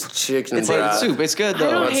soup. Chicken It's like broth. soup. It's good I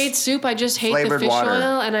though. don't it's hate soup. I just hate the flavored fish water.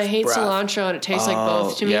 oil, and I hate Broth. cilantro, and it tastes like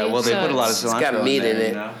both to me. Yeah, well, they so put a lot of it's- cilantro got meat there, in it.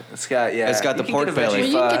 you know? It's got It's got the You can pork get a veggie belly. Well,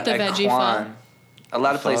 you can pho get the at veggie Kwan. pho. A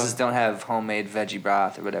lot of places don't have homemade veggie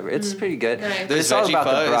broth or whatever. It's pretty good. Nice. But There's it's all veggie about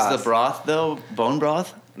the pho. broth. Is the broth though bone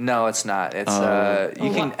broth? No, it's not. It's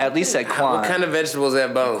you can what? at least at Kwan. What kind of vegetables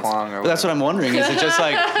have bones? Kwang or But that's what I'm wondering. Is it just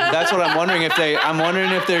like that's what I'm wondering if they? I'm wondering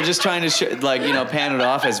if they're just trying to pan it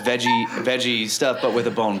off as veggie stuff, but with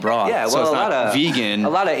a bone broth. Yeah, well, so it's a not lot of vegan. a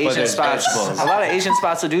lot of but Asian there's spots. vegetables. A lot of Asian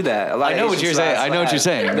spots will do that. A lot I of know what Asian you're saying. spots I know will what you're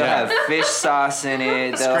saying, They'll yeah. have fish sauce in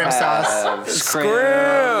it. They'll Scrim have sauce.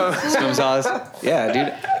 scrim. Scrim sauce. Yeah,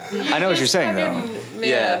 dude. I know what you're saying though. Man,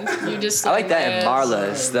 Yeah. you just. I like that in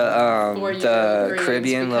Marla's, the For your the greens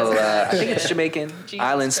Caribbean because little. of I think it's Jamaican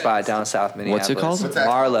island spot down south Minneapolis. What's it called? What's that?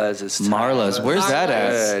 Marla's is tight. Marla's. Where's that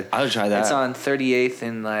Good. at? I would try that. It's on 38th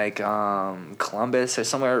in like Columbus or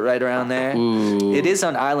somewhere right around there. Ooh. It is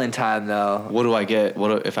on island time though. What do I get?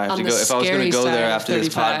 If I have On to the go? If I was going scary to go side there of after this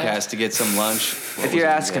 35. podcast to get some lunch, If you're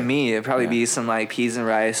asking me, it'd probably be some like peas and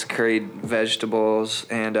rice, curried vegetables,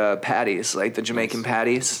 and patties, like the Jamaican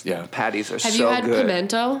patties. Yeah. Patties are Have so you had good.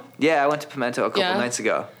 pimento? Yeah, I went to Pimento a couple Yeah? nights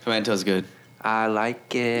ago. pimento's good. I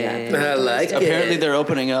like it. I like it. Apparently they're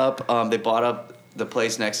opening up. They bought up the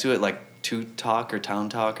place next to it, like Toot Talk or Town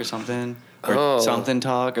Talk or something, or Oh. something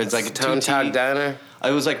Talk. Or it's like a Town 2T. Talk Diner.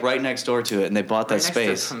 It was like right next door to it, and they bought that Right next to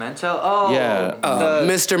space. Pimento? Oh. Yeah.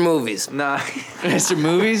 Mr. Movies. Nah. Mr.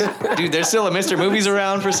 Movies, dude. There's still a Mr. Movies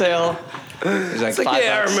around for sale. There's like It's like, $5.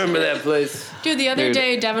 yeah, I remember that place. Dude, the other Dude.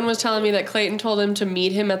 day, Devin was telling me that Clayton told him to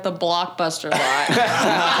meet him at the Blockbuster lot. He's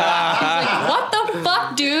like, what the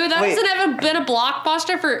fuck, dude? That Wait. hasn't ever been a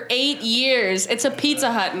Blockbuster for 8 years. It's a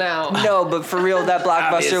Pizza Hut now. No, but for real, that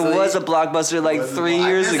Blockbuster Obviously. was a Blockbuster like 3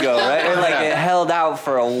 years ago, right? Or like it held out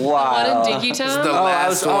for a while. What in Dinkytown? The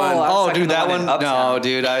last one. Oh, dude, that in one. Uptown. No,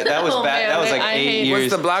 dude, that was Oh, bad. man, That was like I 8 hate-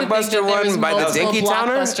 years. What's the To think Blockbuster that there was one by the multiple Dinky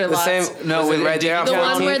Towner? Blockbuster The same. lots. No, was it wait, right there. The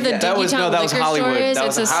one where the That was- Dinkytown no, that was liquor Hollywood. store is, That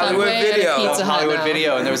it's was a Hollywood Subway and a Video. Pizza Hut Hollywood now.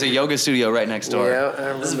 Video, and there was a yoga studio right next door. Yeah, I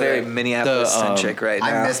remember This is that. very Minneapolis centric right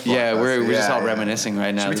now. I miss Yeah, we're Blockbuster. just all Yeah. reminiscing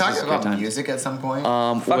right now. Should we This talk is a good about time. music at some point?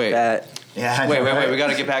 Fuck wait. that. yeah. I Wait, know, wait, right? we got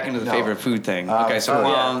to get back into the favorite food thing. Okay, so oh, yeah.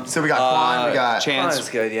 Kwang, So we got Kwang, we got- Oh, Chance. that's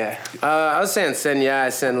good, yeah. I was saying Senyai,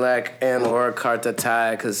 Senlek, and or Karta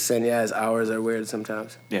Thai because Senyai's hours are weird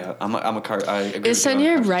sometimes. Yeah, I'm a car. I agree. Is with you on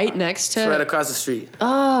Senya cart. right next It's right to? across the street.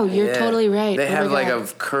 Oh, you're Yeah. totally right. They Oh have my like God.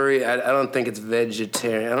 a curry. I don't think it's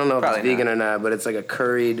vegetarian. I don't know if Probably it's vegan not. or not, but it's like a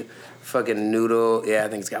curried fucking noodle. Yeah, I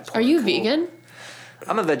think it's got pork. Are you Cool. vegan?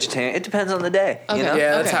 I'm a vegetarian. It depends on the day. Okay. You know?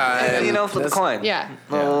 Yeah, that's Okay. how I am. You know, flip a That's- coin. Yeah.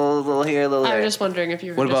 Little here, little there. I was just wondering if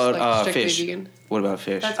you were What just about like strictly fish? vegan. What about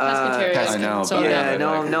fish? That's pescatarian. I know, so but- yeah,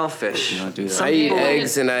 no. no fish. You don't do that. Some I eat people-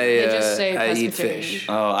 eggs and They just say I eat pescatarian. fish.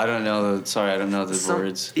 Oh, I don't know. Sorry, I don't know the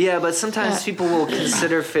words. Yeah, but sometimes Yeah. people will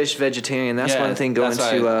consider fish vegetarian. That's Yeah, one thing going that's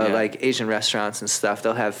to why- yeah. like Asian restaurants and stuff.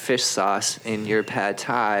 They'll have fish sauce in your pad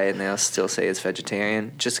thai, and they'll still say it's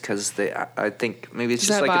vegetarian just because they. I think maybe it's Does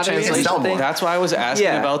just that like a bother you? translation It's thing. That's why I was asking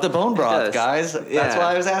Yeah, about the bone it broth, does. guys. That's Yeah.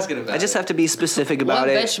 why I was asking about. I just have to be specific about What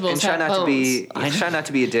it vegetables and try have not to be. bones? Try not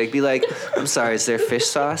to be a dick. Be like, I'm sorry. Is there fish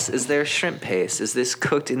sauce? Is there shrimp paste? Is this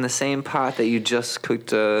cooked in the same pot that you just cooked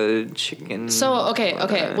chicken? So okay.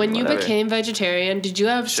 When you whatever. became vegetarian, did you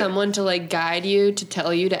have someone to like guide you to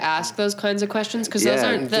tell you to ask those kinds of questions? Because those Yeah.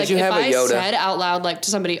 aren't. Did Like, you if have a I Yoda? said out loud like to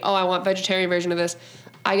somebody, "Oh, I want vegetarian version of this,"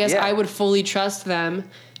 I guess Yeah. I would fully trust them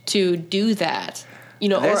to do that. You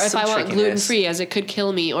know, There's or if some I want trickiness. gluten free, as it could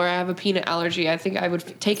kill me, or I have a peanut allergy, I think I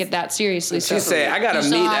would take it that seriously. If you say I got a you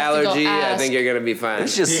still meat have to go allergy, I ask. think you're gonna be fine.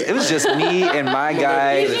 it was just me and my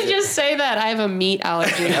guy. You should just say that I have a meat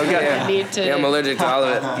allergy. I need to. Yeah, I'm allergic to all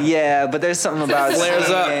of it. Yeah, but there's something about Flares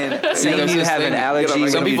up. saying You know, you just have an think- allergy. you know,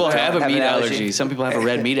 like Some when you people don't have a an meat allergy. Some people have a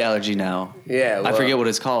red meat allergy now. Yeah, I well, forget what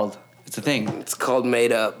it's called. It's a thing. It's called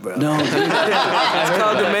made up, bro. No, dude. It's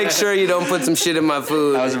called to make sure you don't put some shit in my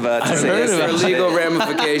food. I was about to I say heard this. of for it. legal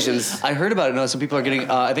ramifications. I heard about it. No, some people are getting.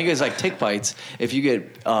 I think it's like tick bites. If you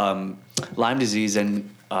get Lyme disease and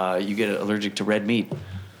you get allergic to red meat.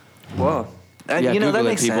 Whoa. Yeah, you know, that Google it,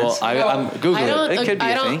 makes people. sense. I'm Google I don't. it. It could be I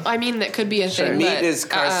a don't. thing. I mean, that could be a thing. Meat but, is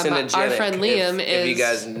carcinogenic. Our friend Liam if you is.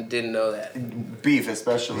 guys didn't know that. Beef,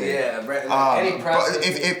 especially. Yeah, any But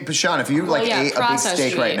processed. but Sean, if you like yeah, ate a big processed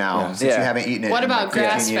steak right meat. now, Yeah. since you Yeah. haven't eaten it, What in about like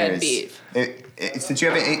 15 grass-fed years, beef? Since you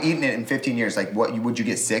haven't eaten it in 15 years, like would you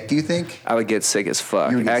get sick? Do you think? I would get sick as fuck.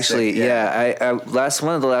 You would get Actually, sick, yeah. I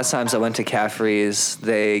one of the last times I went to Caffrey's,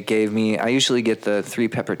 they gave me. I usually get the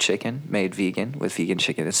 3-pepper chicken made vegan with vegan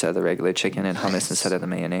chicken instead of the regular chicken and hummus instead of the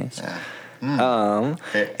mayonnaise. Yeah.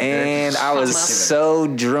 And I was Hummus. so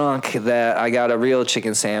drunk that I got a real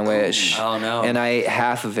chicken sandwich. Oh, no. And I ate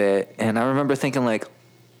half of it, and I remember thinking like,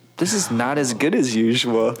 this is not as good as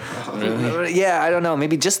usual. Yeah, I don't know.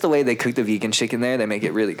 Maybe just the way they cook the vegan chicken there, they make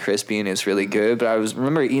it really crispy and it's really good. But I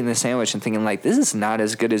remember eating the sandwich and thinking like, this is not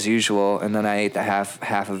as good as usual. And then I ate the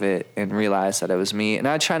half of it and realized that it was me. And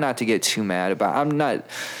I try not to get too mad about. I'm not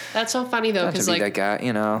That's so funny though, to because be like that guy,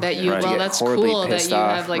 you know. that you. Right. Well, Get that's horribly cool that pissed you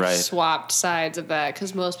off. have like Right. swapped sides of that,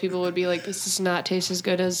 because most people would be like, "This does not taste as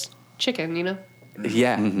good as chicken," you know.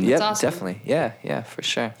 Yeah, yep, awesome. definitely. Yeah, for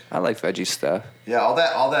sure. I like veggie stuff. Yeah, all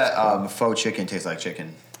that faux chicken tastes like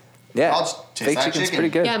chicken. Yeah, I'll just taste fake like chicken's chicken. pretty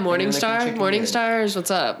good. Yeah, Morningstar. Morningstars, what's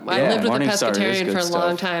up? I Yeah, lived with a Morningstar is pescatarian good for a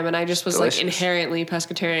long stuff. time, and I just was Delicious. like inherently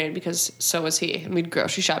pescatarian because so was he, and we'd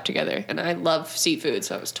grocery shop together. And I love seafood,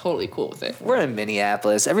 so I was totally cool with it. We're in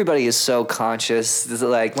Minneapolis. Everybody is so conscious. This is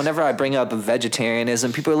like whenever I bring up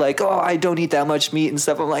vegetarianism, people are like, "Oh, I don't eat that much meat and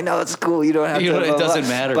stuff." I'm like, "No, it's cool. You don't have You to." know, it blah, blah, doesn't blah."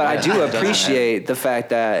 matter, But man. I do It doesn't appreciate the fact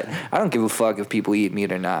that I don't give a fuck if people eat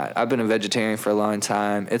meat or not. I've been a vegetarian for a long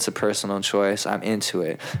time. It's a personal choice. I'm into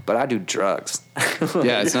it, but I do drugs.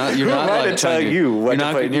 Yeah, it's not. You're Who not am I like to tell trying to, you what you're to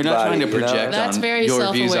not, put in you're your not trying to body, you know? project That's on very your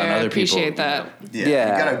self-aware. views on I other appreciate people. that.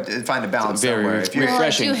 Yeah. You gotta find a balance Very somewhere. If you're Well, I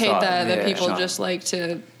refreshing do hate thought. that Yeah, people Sean. just like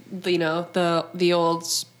to, you know, the old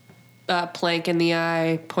plank in the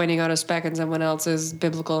eye, pointing out a speck in someone else's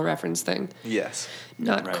biblical reference thing. Yes.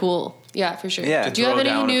 Not Right. cool. Yeah, for sure. Yeah. Do you have To any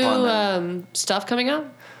throw new down upon stuff coming up?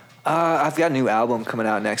 I've got a new album coming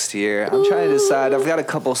out next year. I'm trying to decide. I've got a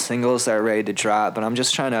couple singles that are ready to drop, but I'm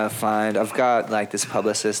just trying to find. I've got like this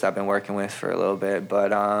publicist I've been working with for a little bit,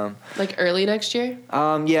 but Like early next year?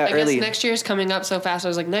 yeah, I early. guess next year's coming up so fast. I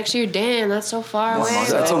was like, next year, damn, that's so far away.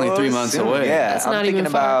 That's only 3 months Soon. away. Yeah, That's I'm not thinking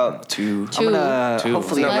even far. about. Two. I'm gonna Two.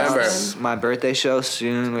 hopefully November. announce my birthday show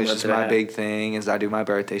soon, which What's is my that? big thing. Is I do my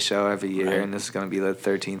birthday show every year, Right. and this is gonna be the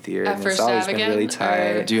 13th year, At and First it's always Ave been again, really or-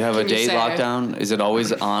 tight. Do you have a Can you date say? lockdown? Is it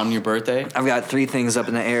always on your birthday? I've got 3 things up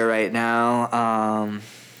in the air right now.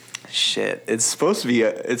 Shit, it's supposed to be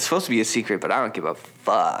a secret, but I don't give a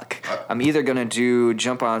fuck. I'm either gonna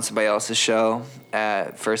jump on somebody else's show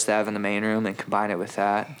at First Ave in the main room and combine it with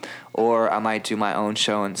that, or I might do my own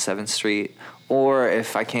show in 7th Street, or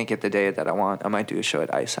if I can't get the day that I want, I might do a show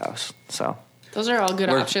at Ice House. So Those are all good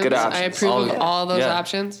We're- options. good I options. approve All- of all those yeah.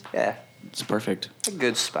 options. yeah, It's perfect.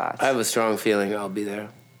 good spots. I have a strong feeling I'll be there.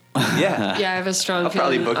 yeah. Yeah, I have a strong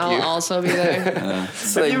probably feeling book I'll you. also be there.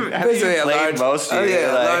 It's like you basically a played large, most of oh, your,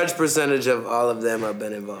 yeah, like- a large percentage of all of them have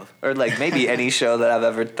been involved. Or like maybe any show that I've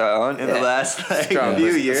ever thrown in the Yeah. last like, Strong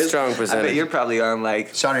few perc- years. strong I percentage. bet you're probably on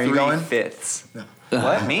like Sean, are you going? 3/5.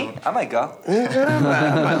 What, me? I might go. I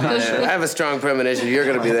have a strong premonition you're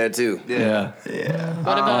going to be there too. Yeah.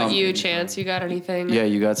 What about you, Chance? You got anything? Yeah,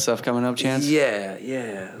 you got stuff coming up, Chance?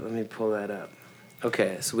 Yeah. Let me pull that up.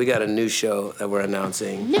 Okay, so we got a new show that we're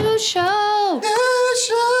announcing. New show.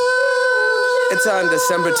 It's on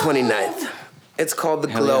December 29th. It's called The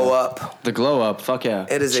Hell Glow yeah. Up. The glow up. Fuck yeah.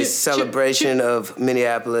 It is a celebration of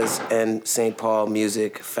Minneapolis and St. Paul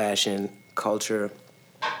music, fashion, culture.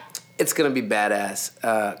 It's gonna be badass.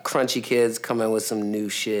 Crunchy Kids coming with some new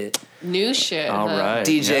shit. New shit. All huh? right.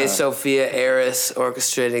 DJ yeah. Sophia Eris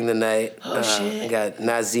orchestrating the night. Oh, shit. We got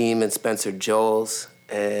Nazim and Spencer Joels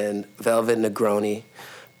and Velvet Negroni.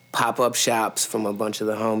 Pop-up shops from a bunch of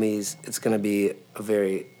the homies. It's gonna be a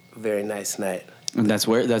very, very nice night. And that's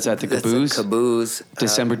where? That's at the That's Caboose? at Caboose.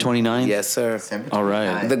 December 29th? Yes, sir. All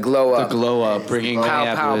right. The Glow Up. The glow up, bringing Pow, pow,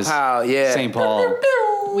 Minneapolis, pow, yeah. St. Paul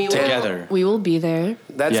We will, together. We will be there.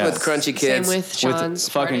 That's Yes. with Crunchy Kids. Same with Sean's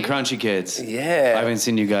with fucking party. Crunchy Kids. Yeah. I haven't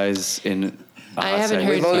seen you guys in. I haven't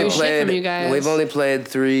heard We've only new shit played. from you guys. We've only played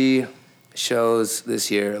 3 shows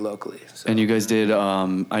this year locally. So. And you guys did.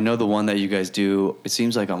 I know the one that you guys do. It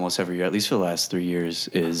seems like almost every year, at least for the last 3 years,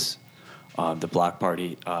 is the block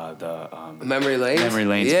party. Memory Lane. Memory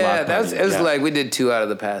Lane's Yeah, block that was. party, It was yeah. like we did 2 out of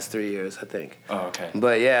the past 3 years, I think. Oh, okay.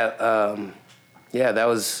 But yeah, that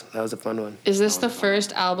was a fun one. Is this the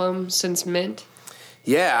first album since Mint?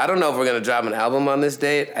 Yeah, I don't know if we're gonna drop an album on this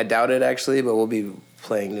date. I doubt it actually, but we'll be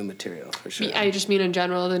playing new material for sure. I just mean in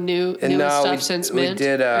general, the newest no, stuff we- since we Mint.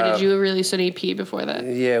 did, or did you release an EP before that?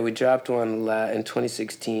 Yeah, we dropped one in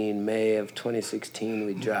 2016, May of 2016.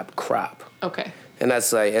 We dropped Crop, Okay. and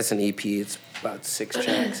that's an EP. It's about 6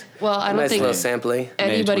 tracks. Well, I don't nice think little sampling.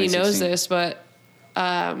 anybody knows 2016. this, but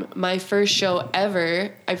my first show ever,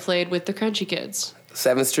 I played with the Crunchy Kids.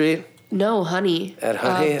 7th Street. No, Honey. At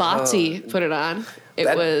Honey? Botsy put it on. It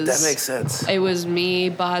that was makes sense. It was me,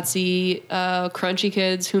 Botsy, Crunchy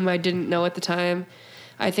Kids, whom I didn't know at the time.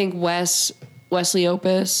 I think Wesley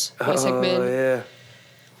Opus, Wes Hickman. Oh yeah.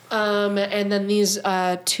 And then these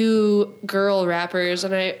 2 girl rappers,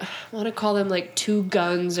 and I want to call them like 2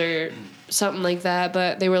 Guns or something like that,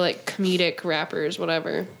 but they were like comedic rappers,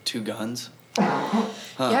 whatever. 2 guns.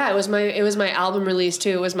 Yeah, it was my album release too.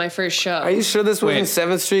 It was my first show. Are you sure this wasn't Wait.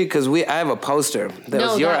 7th Street? Because I have a poster. That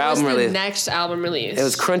no, was your that album was the release. next album release. It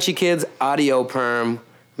was Crunchy Kids, Audio Perm,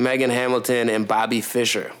 Megan Hamilton, and Bobby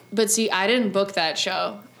Fischer. But see, I didn't book that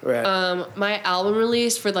show. Right. My album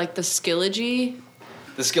release for like the Skillogy,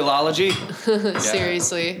 The Skillology.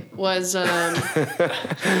 seriously, was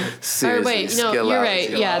Seriously, or wait, no, skill you're out. right.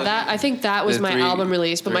 Yeah, that I think that was The my 3 album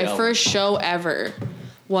release, but my 3 first show ever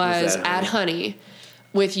was at at Honey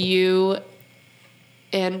with you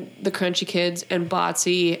and the Crunchy Kids and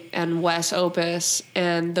Botsy and Wes Opus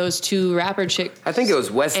and those 2 rapper chicks. I think it was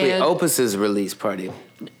Wesley And- Opus's release party.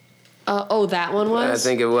 Oh, that one was? I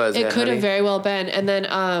think it was, It yeah, could Honey. have very well been. And then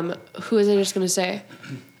who was I just gonna say?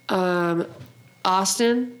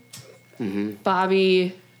 Austin,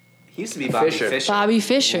 Bobby He used to be Bobby Fischer. Fischer. Bobby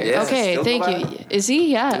Fischer. Yeah. Okay, Still thank go you. Is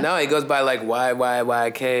he? Yeah. No, he goes by like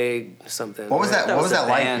YYYK something. What was that? That What was was a that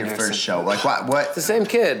like? band Your or first something. show? Like what? The What? same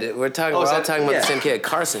kid. We're is all that- talking about yeah. the same kid,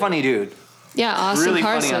 Carson. Funny dude. Yeah, Austin Really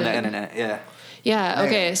Carson. funny on the internet. Yeah. Yeah.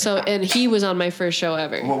 Okay. So and he was on my first show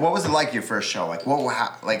ever. What was it like your first show? Like what?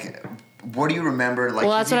 How, like what do you remember? Like,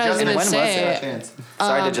 Well, that's what I was gonna when was say. it?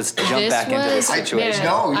 Sorry to just jump back into the situation.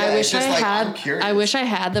 No, yeah, I wish it's just like, I'm had. curious. I wish I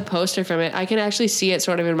had the poster from it. I can actually see it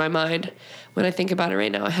sort of in my mind when I think about it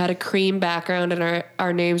right now. It had a cream background, and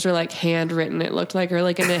our names were like handwritten. It looked like, or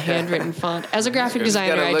like in a handwritten font. As a graphic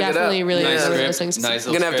designer, gotta I look it definitely up. really Nice remember script. those things. Nice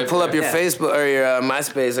You're gonna have to pull up your Facebook or your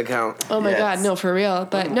MySpace account. Oh my Yes. God, no, for real.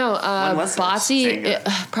 But no, When was this?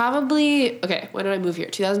 Botsy, probably, okay, when did I move here?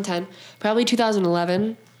 2010? Probably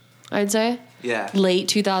 2011, I'd say. Yeah. Late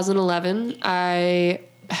 2011. I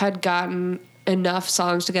had gotten enough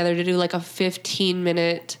songs together to do like a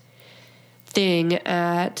 15-minute thing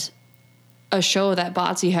at a show that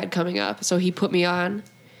Botsy had coming up. So he put me on.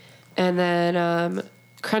 And then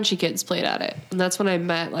Crunchy Kids played at it. And that's when I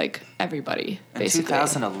met like everybody, In basically.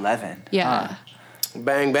 2011. Yeah. Huh.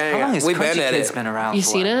 Bang bang. How long has We've been Crunchy at Kids it. been around You for?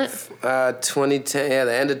 seen it? 2010. Yeah,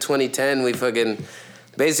 the end of 2010. We fucking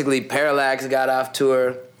basically Parallax got off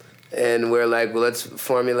tour, and we're like, well, let's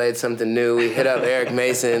formulate something new. We hit up Eric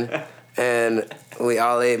Mason, and we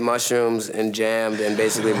all ate mushrooms and jammed, and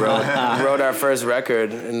basically wrote our first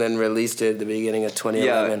record, and then released it at the beginning of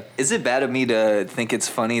 2011. Yeah, is it bad of me to think it's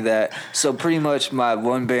funny that so pretty much my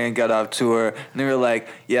one band got off tour and they were like,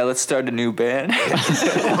 yeah, let's start a new band. You're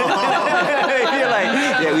like,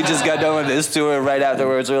 yeah, we just got done with this tour. Right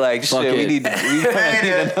afterwards, we're like, Fuck shit, we it. need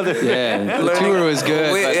another. Yeah, the tour was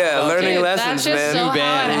good. but Learning Dude, lessons, that's just man. so New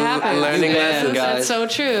band. how it happens. Learning New band, lessons. guys. That's so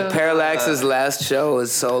true. Parallax's last show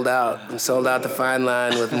was sold out. Sold out the Fine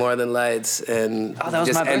Line with More Than Lights, and Oh, that was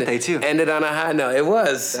just my birthday, too. Ended on a high note. It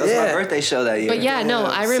was. That was my birthday show that year. But yeah, no,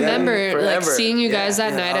 I remember like forever. seeing you guys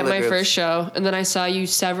that Yeah, night all at the my groups. first show, and then I saw you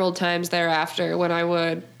several times thereafter when I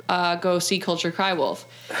would go see Culture Cry Wolf.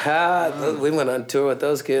 We went on tour with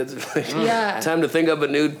those kids. Yeah. Time to think up a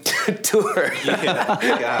new tour.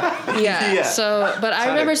 Yeah. So, but I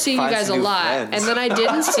remember seeing you find guys a some new lot, friends. and then I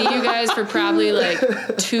didn't see you guys for probably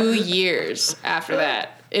like 2 years after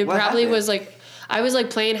that. It What probably happened? was like. I was like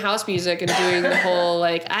playing house music and doing the whole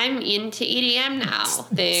like I'm into EDM now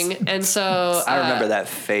thing, and so I remember that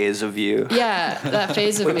phase of you. Yeah, that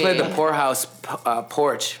phase of We me. played the Poorhouse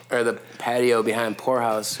porch, or the patio behind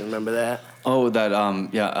Poorhouse. Remember that? Oh, that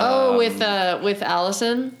Oh, with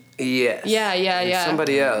Allison. Yes. Yeah.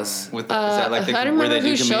 Somebody else. with is that like the, I don't where they remember do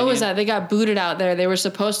whose show was communion? that. They got booted out there. They were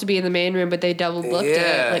supposed to be in the main room, but they double booked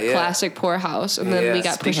Yeah, it, like yeah. classic Poorhouse, and then Yeah. we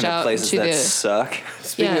got pushed Speaking of out places to that the. suck.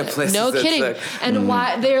 Speaking of places no that kidding. suck. And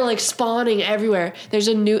why they're like spawning everywhere. There's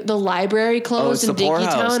the library closed it's in the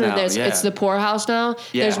Poorhouse Dinkytown, now, and yeah. it's the Poorhouse now.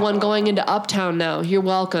 Yeah. There's one going into Uptown now. You're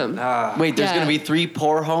welcome. Wait, there's Yeah. gonna be 3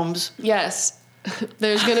 poor homes. Yes.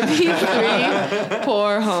 There's gonna be 3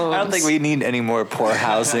 poor homes. I don't think we need any more poor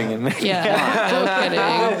housing. Yeah, no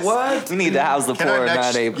kidding. What? We need to house the Can our poor, next-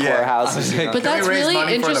 not a yeah. poor house. But Can that's we raise really money for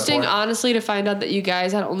the interesting, poor? honestly, to find out that you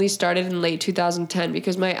guys had only started in late 2010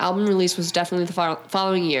 because my album release was definitely the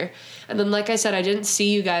following year. And then, like I said, I didn't see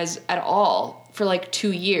you guys at all for like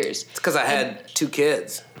 2 years. It's because I had 2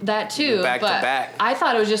 kids. That too, Back to but back. I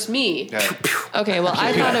thought it was just me. Okay, well,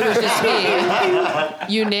 I thought it was just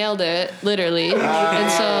me. You nailed it, literally.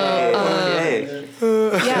 And so,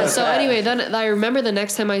 yeah, so anyway, then I remember the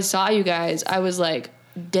next time I saw you guys, I was like,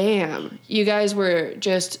 damn, you guys were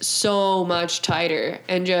just so much tighter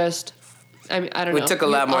and just, I mean, I don't know. We took a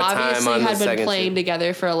lot more time obviously on the had been second playing shoot.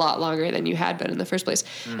 together for a lot longer than you had been in the first place.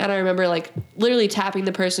 And I remember like literally tapping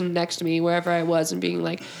the person next to me wherever I was and being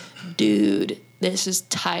like, dude, this is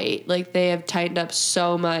tight. Like they have tightened up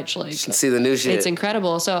so much. Like See the new shit. it's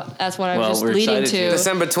incredible. So that's what I was Well, just we're leading excited to. to.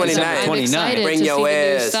 December 29th. I'm 29th. excited Bring to your see the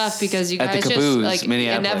new ass. stuff because you At the guys just Caboose, like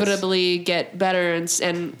Minneapolis. inevitably get better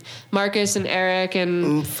and Marcus and Eric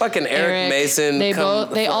and Fucking Eric Mason. They come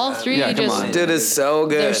both they the all fuck three Yeah, come just on. Dude is so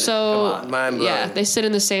good. they're so Mind blowing. yeah, they sit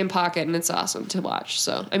in the same pocket and it's awesome to watch.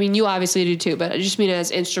 So I mean, you obviously do too, but I just mean as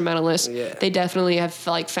instrumentalists, Yeah. they definitely have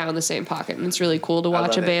like found the same pocket, and it's really cool to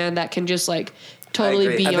watch a love it. band that can just like totally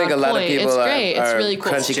agree. be I think on a lot point. of people It's are, great. It's are really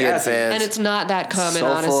cool. Crunchy Kid Jazzy. fans. And it's not that common,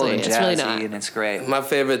 Soulful honestly. and It's jazzy, really not. and it's great. My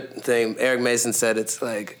favorite thing, Eric Mason said, it's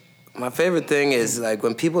like, my favorite thing is like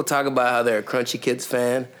when people talk about how they're a Crunchy Kids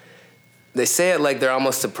fan, they say it like they're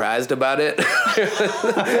almost surprised about it.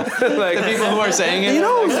 Like People who are saying it. you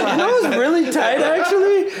know it's really tight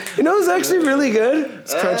actually. You know it's actually really good.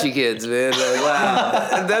 It's Crunchy Kids, man. Like,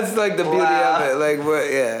 wow. That's like the beauty of it. Like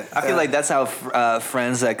what? Yeah. I feel like that's how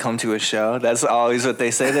friends that come to a show, that's always what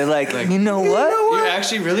they say. They're like, you know what? You're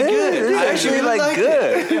actually really good. It's actually like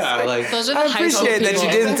good. Yeah, like Those are the I high school appreciate that people.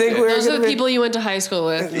 you didn't think we were Those are gonna the be. people you went to high school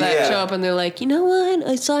with that Yeah. show up and they're like, you know what?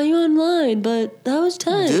 I saw you online, but that was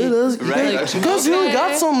tight. Dude, Right. you guys really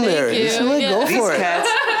got something there. Thank You you. should like Yeah. go These for it. cats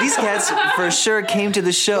these cats for sure came to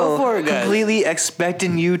the show Go for it, guys. completely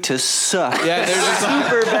expecting you to suck. Yeah, they're just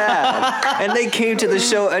super bad. And they came to the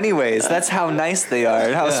show anyways. That's how nice they are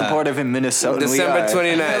and how supportive in Minnesota December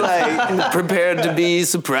we are. 29th. Like, Prepared to be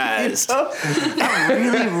surprised.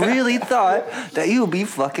 I really thought that you would be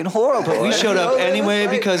fucking horrible. we showed up anyway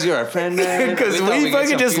because you're our friend, man. Because thought we we'd get fucking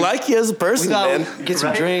some just food. like you as a We person, thought man. we'd get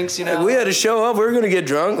some drinks, you know. Like, we had to show up. We were gonna get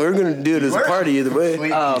drunk. We were gonna do it as a party either way.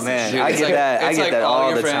 Oh man, Dude, I it's get like- that. I it's get like that all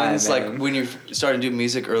your the friends, time. like when you're starting to do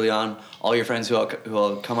music early on, all your friends who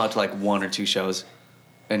will come out to like 1 or 2 shows,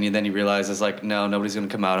 and then you realize it's like, no, nobody's gonna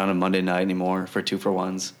come out on a Monday night anymore for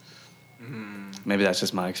 2-for-1s. Maybe that's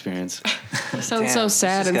just my experience. You sound so Damn,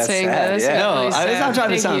 sad this in got saying sad, that. It's yeah. No, really I'm sad. not trying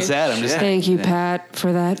to Thank sound you. sad. I'm just Thank you, yeah. Pat,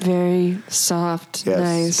 for that very soft, Yes.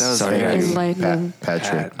 nice, That was Sorry, very guys. enlightening.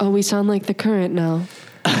 Patrick. Oh, we sound like The Current now.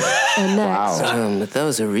 And next, But that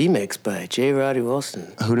was a remix by J. Roddy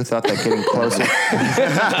Wilson. Who'd have thought that getting closer?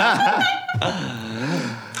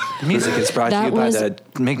 Music is brought to That you by was- the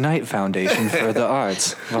McKnight Foundation for the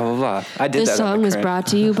Arts. Blah blah blah. I did this that. song was brought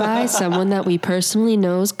to you by someone that we personally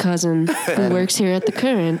know's cousin who works here at The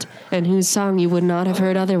Current and whose song you would not have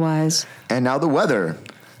heard otherwise. And now the weather.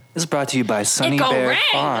 This is brought to you by Sunny go Bear rain.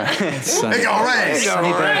 Farm. It's all right.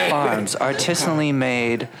 Sunny Bear Farms, artisanally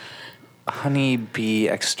made honeybee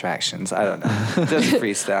extractions. I don't know. Just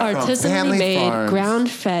freestyle. Artisanally Family made, Farms.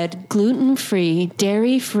 ground-fed, gluten-free,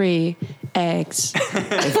 dairy-free eggs.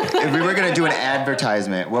 If we were gonna do an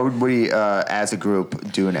advertisement, what would we, as a group,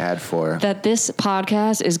 do an ad for? That this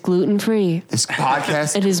podcast is gluten-free. This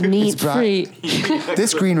podcast. It is is brought- meat-free.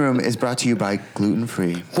 This green room is brought to you by Gluten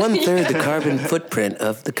Free. 1/3 the carbon footprint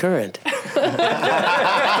of the current.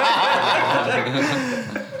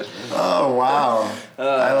 Oh wow!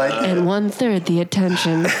 I like it. And 1/3 the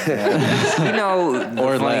attention. You know,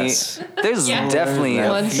 Or funny- less. There's definitely a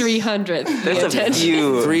 1/300. there's a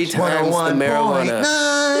few. 3 times the marijuana.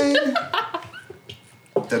 101.9.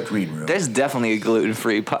 The green room. There's definitely a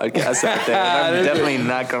gluten-free podcast out there. And I'm definitely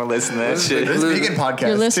not gonna listen to that shit. There's vegan podcast.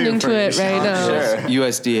 You're listening too, to it for right now. Sure.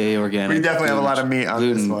 USDA organic. We definitely have a lot of meat on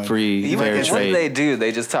this one. gluten-free, You fair what do they trade. do?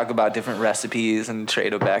 They just talk about different recipes and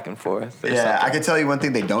trade them back and forth. or Yeah, something. I can tell you one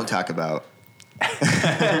thing they don't talk about.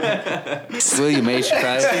 William H.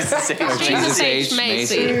 Christ. Or Jesus H.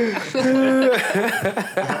 Macy.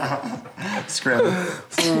 Scrim.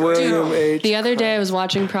 William H. The other day I was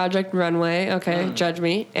watching Project Runway. Okay, judge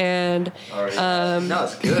me. And No,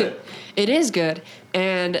 it's good. it is good.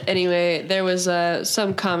 And anyway, there was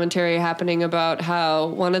some commentary happening about how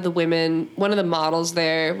one of the models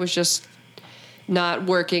there was just not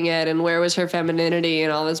working it, and where was her femininity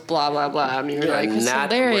and all this blah blah blah. And you're like, it's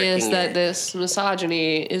not hilarious working that it. this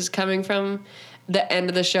misogyny is coming from the end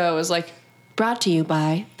of the show. Is like brought to you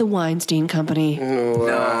by the Weinstein Company.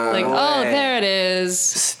 Like, oh, there it is.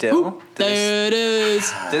 Still, do There it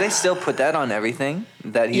is. they still put that on everything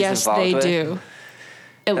that he's Yes, involved they with? do.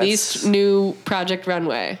 At That's- least new Project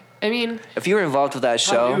Runway. I mean, If you were involved with that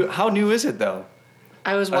show, How new is it though?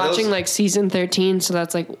 I was Are those- watching like season 13, so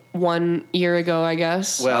that's like 1 year ago, I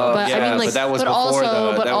guess. Well, but yeah, I mean, like, but that was but before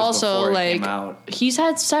also, the- but that was also, before it like, came out. he's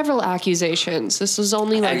had several accusations. This was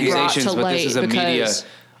only like Accusations, brought to but light this is a because media.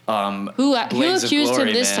 who blaze of accused glory,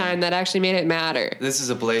 him this man. time that actually made it matter? This is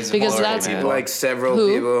a blaze of Because glory, that's- man. Like several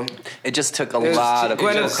Who? people. it just took a There's lot of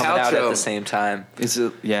people Gwyneth coming out at Paltrow. the same time.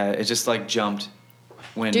 It just like jumped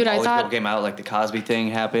when Dude, all I these thought- people came out. Like the Cosby thing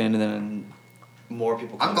happened, and then more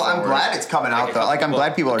people. I'm Come forward. glad it's coming out though. Like I'm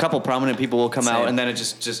glad people A are couple prominent people will come out, Same. and then it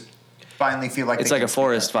just finally feel like it's they like can a speak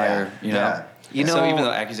forest up. fire, Yeah. you know. Yeah. You so know, even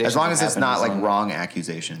though accusations, As long as it's happen, not like long- wrong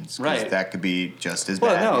accusations, 'cause Right. that could be just as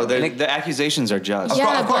Well, bad. no, the accusations are just.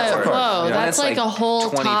 Yeah, of course, but of course. whoa, Yeah. that's That's like like a whole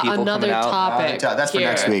 20 people another coming out. topic. That's for here.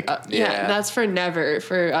 next week. Yeah, Yeah. that's for never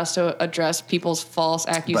for us to address people's false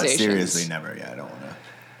But accusations. seriously, never. Yeah, I don't want to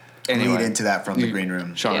Anyway, lead into that from the green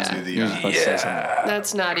room. Sean, Yeah. To the, you were supposed to say something.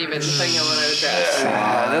 That's not even the thing I want to address.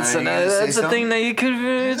 that's you gonna say that's a thing that you could.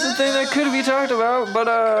 It's a thing that could be talked about, but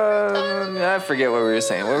I forget what we were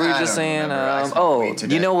saying. What were we I just don't saying? remember. I smoked weed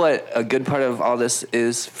today. You know what? A good part of all this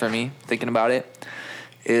is for me thinking about it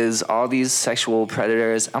is all these sexual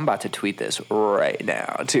predators. I'm about to tweet this right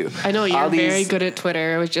now too. I know you're All these- very good at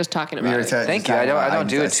Twitter. I was just talking about it. Thank you. I don't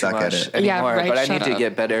do it too suck at much it. Yeah, anymore, right, but I shut need to up.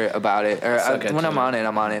 get better about it. Or Suck at when I'm Twitter.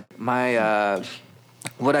 on it. My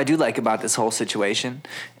what I do like about this whole situation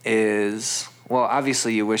is, well,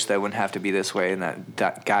 obviously you wish that wouldn't have to be this way and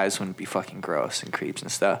that guys wouldn't be fucking gross and creeps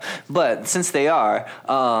and stuff. But since they are,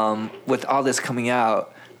 with all this coming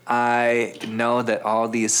out, I know that all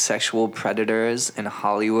these sexual predators in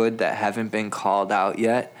Hollywood that haven't been called out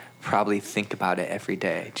yet probably think about it every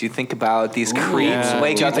day. Do you think about these creeps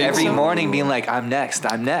wake Do you up think every so? morning being like, I'm next.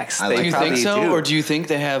 I Do like you that. think so, do. or do you think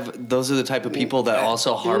they have? Those are the type of people that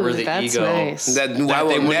also harbor the that's ego. nice. That I they will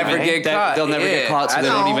wouldn't never make- get that caught. They'll never get caught, so I they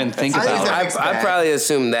don't know. even think I think about that it. makes I bad. probably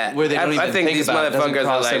assume that. Where they don't I even think think these about it. It doesn't motherfuckers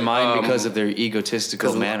cross are their like mind because of their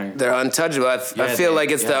egotistical manner. They're untouchable. I Yeah, feel they-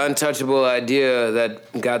 like it's the untouchable idea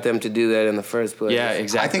that got them to do that in the first place. Yeah,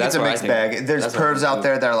 exactly. I think That's it's a what I mixed think. bag. There's That's what I pervs think, out too.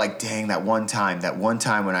 there that are like, dang, that one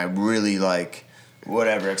time when I really like,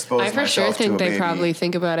 whatever, exposed I for sure myself to think a they baby. probably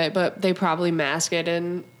think about it, but they probably mask it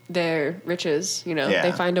in their riches. You know, Yeah.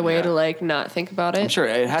 they find a way to like not think about it. I'm sure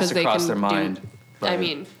it has 'cause to they cross can their do- mind. I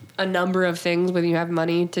mean, a number of things when you have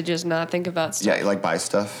money to just not think about stuff. Yeah, like buy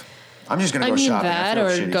stuff. I'm just gonna I go mean shopping. that, I feel or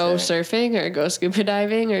shitty go today. surfing, or go scuba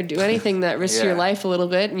diving, or do anything that risks your Yeah. life a little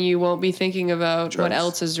bit, and you won't be thinking about what Drugs.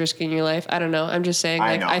 else is risking your life. I don't know. I'm just saying.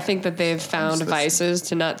 I Like, know. I think that they've found just vices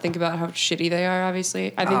to not think about how shitty they are.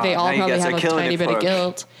 Obviously, I think they all now you probably guys have are a killing tiny it bit of for-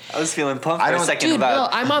 guilt. I was feeling pumped I for a don't- second Dude,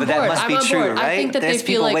 about no, I'm on but that board. must I'm be on true, board. I right? think that There's they feel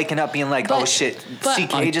people like- waking up being like, oh but- shit, but-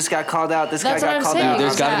 CK just got called out, this guy That's what got I'm called saying. out.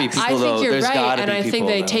 There's is gotta that be people, I think though. you're There's right, gotta and be I think people,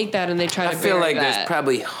 they though. take that and they try to I feel bury like that. there's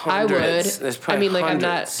probably I would. hundreds. There's I probably mean, like I'm not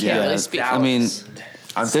hundreds. Yeah. generally speaking. I mean,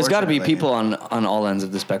 there's got to be Unfortunately. people on all ends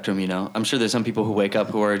of the spectrum. You know, I'm sure there's some people who wake up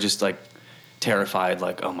who are just like terrified,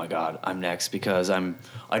 like, oh my god, I'm next because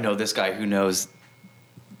I know this guy who knows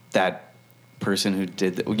that person who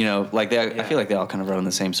did, you know, like I feel like they all kind of run in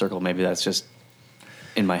the same circle. Maybe that's just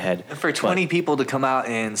in my head. And for 20 people to come out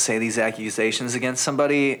and say these accusations against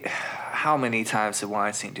somebody, how many times did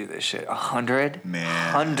Weinstein do this shit? 100? Man.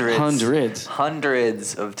 Hundreds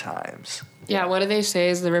of times. Yeah, what do they say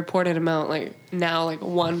is the reported amount? Like now, like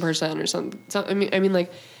 1% or something. So I mean,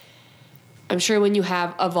 like I'm sure when you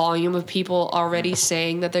have a volume of people already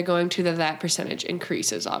saying that they're going to, that percentage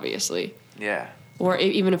increases, obviously. Yeah. Or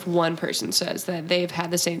even if one person says that they've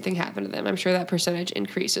had the same thing happen to them, I'm sure that percentage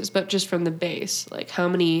increases. But just from the base, like how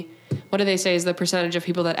many? What do they say is the percentage of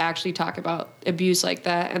people that actually talk about abuse like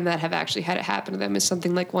that and that have actually had it happen to them is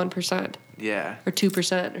something like 1%. Yeah. Or 2% or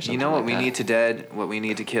something. You know what like we that. need to what we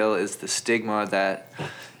need to kill is the stigma that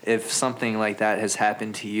if something like that has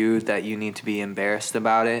happened to you, that you need to be embarrassed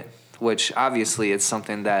about it, which obviously it's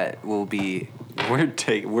something that will be,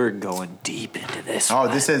 we're going deep into this. Oh,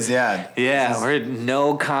 one. this is we're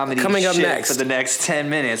no comedy Coming up shit next. for the next 10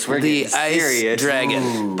 minutes. We're The getting Ice serious.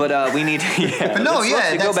 Dragon. But we need to, But no, let's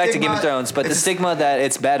yeah, go that back to Game of stigma- Thrones. But the stigma that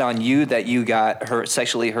it's bad on you that you got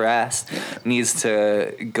sexually harassed needs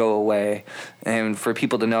to go away. And for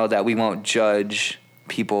people to know that we won't judge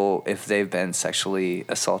people if they've been sexually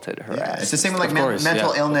assaulted, harassed. Yeah, it's the same with like Of course,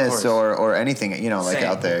 mental yeah, illness of or anything, you know, like Same.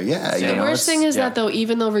 out there. Yeah, you The know. worst it's- thing is yeah. that though,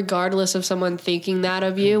 even though regardless of someone thinking that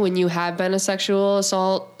of you when you have been a sexual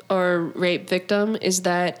assault or rape victim, is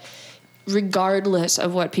that regardless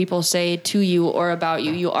of what people say to you or about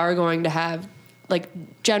you, you are going to have, like,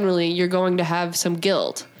 generally you're going to have some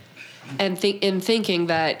guilt. And in thinking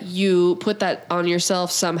that you put that on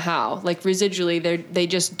yourself somehow, like residually, they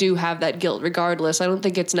just do have that guilt regardless. I don't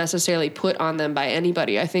think it's necessarily put on them by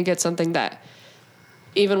anybody. I think it's something that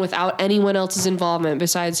even without anyone else's involvement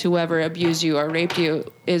besides whoever abused you or raped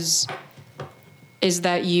you is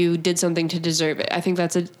that you did something to deserve it. I think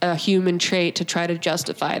that's a human trait to try to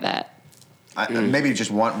justify that. Maybe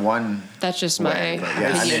just one. That's just my Right, but yeah,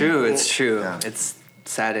 opinion. I It's mean- true. It's true. Yeah. It's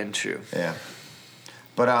sad and true. Yeah.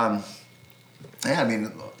 But yeah, I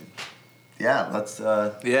mean, yeah. Let's.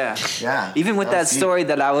 Yeah. Yeah. Even with that Let's see. story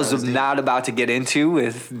that I was That was deep. not about to get into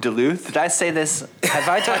with Duluth, did I say this? Have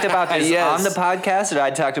I talked about this Yes. on the podcast, or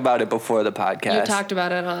I talked about it before the podcast? You talked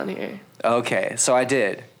about it on here. Okay, so I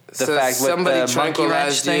did. The So fact with somebody the monkey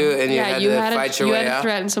wrench tranquilized you thing. and you had to fight your you way had to out.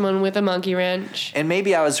 threaten someone with a monkey wrench. And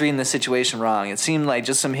maybe I was reading the situation wrong. It seemed like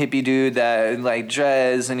just some hippie dude that like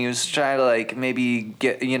dress, and he was trying to like maybe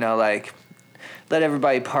get, you know, like let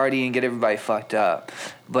everybody party and get everybody fucked up.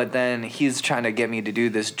 But then he's trying to get me to do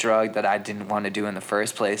this drug that I didn't want to do in the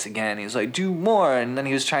first place. Again, he was like, do more. And then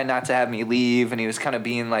he was trying not to have me leave, and he was kind of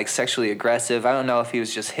being like sexually aggressive. I don't know if he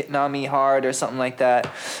was just hitting on me hard or something like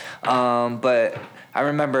that. But I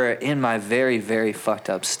remember in my very, very fucked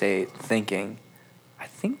up state thinking, I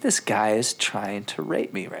think this guy is trying to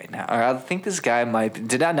rape me right now. Or I think this guy might be,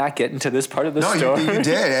 did I not get into this part of the No, story? you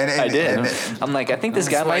did. And I did. and- I'm like, I think this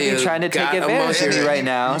guy That's why might be you trying to take got a advantage of monkey me right wrench.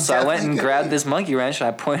 now. You So I went definitely and could. grabbed this monkey wrench and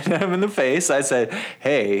I pointed at him in the face. I said,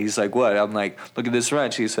 hey. He's like, what? I'm like, look at this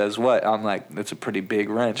wrench. He says, what? I'm like, it's a pretty big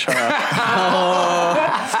wrench,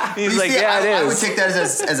 huh? He's You like, see, yeah, I it would is. take that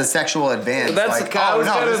as a sexual advance. That's like, I was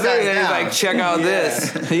oh, no, gonna this say, guy's and he's down. like, check out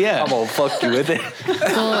this. Yeah. I'm gonna fuck you with it.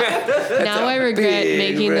 Well, now I regret big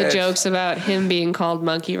making the Wrench. jokes about him being called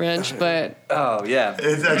Monkey Wrench, but Oh yeah.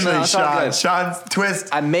 It's actually No, it's all Sean. good. Sean's twist.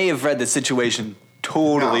 I may have read the situation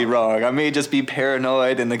totally No. wrong. I may just be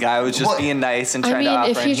paranoid, and the guy was just Well, being nice and I trying to mean,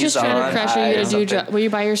 offer. if and he's just trying to on pressure high you or to do something. drugs, were you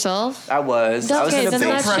by yourself? I was in Okay, a then big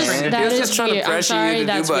that's pressure. just, He that was is just trying to weird. I'm pressure you sorry, to do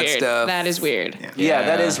that's butt weird. stuff. That is weird. Yeah,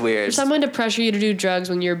 that Yeah. is weird. For someone to pressure you to do drugs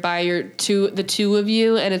when you're by the two of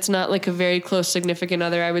you, and it's not like a very close significant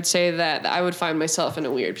other, I would say that I would find myself in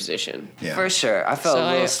a weird position. Yeah. For sure. I felt So a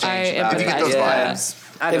little I strange empathize about If you it. get those Yeah. vibes.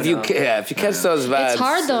 I don't know. If you catch those vibes, It's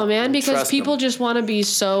hard though, man, because trust people them. just want to be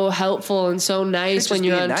so helpful and so nice just when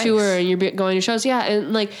you're on being tour nice. and you're going to shows. Yeah,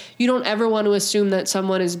 and like you don't ever want to assume that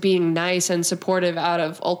someone is being nice and supportive out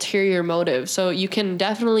of ulterior motive. So you can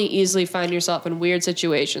definitely easily find yourself in weird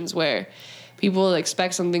situations where people will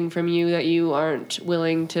expect something from you that you aren't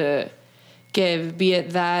willing to give, be it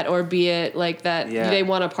that or be it like that Yeah. they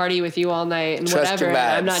want to party with you all night and Trust whatever. your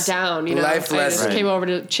And I'm vibes. not down, you know. Life I just lesson. came over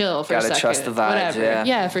to chill for Gotta a second. trust the vibes, whatever.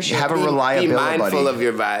 yeah. For sure. Have a Be reliability mindful buddy. of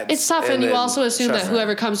your vibes. It's tough, and you then also assume that trust them.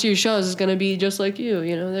 whoever comes to your shows is going to be just like you.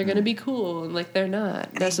 You know, they're going to be cool, and like they're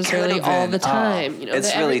not necessarily all the time. You know,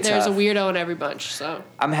 It's really there's a tough. weirdo in every bunch. So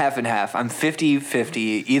I'm half and half. I'm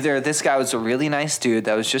 50-50. Either this guy was a really nice dude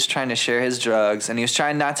that was just trying to share his drugs, and he was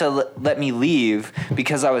trying not to let me leave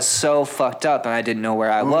because I was so fucked up and I didn't know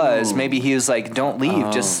where I was. Maybe he was like, don't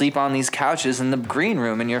leave. Just sleep on these couches in the green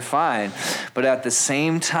room and you're fine. But at the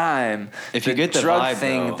same time, If you get the drug vibe,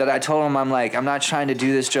 thing though. that I told him, I'm like, I'm not trying to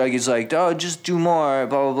do this drug. He's like, oh, just do more,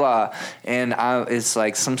 blah, blah, blah. And it's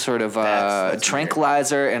like some sort of That's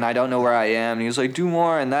tranquilizer, and I don't know where I am. And he was like, do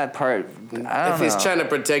more, and that part, I don't If know. he's trying to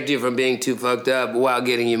protect you from being too fucked up while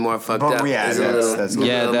getting you more fucked But up, yeah, is that's good.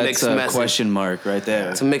 Yeah, little that's mixed a message. question mark right there.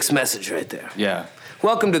 It's a mixed message right there. Yeah.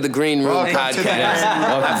 Welcome to the Green Room Welcome to podcast. the-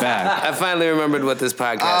 Welcome back. I finally remembered what this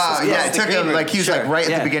podcast is. Yeah, it the took green him room. like he was Sure. like right at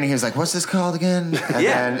Yeah. the beginning. He was like, "What's this called again?" And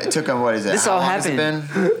Yeah. then it took him. What is it? This How all long has it happened.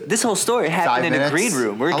 been? This whole story 5 happened in a minutes? green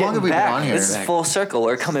room. We're How long getting have we been back. on here? This is full circle.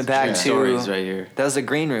 We're coming back to Stories right here. That was a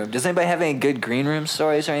green room. Does anybody have any good green room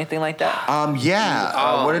stories or anything like that?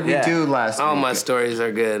 Yeah. What did we yeah. do last All week? my stories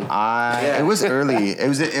are good. It was early.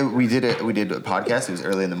 We did a podcast. It was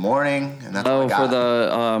early in the morning, and that's Oh, what I for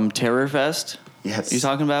got. the Terror Fest? Yes. You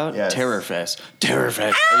talking about? Yes. Terror Fest. Terror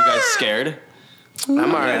Fest. Are you guys scared? I'm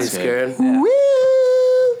already Yeah. scared. Yeah.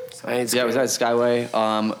 I ain't Yeah, scared. was that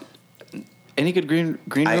Skyway? Any good green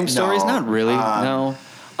I- room stories? no. Not really. No.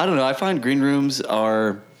 I don't know. I find green rooms are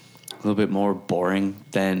a little bit more boring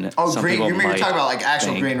than Oh, some green. people You mean you're might talking about like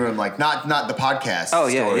actual think. green room, like not the podcast. Oh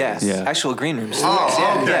yeah, stories. yeah, Yeah. Actual green room stories. Oh,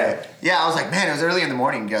 yeah, okay. Yeah, I was like, man, it was early in the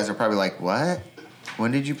morning. You guys are probably like, what?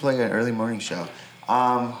 When did you play an early morning show?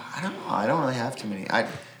 I don't know. I don't really have too many.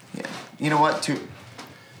 You know what?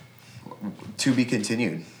 To be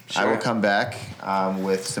continued. I will come back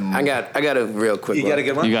with some. I got a real quick You one. got a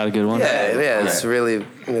good one? You got a good one? Yeah, it's really,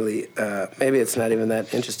 really, maybe it's not even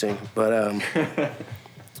that interesting, but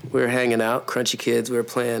we were hanging out, Crunchy Kids. We were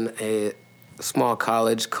playing a small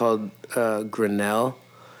college called Grinnell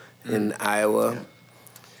in Iowa.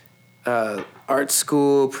 Art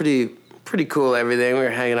school, pretty cool, everything. We were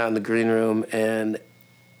hanging out in the green room and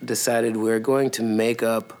decided we were going to make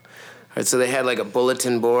up. All right, so they had like a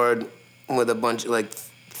bulletin board with a bunch of like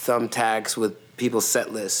thumbtacks with people's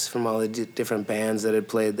set lists from all the different bands that had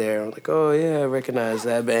played there. I'm like, oh yeah, I recognize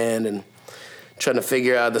that band, and trying to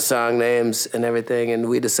figure out the song names and everything. And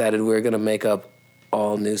we decided we were gonna make up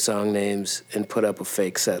all new song names and put up a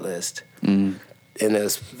fake set list. And it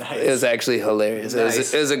was actually hilarious.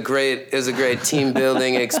 Nice. It was a great team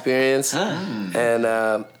building experience.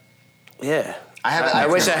 And yeah. I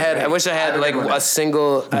wish I had like a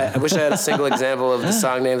single example of the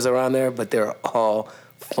song names that were on there, but they're all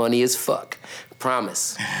funny as fuck.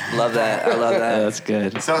 Promise. Love that. I love Yeah, that. that's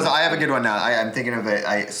good. So I have a good one now. I'm thinking of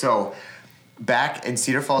it. So back in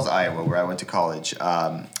Cedar Falls, Iowa, where I went to college,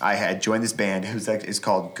 I had joined this band it's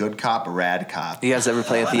called Good Cop, Rad Cop. You guys ever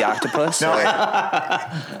play at the Octopus? No,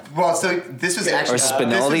 well, so this was actually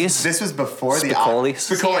Spinoli's? This was before Spicoli's?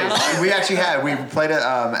 the Spicoli's. We played it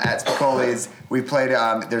at Spicoli's. We played.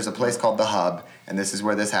 There's a place called the Hub, and this is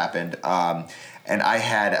where this happened. And I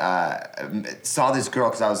had saw this girl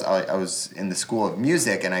because I was in the School of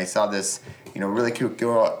Music, and I saw this really cute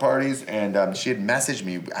girl at parties, and she had messaged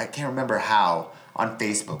me. I can't remember how on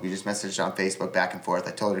Facebook. We just messaged on Facebook back and forth.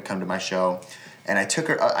 I told her to come to my show, and I took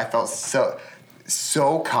her. I felt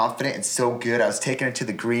so confident and so good. I was taking her to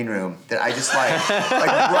the green room that I just right.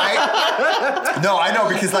 No, I know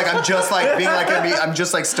because like I'm just like being like I'm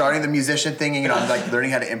just like starting the musician thing. And, I'm like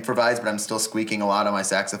learning how to improvise, but I'm still squeaking a lot on my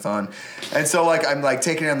saxophone. And so like I'm like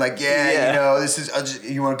taking her. I'm like, this is.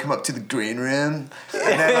 You want to come up to the green room?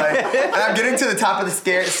 And then and I'm getting to the top of the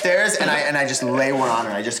stairs, and I just lay one on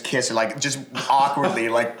her. I just kiss her like just awkwardly,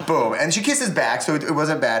 like boom, and she kisses back, so it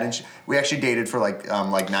wasn't bad. And we actually dated for like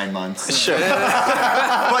 9 months. Sure. But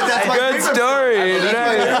that's my good story.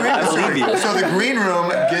 So the green room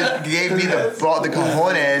gave me the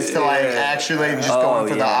cojones to like actually just go in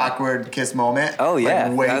for the awkward kiss moment. Oh yeah,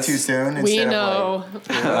 like, way too soon. We know.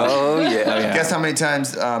 Oh yeah. Guess how many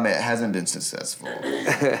times it hasn't been successful?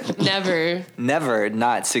 Never.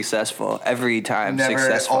 Not successful. Every time Never,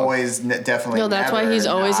 successful. Always, definitely. No, that's never, why he's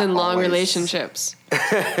always not in long always. relationships. He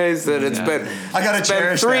said it's been. I gotta It's been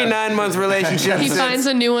cherish 3 that. 9-month relationships. He finds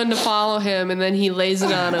a new one to follow him, and then he lays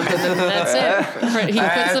it on him, and then that's it. He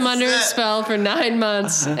puts them under a spell for 9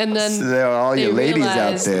 months, and then So there are all they you ladies out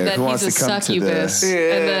realize there that who wants he's to a come to succubus, the.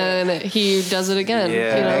 and then he does it again,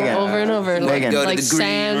 Megan, over and over, Megan. Go to like the green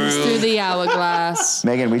sands room. through the hourglass.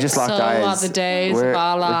 Megan, we just locked so eyes. are the days We're of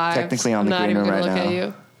our lives. technically on the I'm not green even room gonna right look now. at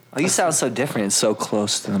you. Oh, you sound so different. It's so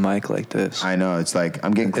close to the mic like this. I know. It's like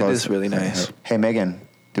I'm getting close. is really nice. Hey, Megan,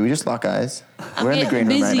 did we just lock eyes? We're in the green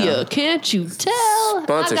room right busier, now. can't you tell?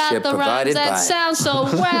 Sponsorship I got the rhymes provided that by- sound so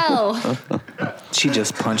well. She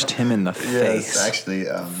just punched him in the face. Actually,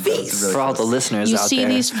 that was really For all the close. listeners You out see there,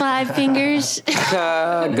 these 5 fingers?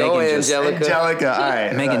 Go, Megan just- Angelica. Angelica, all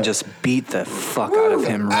right. Megan just beat the fuck out of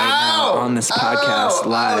him right now on this podcast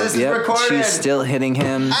live. this is recorded. She's still hitting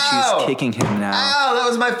him. Ow. She's kicking him now. Ow, that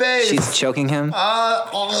was my face. She's choking him,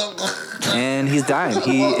 and he's dying.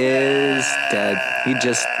 He is dead.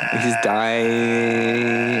 He's dying.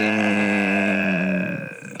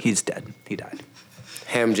 He's dead. He died.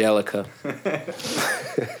 Hamgelica.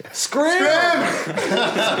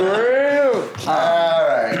 All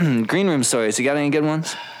right. Green Room stories. You got any good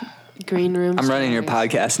ones? Green room. I'm running your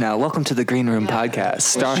podcast now. Welcome to the Green Room podcast,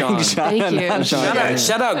 starring Sean. Thank you.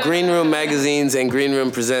 Shout out Green Room magazines and Green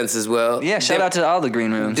Room Presents as well. Yeah, shout out to all the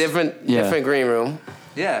Green Rooms. different Green Room.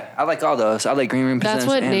 Yeah, I like all those. I like Green Room That's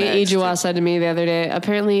Presents. what and Nate Mags, too. Ijawa said to me the other day.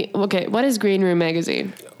 Apparently, okay, what is Green Room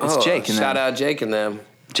magazine? It's Jake and Shout them. out Jake and them.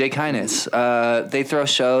 Jake Hyness. They throw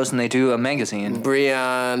shows and they do a magazine.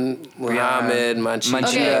 Brian, Muhammad, Manchita.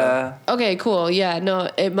 Manchita. Okay, cool. Yeah, no,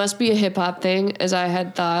 it must be a hip hop thing, as I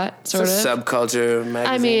had thought, It's a sort of. subculture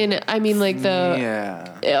magazine. I mean, like the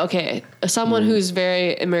Yeah. okay, someone who's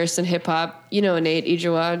very immersed in hip hop. You know, Nathan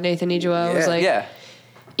Ijawa was like, Yeah.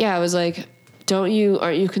 I was like, aren't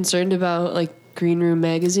you concerned about like Green Room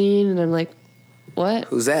magazine? And I'm like, what?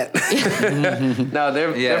 Who's that? No,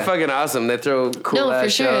 they're fucking awesome. They throw cool No, ass for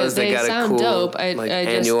sure. shows. They got a sound cool dope. I just-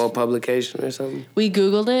 annual publication or something. We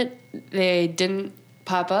Googled it. They didn't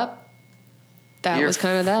pop up. That You're was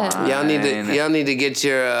kind of that. fine. Y'all need to get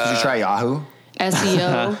your Did you try Yahoo?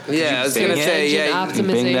 SEO. yeah, I was gonna say Engine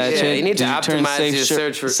optimization. Yeah, you need to Do turn optimize safe your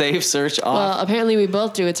search for. safe search off. Well, apparently we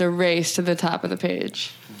both do. It's a race to the top of the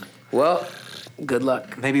page. Well, good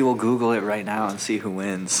luck. Maybe we'll Google it right now and see who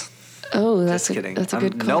wins. Oh, that's Just kidding. That's a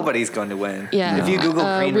good call. Nobody's going to win. Yeah. If you Google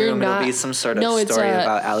Green we're Room, it'll not- be some sort of No, it's, story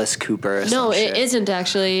about Alice Cooper or No, some shit. it isn't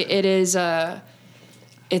actually. It is.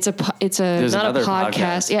 It's a There's not a another podcast.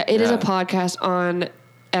 podcast. Yeah, it is a Yeah. podcast on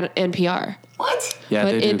NPR. What? Yeah,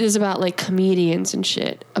 But they it do. is about like comedians and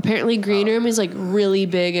shit. Apparently, Green Room is like really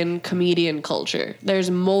big in comedian culture. There's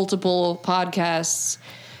multiple podcasts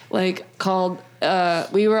like called.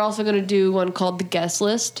 We were also going to do one called The Guest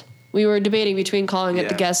List. We were debating between calling it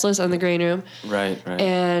The Yeah. Guest List and The Green Room. Right.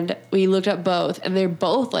 And we looked up both, and they're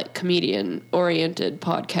both like comedian oriented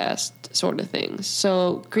podcast sort of things.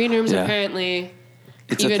 So Green Room's Yeah. apparently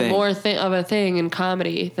It's a even thing. more of a thing in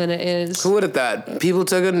comedy than it is. Who would have thought? People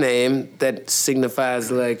took a name that signifies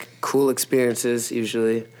like cool experiences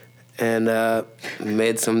usually, and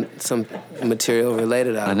made some material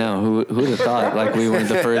related out I of it. know. Who would have thought? Like we weren't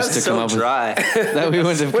the first to come up dry. with that. We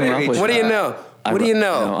wouldn't have come up with. What do you that. know? What do you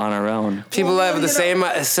know? On our own. People have the same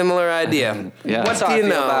similar idea. Yeah. What That's how do I you feel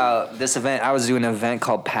know? about this event. I was doing an event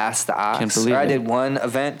called Pass the Ox. Can't believe I it. did one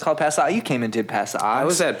event called Pass the Ox. You came and did Pass the Ox. I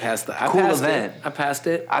was at past the. I Cool passed event. It. I passed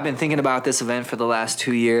it. I've been thinking about this event for the last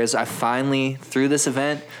 2 years. I finally, through this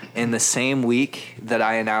event, in the same week that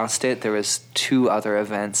I announced it, there was 2 other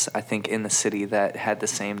events, I think, in the city that had the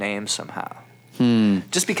same name somehow.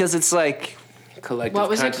 Just because it's like Collective What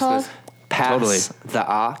was it called? consciousness. Pass Totally. the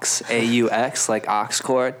Ox, AUX, like ox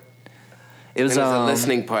cord. It was And it's a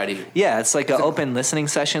listening party. Yeah, it's like an open listening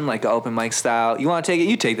session, like an open mic style. You want to take it?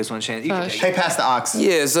 You take this one, Shane. You can take it. Hey, pass the ox.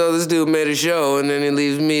 Yeah, so this dude made a show, and then he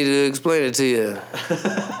leaves me to explain it to you.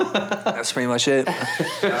 That's pretty much it.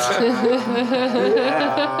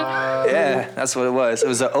 Yeah, that's what it was. It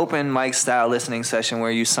was an open mic style listening session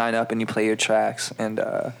where you sign up and you play your tracks, and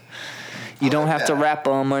you don't have to rap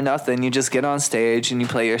them or nothing. You just get on stage and you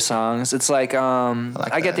play your songs. It's like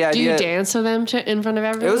I get the Do idea. you dance with them in front of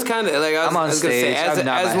everyone? It was kind of like I'm on I was gonna say, stage. I'm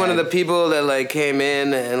not as my one of head. the people that like came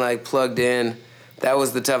in and like plugged in, that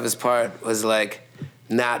was the toughest part. Was like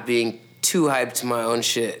not being too hyped to my own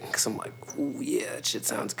shit, because I'm like, ooh, yeah, that shit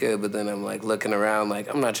sounds good. But then I'm like looking around,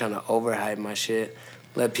 like I'm not trying to overhype my shit.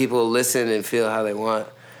 Let people listen and feel how they want.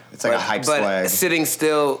 It's like a hype but swag. sitting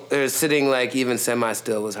still or sitting like even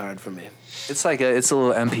semi-still was hard for me. It's like it's a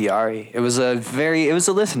little NPR-y. It was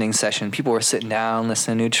a listening session. People were sitting down,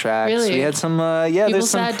 listening to new tracks. Really? We had some People there's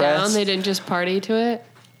some sat press. down. They didn't just party to it.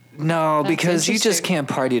 No, That's because you just interesting. can't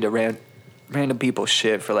party to random people's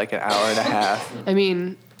shit for like an hour and a half. I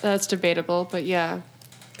mean, that's debatable, but yeah.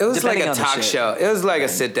 It was Depending like a on the talk shit. show. It was like a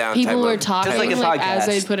sit down. People were type talking like a as podcast.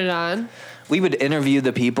 they put it on. We would interview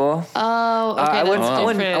the people. Oh, okay, I that's wouldn't- I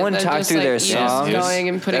wouldn't- different I wouldn't than talk just, through like, their you just songs. going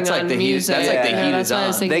and putting That's like on the heat- music. that's like the Yeah, heat that's is what I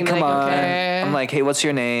was on. thinking. They come like, on. okay. I'm like, hey, what's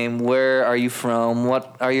your name? Where are you from?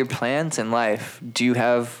 What are your plans in life? Do you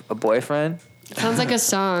have a boyfriend? Sounds like a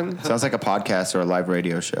song. Sounds like a podcast or a live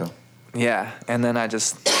radio show. Yeah, and then I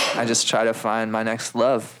just try to find my next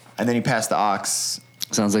love. And then you pass the ox.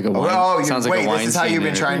 Sounds like a wine. Oh, sounds like wait, a wine this is how you've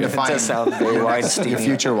been trying to It find does sound very your Weinstein.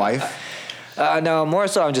 future wife. No, more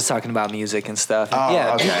so I'm just talking about music and stuff. Oh,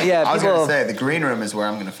 yeah, okay. yeah. I was People, going to say, the green room is where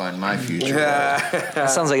I'm going to find my future.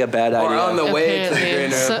 that sounds like a bad Or idea. on the way to the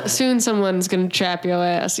Apparently. green room. Soon someone's gonna trap your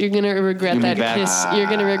ass. You're gonna regret You'll be that back. kiss. You're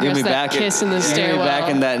gonna You'll regret be that back. kiss in the You're gonna stairwell. be back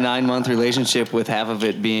in that 9-month relationship with half of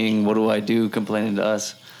it being, "What do I do?" complaining to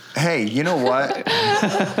us. Hey, you know what?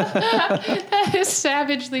 That is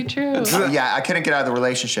savagely true. Yeah, I couldn't get out of the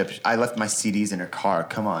relationship. I left my CDs in her car.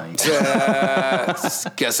 Come on.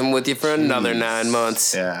 Guess I'm with you for another 9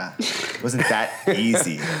 months. Yeah. It wasn't that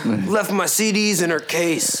easy. Left my CDs in her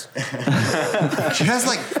case. She has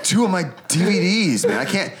like 2 of my DVDs, man. I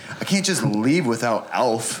can't just leave without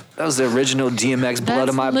Elf. That was the original DMX Blood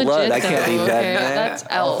of My legit, Blood. I though, can't leave that, okay? man. That's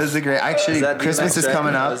Elf. This is a great. Actually, Is that Christmas DMX is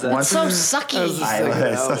coming right? up. Is that- Once So we-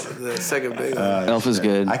 sucky. The second big one. Elf is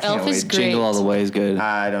good. I can't Elf is wait. great. Jingle All the Way is good.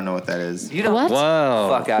 I don't know what that is. You don't What? Whoa.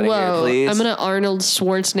 fuck out of here, Whoa! please. I'm gonna Arnold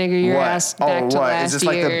Schwarzenegger your What? ass back to what? last Is this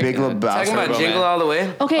year. like the Big Lebowski? Talking about Jingle All the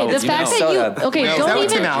Way. Okay, Oh, the you fact know. that you Soda. okay, Wait, is that don't what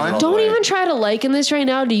even Tim Allen? don't even try to liken this right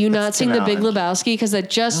now. Do you not sing the Big Allen. Lebowski? Because that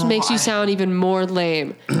just makes you sound even more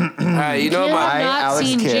lame. All right, you know You my have not Alex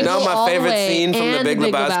seen Kidd. You Jingle know my All the favorite Way scene from the and Big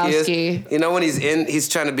Lebowski is? Lebowski. You know when he's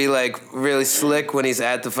trying to be like really slick when he's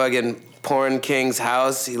at the fucking porn king's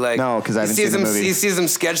house. He like No, 'cause I haven't he sees seen the him movie. he sees him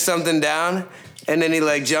sketch something down. And then he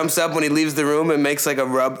like jumps up when he leaves the room and makes like a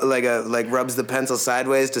rub, like rubs the pencil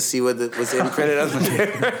sideways to see what was imprinted on the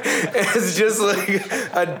paper. It's just like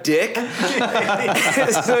a dick.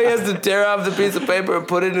 So he has to tear off the piece of paper and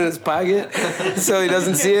put it in his pocket so he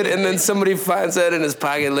doesn't see it. And then somebody finds that in his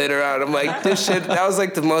pocket later on. I'm like, this shit. That was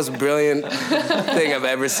like the most brilliant thing I've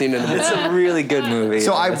ever seen in a movie. It's a really good movie.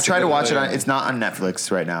 So I It's a tried to good watch it movie. on. It's not on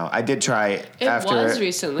Netflix right now. I did try It after. was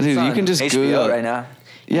recently. Dude, It's you on- can just HBO Google right now.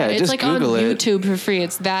 Yeah, It's just like Google on it. YouTube for free.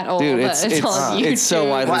 It's that old. Dude, but it's on YouTube. it's so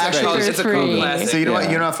widely Well, actually, for it's a free. cult classic. So you know what?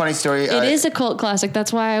 Yeah. You know a funny story. It is a cult classic.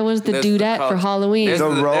 That's why I was the There's the dudette for cult. Halloween. There's The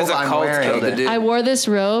there's robe a I'm cult wearing. of the dude. I wore this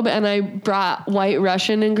robe and I brought White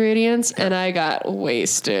Russian ingredients and I got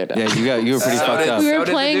wasted. Yeah, you were pretty So fucked did- up. We So were did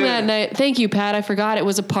the playing dude. that night. Thank you, Pat. I forgot it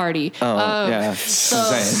was a party. Oh, yeah. So,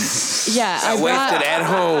 Insane. yeah, I wasted brought, at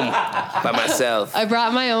home by myself. I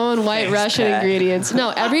brought my own White Russian Pat. ingredients.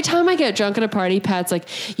 No, every time I get drunk at a party, Pat's like,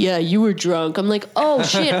 "Yeah, you were drunk." I'm like, "Oh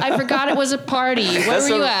shit, I forgot it was a party. Where were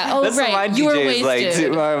you at? Oh that's what right, my you were DJ is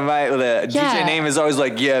wasted." Like, the Yeah. DJ name is always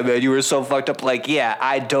like, yeah, man, you were so fucked up. Like, yeah,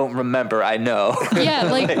 I don't remember. I know. Yeah,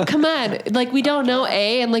 like come on, like we don't know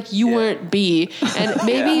A, and like you weren't B, and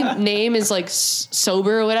maybe name is like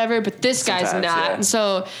sober or whatever, but this guy's Sometimes, not. yeah. And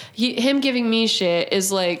so him giving me shit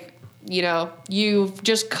is like, you know, you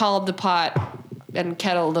just called the pot and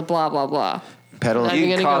kettle the blah blah blah. pedal. I'm You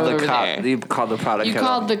gonna called go the over cot. there. You called the product. You kettle.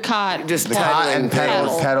 called the cot Just The cot and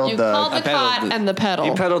pedal. pedal You the. called the cot and the pedal.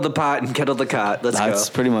 You pedaled the pot and kettled the cot. Let's That's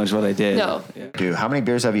go. pretty much what I did. No. Yeah. Dude, how many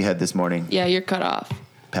beers have you had this morning, Yeah, you're cut off.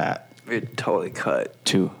 Pat? You're totally cut.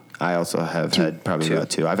 2. I also have had probably Two. about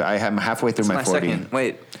 2. I'm halfway through It's my my 40. second.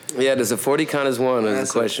 Wait. Yeah, does a 40 count as one? Is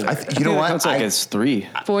the question. You know what? Sounds like it's 3.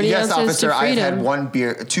 40 yes, ounces officer. to I've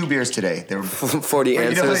freedom. had 2 beers today. They were 40 Wait,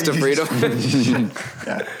 you know answers what? to freedom.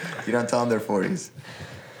 You don't tell them they're 40s.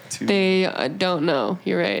 They don't know.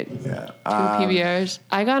 You're right. Yeah. 2 PBRs.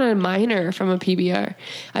 I got a minor from a PBR.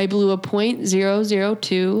 I blew a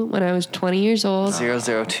 .002 when I was 20 years old.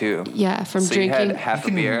 002. Yeah, from So drinking. you had half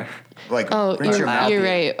a beer. Like, Oh, bring your mouth you're in.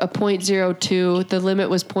 right. A .02. The limit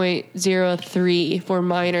was .03 for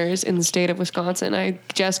minors in the state of Wisconsin. I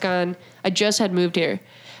just had moved here,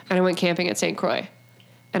 and I went camping at St. Croix,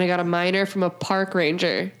 and I got a minor from a park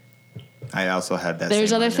ranger. I also had that.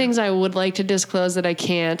 There's same other minor. things I would like to disclose that I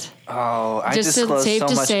can't. Oh, I Just disclosed safe so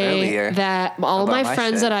to much say earlier. that all about my my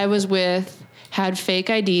friends shit. that I was with had fake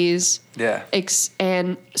IDs. Yeah.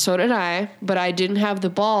 And so did I, but I didn't have the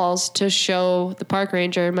balls to show the park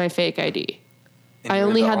ranger my fake ID. And I you were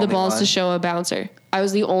only had the balls one? to show a bouncer. I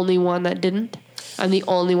was the only one that didn't. I'm the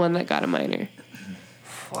only one that got a minor.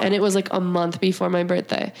 And it was like a month before my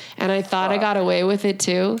birthday. And I thought I got away with it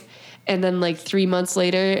too. And then like 3 months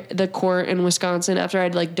later, the court in Wisconsin, after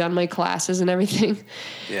I'd like done my classes and everything,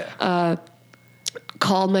 Yeah.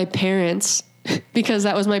 called my parents because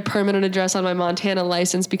that was my permanent address on my Montana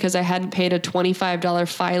license because I hadn't paid a $25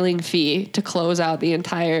 filing fee to close out the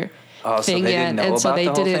entire Oh, so thing they yet. didn't know And so about they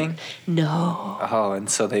the whole didn't. thing? No. Oh, and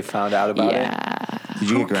so they found out about it? Yeah. Did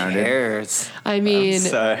you get grounded? Cares? I mean,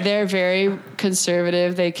 sorry. they're very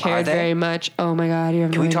conservative. They cared they? very much. Oh my God, you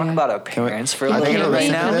have Can no we talk idea. about our parents for a I little think bit it'll right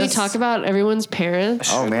listen now? to Can we this? talk about everyone's parents?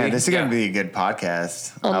 Oh man, we? this is gonna Yeah. be a good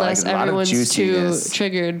podcast. I like Unless a lot of everyone's too juiciness.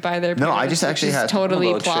 triggered by their No, parents. I just actually which is had- totally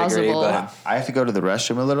I'm a little triggery, plausible. but- I have to go to the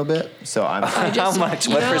restroom a little bit, so I'm. How much?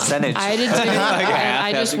 You What know, percentage? I did too. and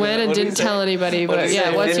I just went and didn't tell anybody. But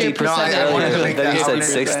yeah, what's your 50%? No, I percentage? wanted to make Then that. you I said wanted-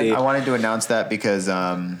 60. I wanted to announce that because,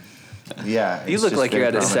 yeah. You it's look just like you're very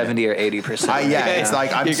at a prominent. 70 or 80%. Yeah, it's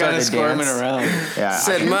like I'm You're kind starting of to squirming dance. around. Yeah,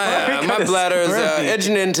 Said my bladder is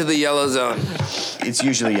edging into the yellow zone. it's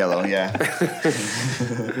usually yellow. Yeah.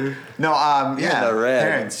 No, yeah. the red.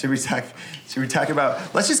 Parents, should we talk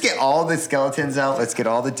about? Let's just get all the skeletons out. Let's get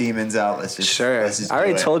all the demons out. Let's just Sure. Let's just I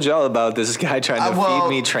already do it. told y'all about this guy trying to well, feed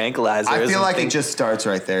me tranquilizers. I feel and like it things. just starts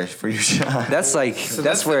right there for you, Sean. That's like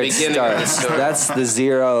that's the where it beginning of the starts. story. That's the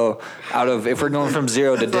zero out of. If we're going from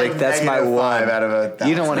 0 to It's dick, like that's my -5 one. out of 1,000.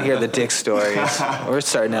 You don't want to hear the dick stories. We're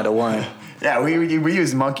starting at a 1. Yeah, we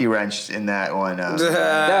used monkey wrench in that one.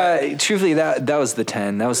 Truthfully, that was the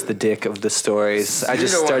 10. That was the dick of the stories. I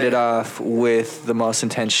just don't started wanna- off with the most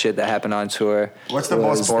intense shit that happened on tour. What's the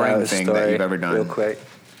most Was boring that thing that story, you've ever done? Real quick.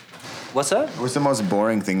 What's up? What's the most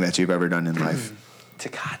boring thing that you've ever done in life?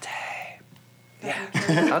 Tecate. Yeah,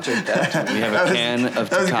 I'll drink that. We have a can of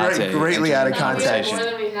that was Tecate. greatly out of context.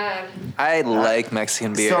 than we had. I like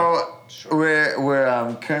Mexican beer. So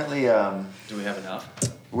we're currently Do we have enough?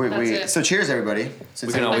 That's it. so cheers everybody.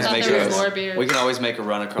 We can always thought make there was more beer. we can always make a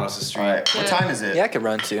run across the street. All right. What Yeah. time is it? yeah, I could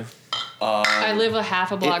run too. I live a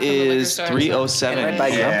half a block It from the liquor is store. 3:07. Right by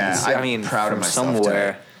Yeah, Grumpy's. I'm I mean, proud of from myself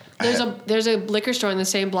somewhere. There's a liquor store in the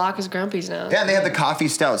same block as Grumpy's now. Yeah, and they have the coffee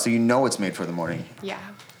stout, so you know it's made for the morning. Yeah.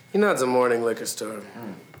 You know it's a morning liquor store.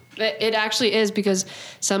 It actually is because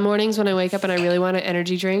some mornings when I wake up and I really want an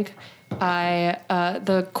energy drink,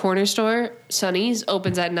 the corner store Sonny's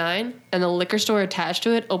opens at 9 and the liquor store attached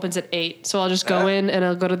to it opens at 8. So I'll just go in and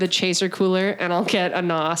I'll go to the Chaser cooler and I'll get a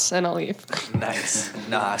NOS and I'll leave. Nice.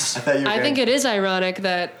 Nice. I think it is ironic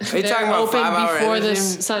that you they're talking about open 5-hour before energy?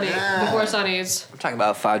 this before Sonny's. I'm talking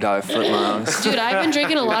about $5 footlongs. Dude, I've been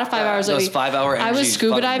drinking a lot of 5 hours Those lately. 5 hour I was energies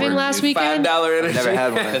scuba fucking diving work, last dude. weekend. $5 energy. Never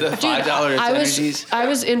had one. The $5 energies. I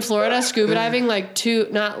was in Florida scuba diving like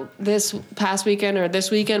not this past weekend or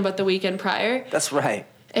this weekend, but the weekend prior. That's right.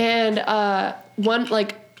 And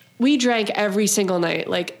we drank every single night.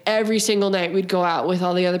 Like every single night we'd go out with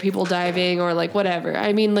all the other people diving or like whatever.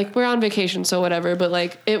 I mean, like we're on vacation, so whatever. But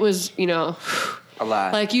like it was, A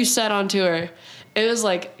lot. like you said on tour, it was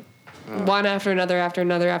like one after another, after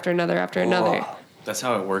another, after another, after another. That's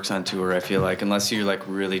how it works on tour, I feel like, unless you're like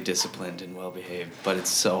really disciplined and well behaved. But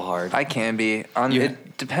it's so hard. I can be. You-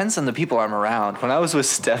 It depends on the people I'm around. When I was with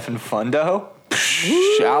Stefan Fundo,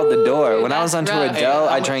 out the door. When I was on That's tour rough. with Dell,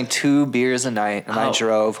 I drank 2 beers a night and I How-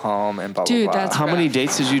 drove home and blah, Dude, blah, blah. that's How many rough.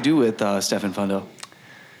 dates did you do with Stefan Fundo?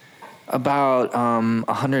 About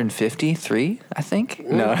 153, I think.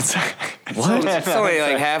 No, it's What? It's only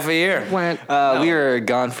like half a year. Went. we were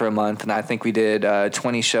gone for a month, and I think we did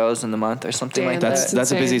 20 shows in the month or something Damn, like That's that.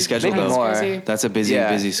 that's a busy insane. schedule Maybe though. more. Crazy. That's a busy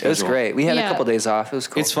schedule. It was great. We had Yeah. a couple days off. It was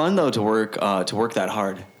cool. It's fun though to work that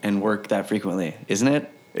hard and work that frequently, isn't it?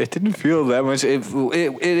 It didn't feel that much. It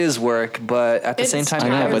is work, but at the It's same time,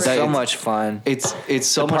 tiring. I know, it was but so it's- much fun. It's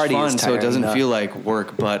so The much party is fun, so it tiring, doesn't though. feel like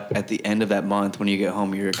work. But at the end of that month, when you get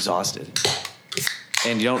home, you're exhausted,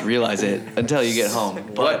 and you don't realize it until you get home.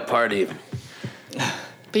 What party?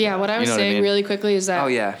 But yeah, what I was You know what I saying mean? really quickly is that Oh,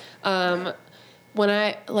 yeah.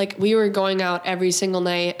 When we were going out every single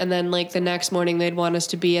night, and then like the next morning they'd want us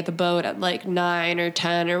to be at the boat at like 9 or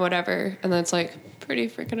 10 or whatever, and that's like pretty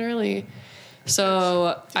freaking early.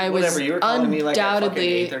 So I was Whatever, you were calling me like at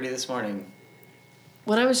undoubtedly fucking 8:30 this morning.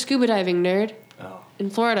 when I was scuba diving, nerd, in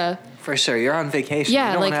Florida. For sure, you're on vacation.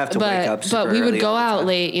 Yeah, you don't have to wake up super but we would early go all the out time.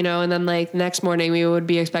 late, and then like next morning we would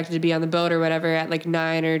be expected to be on the boat or whatever at like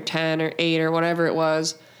 9 or 10 or 8 or whatever it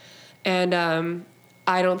was, and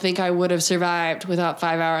I don't think I would have survived without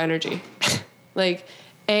 5-hour energy. Like,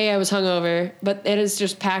 I was hungover, but it is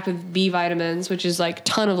just packed with B vitamins, which is like a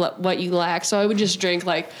ton of what you lack. So I would just drink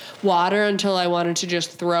like water until I wanted to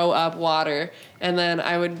just throw up water. And then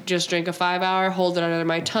I would just drink a 5-hour, hold it under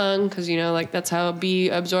my tongue, because, like that's how B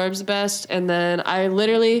absorbs the best. And then I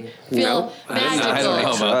literally feel magical. I don't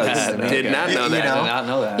know about that. Did not know that. I did not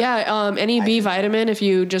know that. Yeah, any B vitamin, if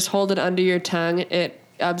you just hold it under your tongue, it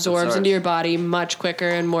absorbs into your body much quicker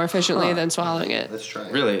and more efficiently than swallowing it. Let's try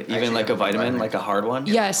it. Really? Even like a vitamin, like a hard one?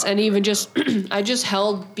 Yes, and even just I just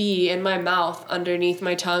held B in my mouth underneath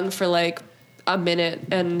my tongue for like a minute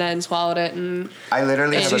and then swallowed it, and I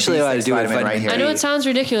literally It's have a usually what I B6 do with vitamin right vitamin here. I know it sounds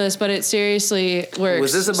ridiculous, but it seriously works.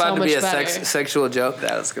 Was this about so to be much a better. sexual joke?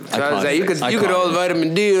 That was good. So I was like, you could hold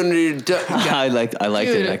vitamin D under your tongue. I liked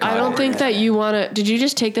Dude, it. I don't think that you want to. Did you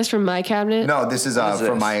just take this from my cabinet? No, this is is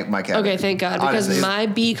from this? my cabinet. Okay, thank God, because Honestly, my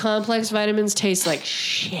B complex vitamins taste like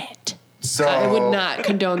shit. so I would not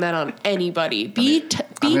condone that on anybody. B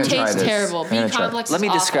I'm gonna try tastes this. terrible. I'm B gonna try. complex. Let me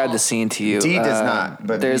is describe awful. the scene to you. D does not,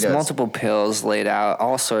 but B there's does. multiple pills laid out,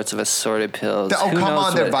 all sorts of assorted pills. Oh, Who come knows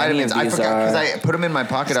on, they're what any of vitamins. I these forgot because are. I put them in my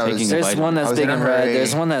pocket. I was taking There's one I that's was big in a and red. hurry.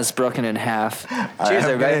 There's one that's broken in half. Cheers,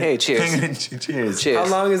 everybody. Hey, cheers. Cheers. Cheers. How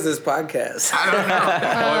long is this podcast?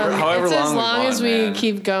 However It's long as we long want, as we man.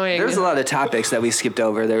 keep going. There's a lot of topics that we skipped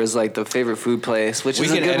over. There was like the favorite food place, which We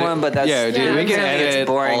is a can good edit- one, but that's yeah, dude, we can it's edit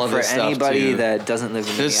boring all of for this stuff, anybody too. that doesn't live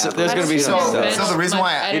in There's Minneapolis. gonna be some stuff. So the reason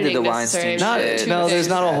why I did the Weinstein shit. No, there's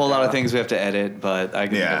not a whole lot of things we have to edit, but I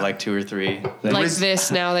can think of like 2 or 3. like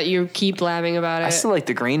this now that you keep blabbing about it. I still like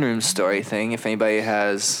the green room story thing. If anybody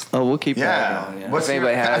has, Oh, we'll keep that Yeah. going. What's If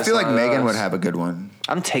anybody I has feel like one of Megan those. would have a good one.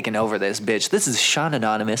 I'm taking over this bitch. This is Sean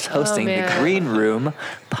Anonymous hosting the man. Green Room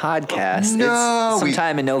podcast. No, it's we-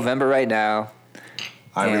 sometime in November right now.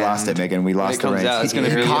 All right, we lost it, Megan. We When lost it the comes race. out, it's going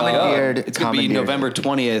to be commandeered. it's going to be November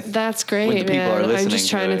 20th. That's great, when the people man. are I'm listening just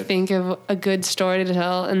trying to to it. think of a good story to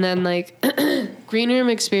tell. And then, like, green room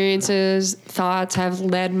experiences, thoughts have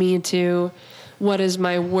led me to what is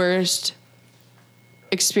my worst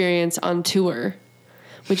experience on tour,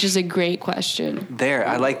 which is a great question. There,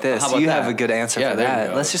 I like this. How about You have that? a good answer Yeah, for there you that.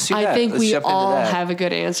 go. Let's just do I that. think Let's we jump into all that. have a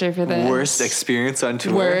good answer for this. Worst experience on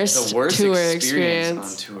tour. Worst The worst tour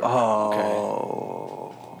experience experience. on tour. Oh.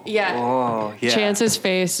 Yeah. Oh, yeah. Chance's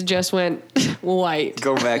face just went white.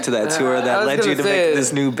 Go back to that tour I that was led you gonna to say- make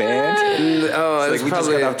this new band. Oh, Like it's we just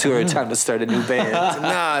probably got off tour, time to start a new band.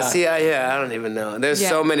 Nah, see, I don't even know. There's Yeah.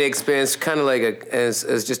 so many experiences, kind of like as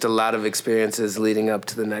just a lot of experiences leading up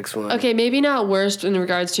to the next one. Okay, maybe not worst in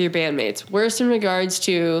regards to your bandmates. Worst in regards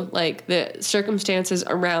to like the circumstances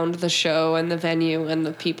around the show and the venue and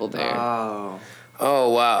the people there.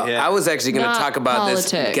 Oh wow! Yeah. I was actually going to Not talk about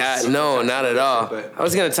politics. this guy. No, not at all. I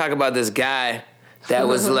was going to talk about this guy that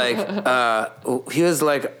was like, he was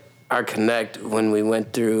like our connect when we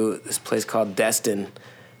went through this place called Destin,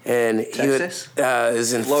 and Texas? he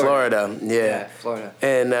was in Florida. Yeah, Florida.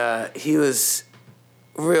 And he was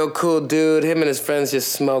real cool dude. Him and his friends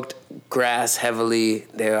just smoked grass heavily.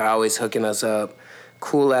 They were always hooking us up.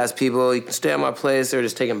 Cool ass people. You can stay at my place. They were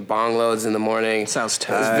just taking bong loads in the morning. Sounds It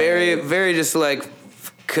was tight. very, very just like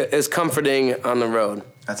it's comforting on the road.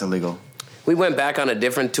 That's illegal. We went back on a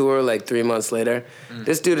different tour like 3 months later.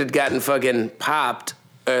 This dude had gotten fucking popped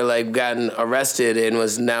or like gotten arrested and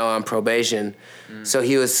was now on probation. So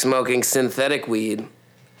he was smoking synthetic weed,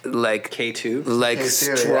 like K2? like K2,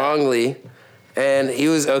 yeah. strongly. And he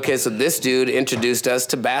was okay. So this dude introduced us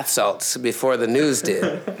to bath salts before the news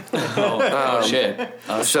did. Oh, shit.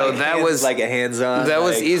 So that was like a hands-on. that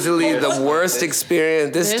was like, easily the worst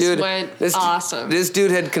experience. This This dude went this, awesome. This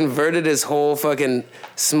dude had converted his whole fucking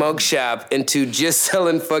smoke shop into just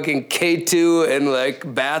selling fucking K2 and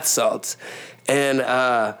like bath salts. And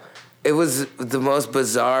it was the most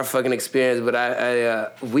bizarre fucking experience,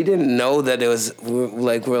 but we didn't know that it was we're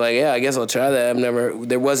like, yeah, I guess I'll try that.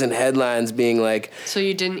 There wasn't headlines being like So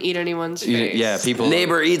you didn't eat anyone's face. Yeah, people.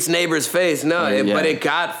 neighbor eats neighbor's face. No, Yeah. but it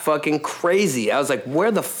got fucking crazy. I was like, where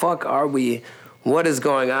the fuck are we? What is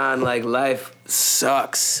going on? Like, life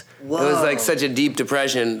sucks. It was like such a deep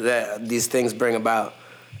depression that these things bring about.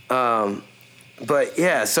 But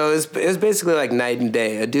yeah, so it was basically like night and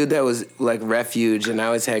day. A dude that was like refuge and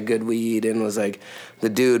always had good weed and was like the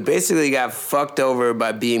dude basically got fucked over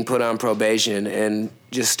by being put on probation and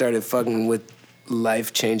just started fucking with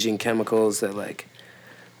life-changing chemicals that like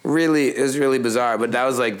really, it was really bizarre. But that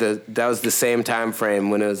was like that was the same time frame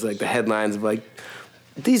when it was like the headlines of like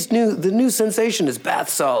the new sensation is bath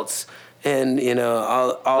salts. And, you know,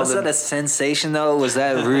 all was that a sensation, though? Was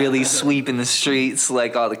that really sweeping the streets,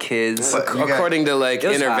 like all the kids? According to, like, It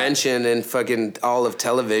was Intervention and fucking all of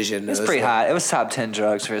television. It was pretty like, hot. It was top 10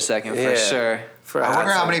 drugs for a second, for Yeah. sure. For a I hot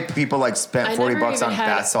wonder how second. many people like spent I $40 never on even had-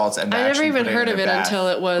 bath salts and I never actually even put heard in of their it bath. until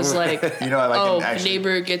it was like, You know, like oh, actually-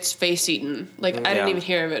 neighbor gets face eaten. Like, I Yeah. didn't even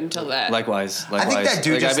hear of it until that. Likewise. I think that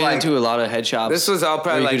dude like, just I've been like- into a lot of head shops. This was all where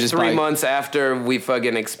probably you could like just 3 buy- months after we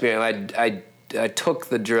fucking experienced. I took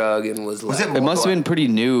the drug and was like... it It must have been pretty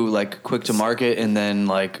new, like quick to market, and then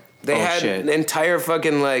like They oh had shit. an entire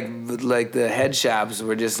fucking like the head shops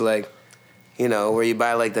were just like, you know, where you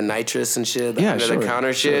buy like the nitrous and shit, the Yeah, under sure, the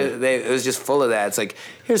counter shit. It was just full of that. It's like,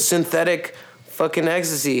 here's synthetic fucking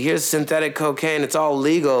ecstasy. Here's synthetic cocaine. It's all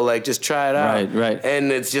legal. Like, just try it out. Right.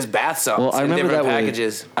 And it's just bath salts Well, I in remember different that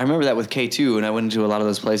packages. I remember that with K2, and I went into a lot of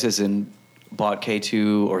those places and bought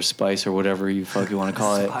K2 or Spice or whatever you want to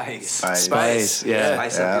call it. Spice, yeah.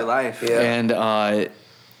 Spice up your life. Yeah. And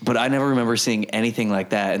but I never remember seeing anything like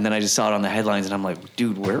that. And then I just saw it on the headlines, and I'm like,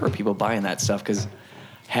 dude, where are people buying that stuff? Because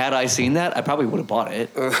had I seen that, I probably would have bought it.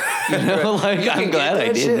 You know, like You can I'm glad get I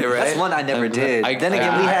that did. shit, right? That's one I never did. Then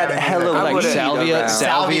again, we had hella I like would've- salvia,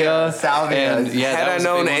 Salvia. yeah. Had that I was a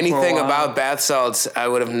known big one for a anything while. about bath salts, I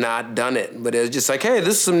would have not done it. But it was just like, hey,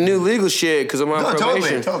 this is some new legal shit because I'm on No,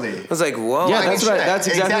 probation. totally. I was like, whoa. Yeah, I mean, that's what I- shit, that's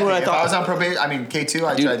exactly what I If thought. I was on probation, I mean, K2,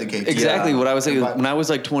 I Dude, tried the K2. exactly what I was saying. But- When I was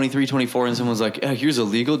like 23, 24, and someone was like, "Yeah, here's a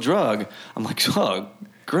legal drug," I'm like, "Oh,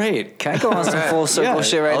 great." Can I go on some full circle Yeah,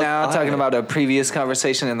 shit right I'll- now? I'll Talking have it. about a previous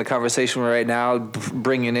conversation and the conversation we're right now,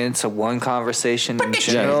 bringing it into one conversation in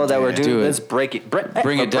general that we're do doing. it. Let's break it.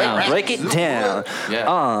 Bring it down. Break it down.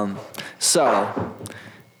 Yeah. So,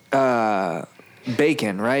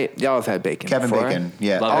 bacon, right? Y'all have had bacon. Kevin before, Bacon, right?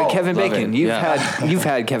 yeah. Love Oh, it. Kevin Love Bacon. it. Yeah. You've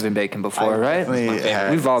had Kevin Bacon before, right?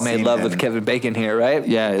 We've all made love with Kevin Bacon here, right?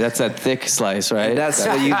 Yeah, that's that thick slice, right? That's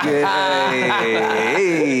what you get.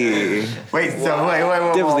 Hey. Wait, so wait.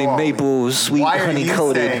 Definitely maple, sweet, Why are honey you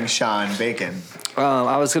coated. saying Sean Bacon?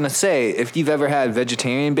 I was gonna say, if you've ever had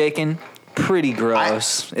vegetarian bacon, pretty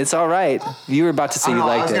gross. It's all right. You were about to say Oh, you no,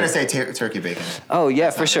 I liked was gonna it. say turkey bacon. Oh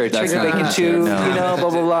yeah, for sure. That's Turkey not bacon good. too. No. You know, blah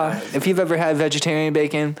blah blah. If you've ever had vegetarian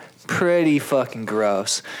bacon, pretty fucking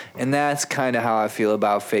gross. And that's kind of how I feel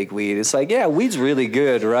about fake weed. It's like, yeah, weed's really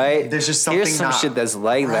good, right? There's just Here's something some not shit that's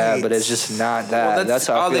like that, but it's just not that. Well, that's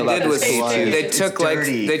how all I feel they about did was this It's too. they It's took like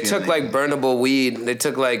dirty they took feeling. like burnable weed. They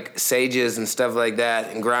took like sages and stuff like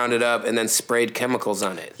that and ground it up and then sprayed chemicals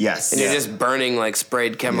on it. Yes. and you're Yeah. just burning like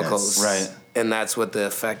sprayed chemicals. Yes. Right. And that's what the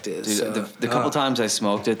effect is. Dude, so. the couple times I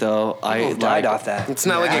smoked it though, I People died off that. It's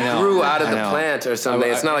not like I it know. grew out of I the know. plant or something.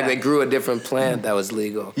 I- It's not like yeah. they grew a different plant that was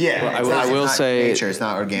legal. Yeah, Well, it's I not- will it's not say nature. It's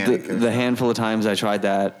not organic. the handful of times I tried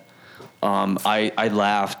that, I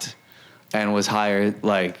laughed and was higher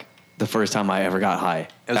like the first time I ever got high.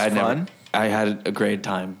 It was I fun? I had a great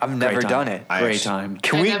time. I've Great never time. done it. I Great actually- time.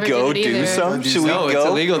 Can I we never go did it do either. some? Should we No, go? it's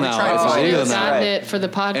illegal Can we now. try It's it? I illegal have now. gotten it for the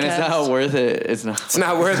podcast. And it's not worth it. It's not. It's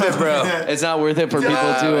not worth it, bro. It's not worth it for people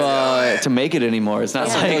to make it anymore. It's not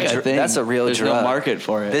Yeah. like That's a thing. That's a real There's drug. no market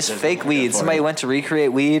for it. This There's no fake market weed. for Somebody it. went to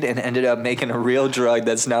recreate weed and ended up making a real drug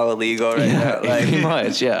that's now illegal right now. Like, Pretty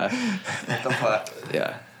much, yeah, what the fuck?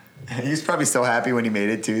 yeah. He's probably so happy when he made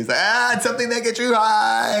it too. He's like, it's something that gets you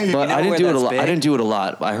high. But know I didn't where do it a that's lot. I big? didn't do it a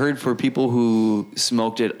lot. I heard for people who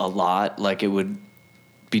smoked it a lot, like it would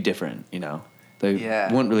be different. You know, they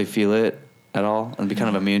Yeah. wouldn't really feel it at all and be kind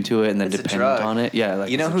of immune to it and then It's a dependent drug. on it. Yeah, like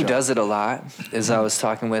You know it's a who drug. does it a lot? Is I was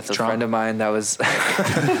talking with a friend of mine that was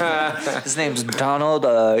his name's Donald.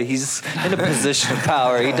 He's in a position of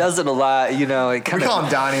power. He does it a lot. You know, it We kind call of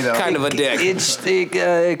him Donnie though. Kind of a dick.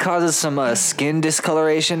 it causes some skin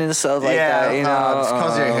discoloration and stuff like that. You know, just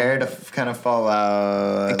causes your hair to kind of fall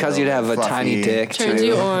out. It causes you to have a fluffy. tiny dick. Turns too.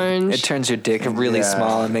 you orange. It turns your dick really Yeah.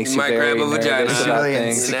 small and makes you Might very grab a vagina. nervous It's about really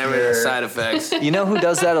things. insecure. Never side effects. You know who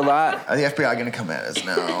does that a lot? Are the FBI gonna come at us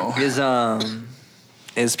now?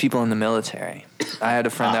 Is people in the military. I had a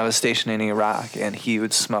friend that was stationed in Iraq, and he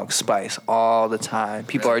would smoke spice all the time.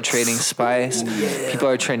 People are trading spice. People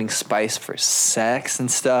are trading spice for sex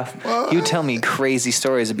and stuff. He would tell me crazy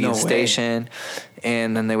stories of being No way. stationed,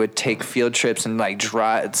 and then they would take field trips and like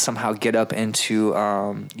somehow get up into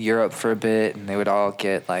Europe for a bit, and they would all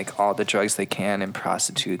get like all the drugs they can and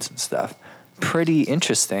prostitutes and stuff. Pretty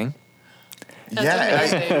interesting. I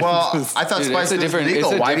thought Dude, spice it's a was different-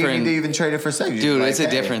 legal. it's a Why do you different- need to even trade it for sex? You're Dude, like, it's a hey.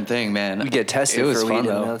 different thing, man. We get tested It was for weed fun, in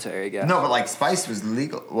the though. military, I guess. No, but like spice was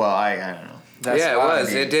legal. Well, I don't know. That's yeah, it why.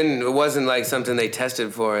 was. It wasn't like something they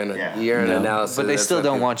tested for in a urine No. analysis. But they That's still what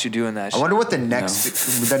don't people- want you doing that I shit. wonder what the next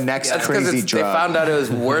That's crazy because they drug. found out it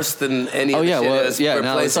was worse than any Oh of the yeah, shit well that's yeah.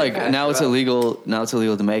 Now it's replacing like now it's drugs. illegal. Now it's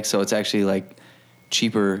illegal to make, so it's actually like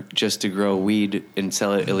cheaper just to grow weed and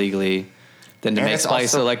sell it illegally than to And make it's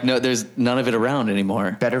spice. also- So like no, there's none of it around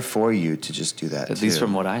anymore. Better for you to just do that. At least too.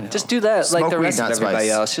 from what I know. Just do that Smoke like the weed, rest of not everybody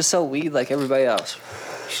spice. else. Just sell weed like everybody else.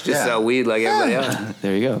 You should just Yeah. sell weed like everybody else.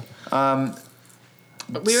 There you go.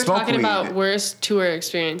 We were Smoke talking weed. about worst tour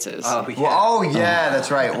experiences. yeah. Well,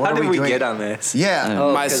 that's right. What How are did we doing? get on this? Yeah.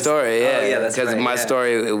 Oh, My 'cause- story, yeah. oh, yeah, that's Because right, my yeah.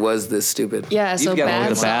 story, it was this stupid. Yeah, so You've got bath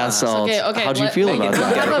all the bath salts. Okay, How'd you feel about we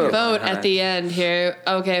that? have a vote at the end here.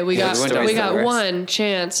 Okay, we got we went we down got first. one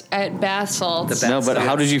chance at bath salts. No, but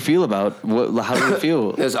how did you feel about what? How did you feel?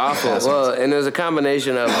 It was awful. Well, and it was a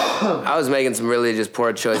combination of I was making some really just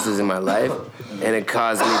poor choices in my life, and it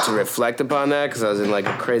caused me to reflect upon that because I was in like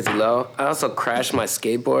a crazy low. I also crashed my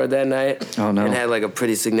skateboard that night. Oh, no. And had like a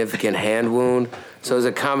pretty significant hand wound. So it was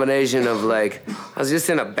a combination of like I was just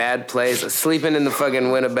in a bad place, sleeping in the fucking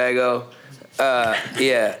Winnebago.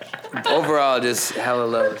 Yeah. Overall, just hella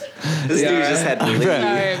lows. This dude just had to leave.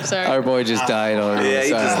 I'm sorry. Our boy just died already. Yeah, he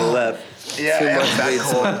Sorry. just left. Yeah, I have a bad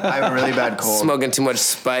cold. I have a really bad cold. Smoking too much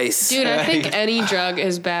spice. Dude, I think any drug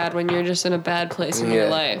is bad when you're just in a bad place in your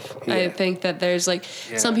life. I think that there's like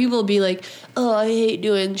some people will be like, "Oh, I hate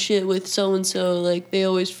doing shit with so and so. Like they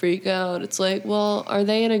always freak out." It's like, well, are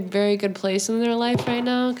they in a very good place in their life right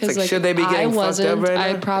now? Because like, should they be getting I fucked up wasn't. right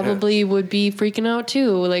I now? probably would be freaking out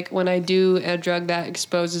too. Like when I do a drug that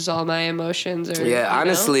exposes all my emotions. Or Yeah, you know,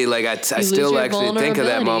 honestly, like I you still lose your actually think of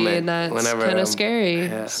that vulnerability, moment and that's whenever kind I'm- of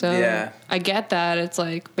scary. So Yeah. I get that. It's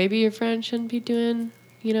like maybe your friend shouldn't be doing,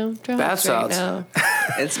 drugs Bath right salts. now.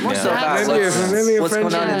 It's more so Yeah. about Maybe your what's friend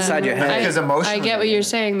going on Yeah. inside your head. Because emotionally- I get what you're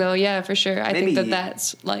saying, though. Yeah, for sure. I think Maybe- that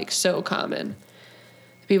that's like so common.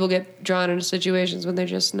 People get drawn into situations when they're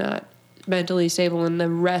just not mentally stable in the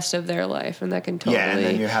rest of their life, and that can totally Yeah, and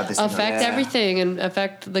then you have this affect Yeah. everything and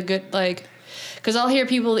affect the good. Like, because I'll hear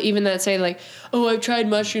people even that say like, "Oh, I've tried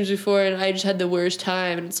mushrooms before and I just had the worst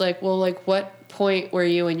time," and it's like, well, like what point were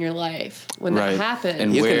you in your life when Right. that happened?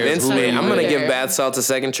 And You Where- convinced who me. are you I'm gonna with? give bath salts a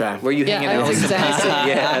second try. Were you Yeah, hanging I out was with some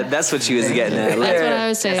exactly- Yeah, that's what she was getting at. That's what I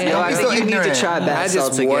was saying. Yo, I He's think so you need to ignorant. try I bath salts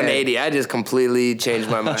just again. 180. I just completely changed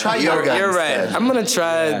my mind. Try you're, yoga You're right. instead. I'm gonna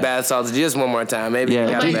try bath salts just one more time. Maybe. Yeah, you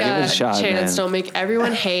Oh got my Give me. it a God, shot, Chance, man. don't make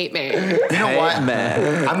everyone hate me. You know what?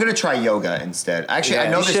 man. I'm gonna try yoga instead. Actually, Yeah, I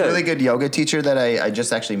know you this should. really good yoga teacher that I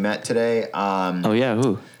just actually met today. Oh yeah,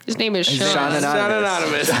 who? His name is Sean Sean. and Not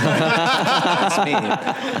anonymous. That's me.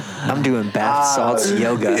 I'm doing bath salts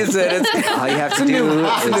yoga. It's All you have to do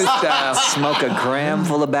it's a new is style. smoke a gram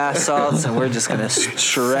full of bath salts, and we're just gonna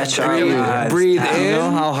stretch our lives. Breathe You know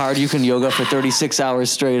in. how hard you can yoga for 36 hours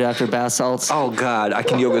straight after bath salts? Oh God, I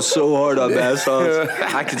can yoga so hard on bath salts.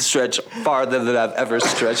 I can stretch farther than I've ever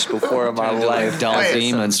stretched before in my life.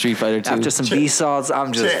 Dalsim and Street Fighter 2. After some B salts,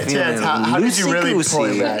 I'm just Chance, feeling how did you really pull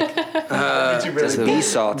it loosey-goosey. back? How did you really Just pull B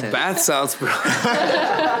salting. Bath salts, bro.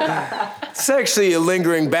 It's actually a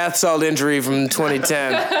lingering bath salt injury from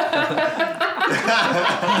 2010.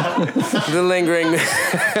 The lingering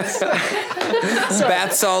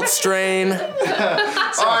bath salt strain.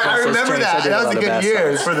 Oh, I remember strange. I that. did That a was lot a of good bath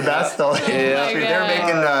year salts. for the bath salt. Yeah. They were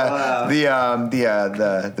making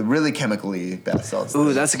the really chemically bath salts.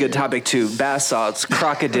 Ooh, that's a good topic too. Bath salts,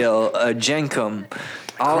 crocodile, jenkum.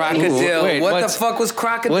 Crocodile. Wait, what the what's- fuck was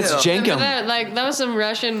crocodile? What's Remember jenkum? that? Like that was some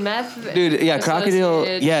Russian meth. Dude, yeah, crocodile,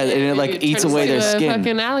 associated yeah, shit and it, where like, you eats turn away into their a skin.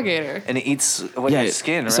 Fucking alligator. And it eats what your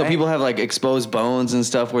skin, right? So people have like exposed bones and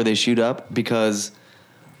stuff where they shoot up because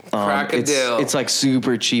Crocodile. it's like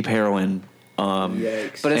super cheap heroin. But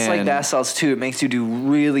it's like and- bath salts too. It makes you do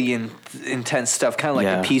really intense stuff, kind of like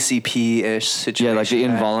Yeah. a PCP-ish situation. Yeah, like the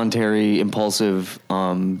right? involuntary, impulsive.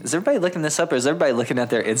 Is everybody looking this up, or is everybody looking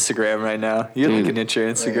at their Instagram right now? You're Dude, looking at your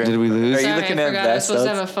Instagram. did we lose? Are you Sorry, looking I at forgot I was bath supposed to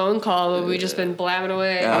have salts? a phone call, but we just been blabbing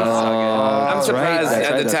away. I'm surprised right,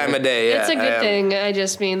 at the that's time right. of day. Yeah, It's a I good am. thing. I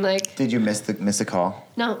just mean like, Did you miss the call?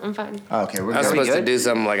 no, I'm fine. Oh, okay, we're I was good. supposed to good? do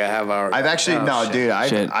something like a half hour. I've actually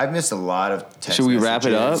Shit. I've missed a lot of text Should we wrap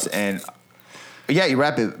it messages up? And yeah, you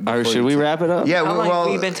wrap it. Or before should you we take- wrap it up? Yeah, How long well,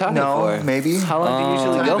 have we been talking no, for? maybe. How long do you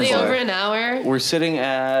usually go Probably for? over an hour. We're sitting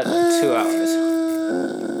at 2 hours.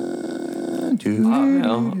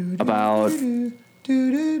 about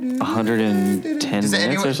 110 Does minutes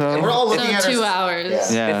anyone- or so. We're all So looking at 2 our-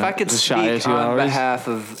 hours. Yeah, If I could just shy of speak 2 on hours. behalf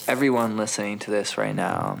of everyone listening to this right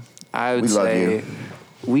now, I would We love say you.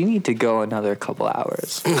 we need to go another couple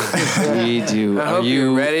hours. We do. I hope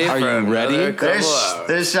you're ready. Are you ready?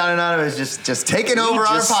 There's Sean Anonymous just taking over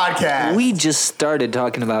our podcast. We just started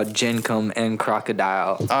talking about Gencom and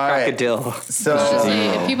Crocodile. right. Crocodile. So Just say,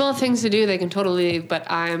 if people have things to do, they can totally leave, but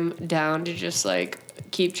I'm down to just like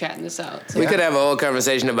keep chatting this out. So. We could have a whole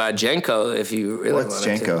conversation about Jenko if you really what's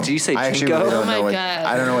wanted Jenko? Do you say I actually Jinko? really Oh don't my know what, god.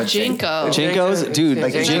 I don't know what Jinko. Jinkos, dude.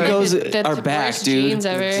 Like Jinkos That's are the back, worst dude. jeans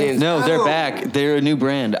ever. Jeans. No, they're Oh. back. They're a new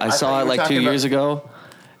brand. I thought saw you it were like 2 talking years ago,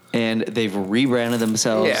 and they've rebranded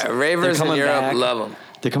themselves. Yeah, ravers They're in coming Europe back. love them.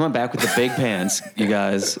 They're coming back with the big pants, you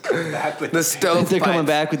guys. The stovepipe. They're coming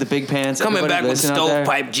back with the big pants. Coming Everybody back with listen out there.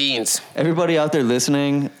 stovepipe jeans. Everybody out there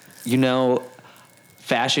listening, you know,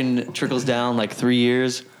 fashion trickles down like 3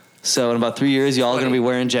 years. So in about 3 years, y'all are going to be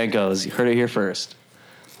wearing Jenkos. You heard it here first.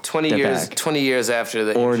 20 They're years. back. 20 years after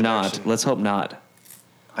the Or introduction. not. Let's hope not.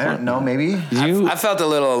 I don't know. Maybe You I felt a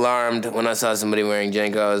little alarmed when I saw somebody wearing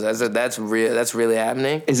Jenkos. I said, "That's real. That's really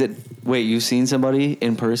happening." is it? Wait, you've seen somebody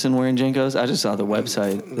in person wearing Jenkos? I just saw the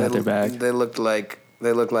website that they're back. They looked like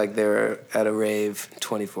they were at a rave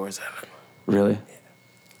 24/7. Really?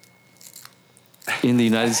 In the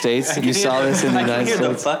United States? You saw this in the United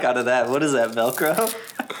States? fuck out of that. What is that, Velcro?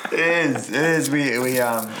 it is. We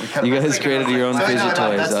kind You guys created your own fidget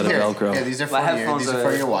toys that's out of here. Velcro. Yeah, these are for My your, headphones these are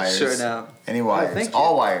for your wires. Sure now. Any wires, thank you.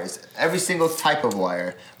 all wires, every single type of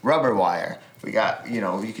wire, rubber wire. We got, you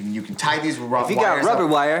can tie these wires. If you got rubber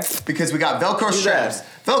wire, because we got Velcro straps.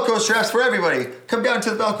 Velcro straps for everybody. Come down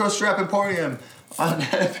to the Velcro Strap Emporium on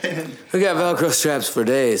Hennepin. We got Velcro straps for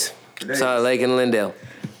days. Saw a lake in Lindale.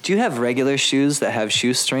 do you have regular shoes that have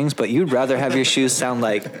shoestrings, but you'd rather have your shoes sound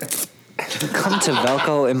like come to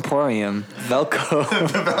Velcro Emporium. Velcro.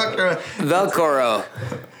 Velcro. Velcro.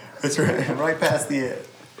 It's right past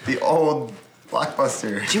the old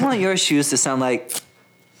Blockbuster. Do you want your shoes to sound like...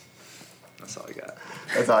 That's all I got.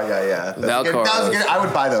 That's all I got, yeah. Velcro. That was good. I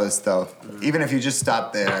would buy those, though. Even if you just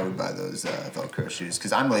stopped there, I would buy those Velcro shoes,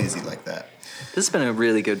 because I'm lazy like that. This has been a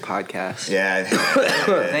really good podcast. Yeah.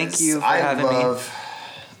 Thank you for having me. I love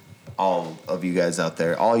all of you guys out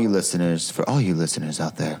there, all you listeners, for all you listeners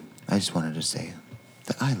out there, I just wanted to say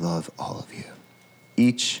that I love all of you.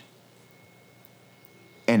 Each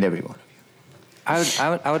and every one of you.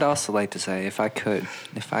 I would also like to say, if I could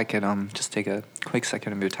just take a quick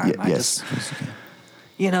second of your time. Yes.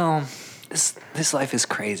 This life is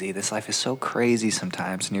crazy. This life is so crazy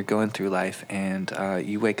sometimes, and you're going through life, and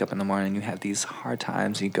you wake up in the morning, and you have these hard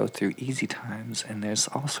times, and you go through easy times, and there's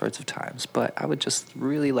all sorts of times. But I would just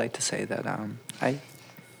really like to say that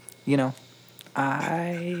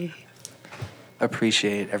I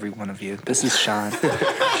appreciate every one of you. This is Sean,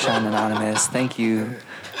 Sean Anonymous. Thank you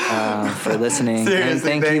for listening, Seriously, and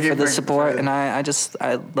thank you for the support. And I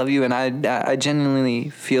love you, and I genuinely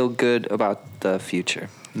feel good about the future,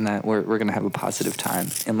 and that we're gonna have a positive time.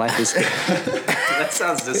 And life is. That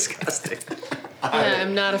sounds disgusting. Yeah,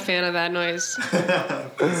 I'm not a fan of that noise.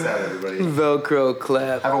 Peace out, everybody. Velcro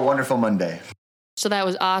clap. Have a wonderful Monday. So that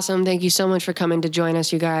was awesome. Thank you so much for coming to join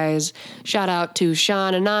us, you guys. Shout out to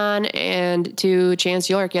Sean Anon and to Chance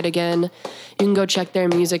York yet again. You can go check their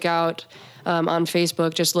music out on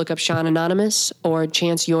Facebook. Just look up Sean Anonymous or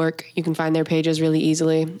Chance York. You can find their pages really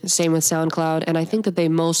easily. Same with SoundCloud. And I think that they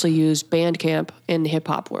mostly use Bandcamp in the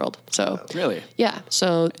hip-hop world. So Really? yeah.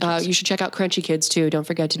 So you should check out Crunchy Kids too. Don't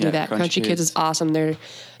forget to do Yeah, that. Crunchy Crunchy Kids Kids. is awesome. They're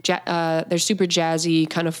super jazzy,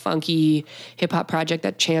 kind of funky hip hop project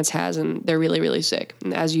that Chance has, and they're really, really sick.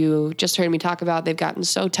 And as you just heard me talk about, they've gotten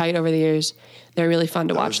so tight over the years. They're really fun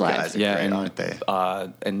to watch Those live. guys are Yeah, great, and aren't they?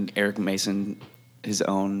 And Eric Mason, his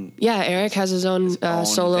own. Yeah, Eric has his own own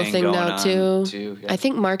solo thing thing going now on, too. too, yeah. I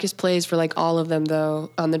think Marcus plays for like all of them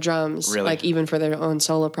though on the drums, Really? like even for their own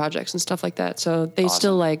solo projects and stuff like that. So they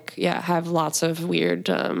still have lots of weird,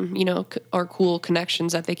 or cool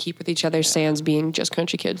connections that they keep with each other. Sans being just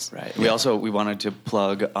Crunchy Kids. Right. We wanted to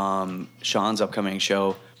plug Sean's upcoming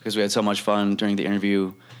show because we had so much fun during the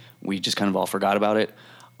interview. We just kind of all forgot about it.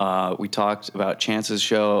 We talked about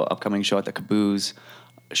Chance's upcoming show at the Caboose.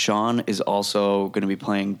 Sean is also going to be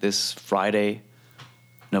playing this Friday,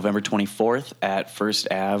 November 24th at First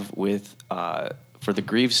Ave for the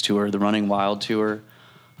Greaves Tour, the Running Wild Tour.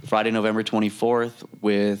 Friday, November 24th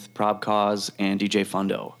with Prob Cause and DJ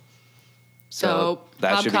Fundo. So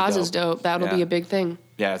Prob Cause is dope. That'll be a big thing.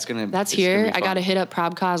 Yeah, it's gonna be I fun. got to hit up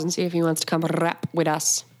Prob Cause and see if he wants to come rap with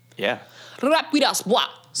us. Yeah. Rap with us, what?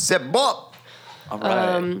 Sip bop. All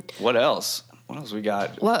right. What else? What else we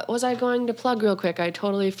got? What was I going to plug real quick? I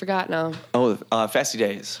totally forgot now. Oh, Festy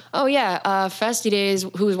Days. Oh, yeah. Festy Days,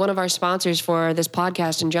 who is one of our sponsors for this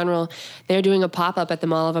podcast in general, they're doing a pop-up at the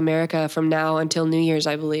Mall of America from now until New Year's,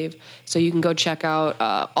 I believe. So you can go check out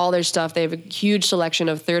all their stuff. They have a huge selection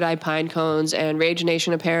of Third Eye Pine cones and Rage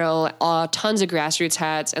Nation apparel, tons of Grassroots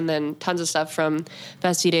hats, and then tons of stuff from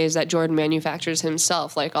Festy Days that Jordan manufactures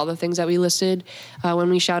himself, like all the things that we listed when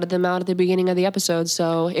we shouted them out at the beginning of the episode.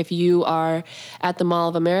 So if you are at the Mall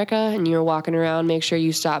of America and you're walking around, make sure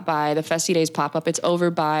you stop by the Festy Days pop-up. It's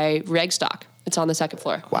over by Regstock. It's on the second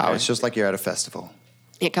floor. Wow, it's just like you're at a festival.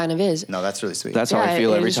 It kind of is. No, that's really sweet. That's how I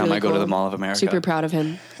feel it every is time really I go to cool. the Mall of America. Super proud of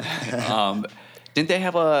him. Didn't they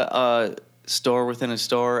have a store within a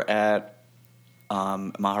store at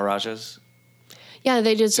Maharaja's? Yeah,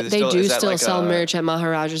 they do Is that still like sell a- merch at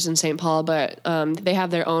Maharaja's in St. Paul, but they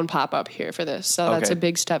have their own pop-up here for this. So that's Okay. a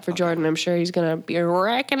big step for Jordan. I'm sure he's going to be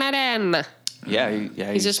raking it in. Yeah,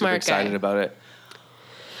 he's a super smart excited guy. about it.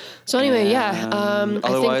 So anyway, I think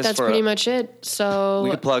otherwise that's for- pretty much it. So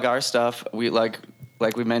We could plug our stuff. We like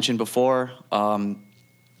we mentioned before.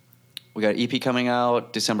 We got EP coming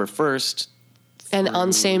out December 1st. and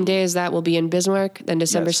on same day as that, we'll be in Bismarck, then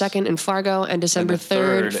December Yes. 2nd in Fargo, and December And the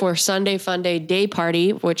 3rd 3rd for Sunday Fun Day Day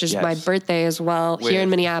Party, which is Yes. my birthday as well, With- here in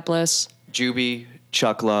Minneapolis. Juby,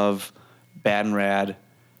 Chuck Love, Bad and Rad,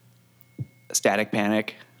 Static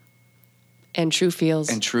Panic, And True Feels.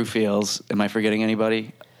 and True Feels. Am I forgetting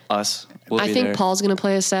anybody? Us. We'll I be think there. Paul's going to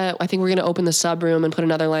play a set. I think we're going to open the sub room and put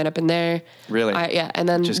another lineup in there. Really? Yeah, and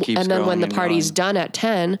then Just keeps when growing the and party's growing. done at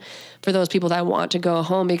 10, for those people that want to go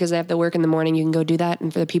home because they have to work in the morning, you can go do that.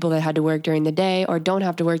 And for the people that had to work during the day or don't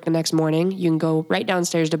have to work the next morning, you can go right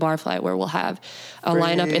downstairs to Barfly, where we'll have a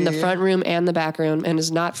lineup in the front room and the back room, and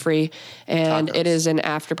it's not free. And Tacos. it is an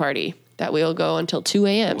after party that will go until 2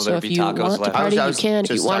 a.m. Will So there if be you tacos want to left? party, I you was can. If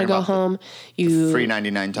just you want to talking go about the home, you free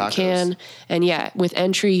 99 tacos. can. And yeah, with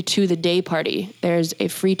entry to the day party, there's a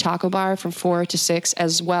free taco bar from 4 to 6,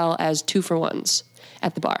 as well as 2-for-1s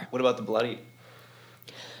at the bar. What about the Bloody?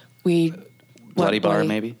 Bloody Bar,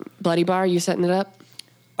 maybe? Bloody Bar, you setting it up?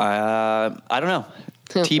 I don't know.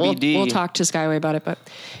 TBD. We'll talk to Skyway about it, but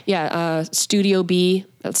yeah, Studio B,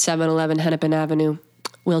 that's 711 Hennepin Avenue.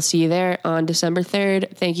 We'll see you there on December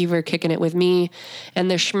 3rd. Thank you for kicking it with me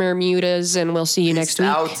and the Schmermudas, and we'll see you next week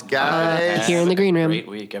out, guys. here in the green room. Great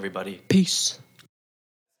week, everybody. Peace.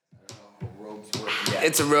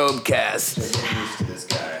 It's a robe cast.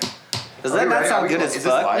 Does that not sound good as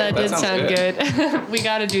fuck? That did sounds sound good. We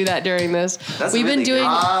got to do that during this. That's We've been really doing.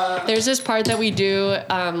 good. There's this part that we do,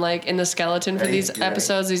 like in the skeleton for these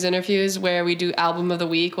episodes, these interviews, where we do album of the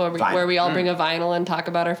week, where we all bring a vinyl and talk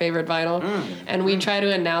about our favorite vinyl, and we try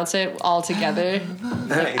to announce it all together,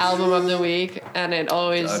 like album of the week, and it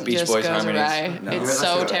always Beach just Boys goes Harmonies. awry. No. It's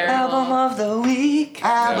so terrible. Album of the week.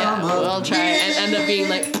 Yeah, we'll try and end up being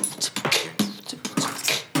like,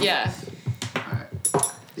 yeah.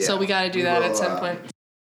 So we got to do that at some point.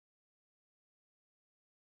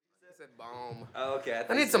 Oh, okay.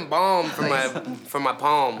 I need some balm for my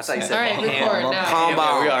palms. All right, record now. Palm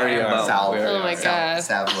balm. We already are. Salve. Oh my God.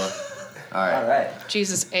 Salve. All right. All right.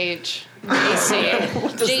 Jesus H. Macy.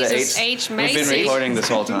 Jesus H. We've been Macy. recording this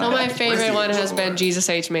whole time. Oh, my favorite one has been Jesus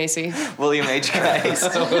H. Macy. William H. Geist.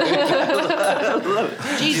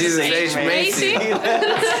 Jesus H. Macy.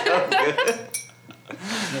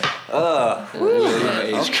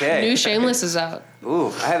 Okay. New Shameless is out. Ooh,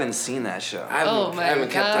 I haven't seen that show. I haven't, Oh my I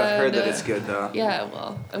haven't kept God. up. I've heard that it's good though. Yeah,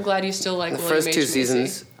 well, I'm glad you still like The William first H. two Macy.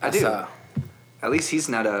 seasons, I do. saw. At least he's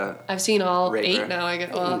not a. I've seen all Raper. 8 now. I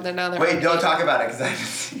get well. Now they're Wait, on don't 8. talk about it because I haven't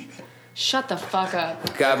seen it. Shut the fuck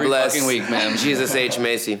up. God Every bless. fucking week, man. Jesus H.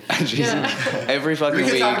 Macy. Every fucking We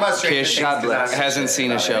can week, talk about Stranger Kish Things, 'cause I haven't hasn't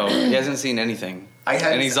seen a show. He hasn't seen anything. I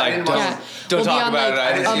hadn't- And he's I like, didn't don't, watch- Yeah, don't we'll talk be on about like it. I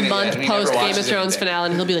haven't a seen it yet. month And he never post Game watches of Thrones anything. finale,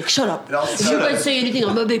 and he'll be like, "Shut up! It all If you shut guys up. say anything,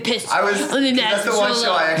 I'm gonna be pissed. I was. I'm gonna be mad." That's the one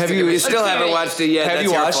show I actually. Have you- You still haven't watched it yet. Have That's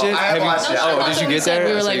you your watched fault. it? I have watched it. Oh, did you get there?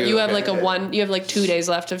 We were So like, you have okay. like you have like 2 days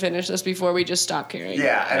left to finish this before we just stop caring.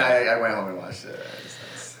 Yeah, and I went home and watched it.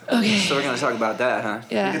 Okay. So we're gonna talk about that, huh?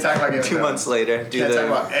 We can Yeah. talk about Game of 2 Thrones. months later, do Can't talk the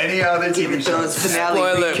about any other Game TV of Thrones shows. finale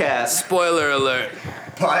Spoiler. recap. Spoiler alert.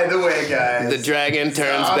 By the way, guys, The dragon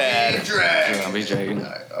turns Zombie bad. Dragon. Zombie Dragon.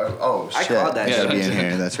 Oh I shit! called that It should shit. be in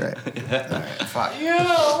here. That's right. All right. Fuck.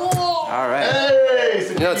 All right. Hey,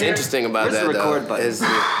 You know what's interesting about Where's that the record though button? is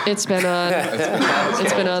It's been on.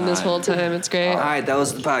 It's been on this whole time. It's great. All right, that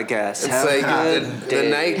was the podcast. it's Have like a the good day.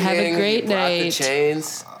 Night Have a King, great he brought the night.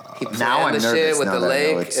 chains. He planned Now I'm the nervous shit with now the that I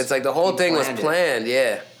know lake. it's- It's like the whole He thing was planned it. planned.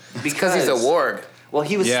 Yeah, because he's a warg. Well,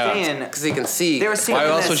 he was Yeah. staying Because he can see. They were staying Why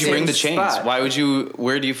in else that would you bring the same chains? spot. Why would you?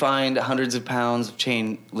 Where do you find hundreds of pounds of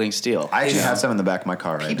chain link steel? I actually have some in the back of my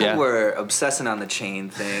car right People Yeah. were obsessing on the chain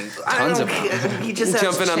thing. Tons of He just has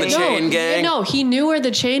Jumping on the chain. chain. gang. No, he knew where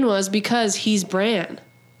the chain was because he's Bran.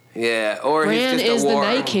 Yeah, or Bran he's just is a the war.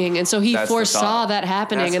 Night King, and so he That's the foresaw thought. that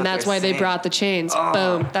happening, That's and what that's they're why they saying. brought the chains. Oh,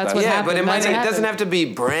 Boom. That's what Yeah, happened. but it, That's what doesn't happened. have to be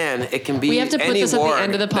Bran. It can be We have to put any this at the warg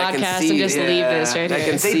end of the that can podcast see and just it. leave this right That here.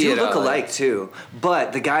 can They see do it look all. alike too,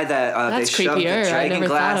 but the guy that they That's shoved the creepier. I dragon never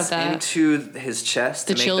thought glass of that. into his chest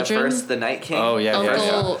The to make children? the first the Night King. Oh, yeah, yeah,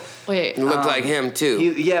 Uncle, wait. It looked like him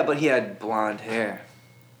too. Yeah, but he had blonde hair.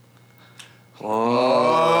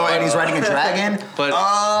 Oh, and he's riding a dragon. But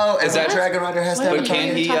is that that- dragon rider has to What have are a you Can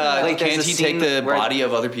dragon? he? talking about? Like, Can there's a he take scene the where- body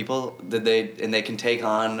of other people that they can take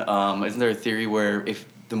on? Isn't there a theory where if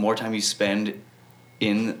the more time you spend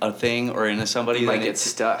in a thing or in somebody, You might then get it's-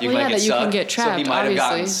 stuck. You Well, might yeah, get that you stuck. can get So he trapped, might have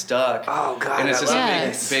gotten obviously. stuck. Oh, God, And it's I just love a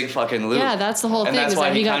this. big fucking loop. Yeah, that's the whole And thing, that's is why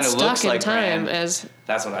that he got kinda stuck looks in like time Bran. as...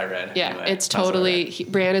 That's what I read. Yeah, anyway. it's That's what I totally...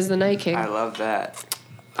 read. Bran is the Night King. I love that.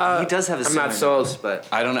 He does have a I'm not similar sold. nose, but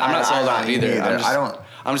I'm not sold on it either.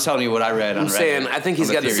 I'm just telling you what I read on I'm Reddit. saying, I think he's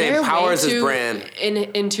on got the theory. same They're powers way as too Bran.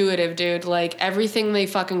 intuitive, dude. Like, everything they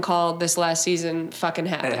fucking called this last season fucking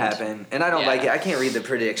happened. it happened, and I don't Yeah. like it. I can't read the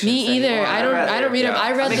predictions. Me either. anymore. I don't read them. yeah.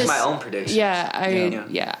 I read I make this. my own predictions. Yeah,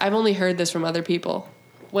 Yeah. I've only heard this from other people.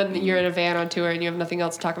 When you're in a van on tour and you have nothing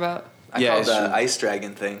else to talk about. I Yeah, call it's the true. ice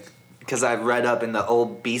dragon thing because I've read up in the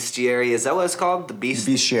old bestiary. Is that what it's called? The beast.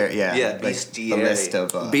 Bestiary, yeah. Yeah, like the bestiary. list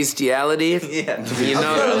of. Bestiality. Yeah. You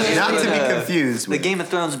know, Not to be The confused The with. Game of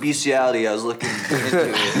Thrones bestiality. I was looking into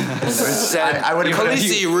it. I would have.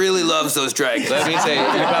 Khaleesi really loves those dragons. Let me say,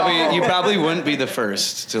 you probably wouldn't be the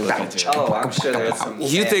first to look into it. Oh, I'm sure there's some.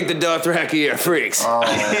 You think the Dothraki are freaks? Oh,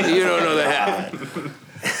 You don't know that.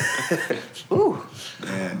 Ooh.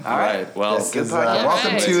 man. All right. Well, This is, podcast. welcome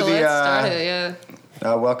Alright, to so the. let's start it,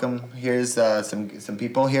 yeah. Welcome. Here's some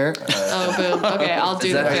people here. Oh, boom. Okay, I'll do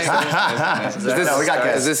the that pick. No, we got Is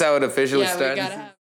guests. this how it officially Yeah, we starts? gotta have...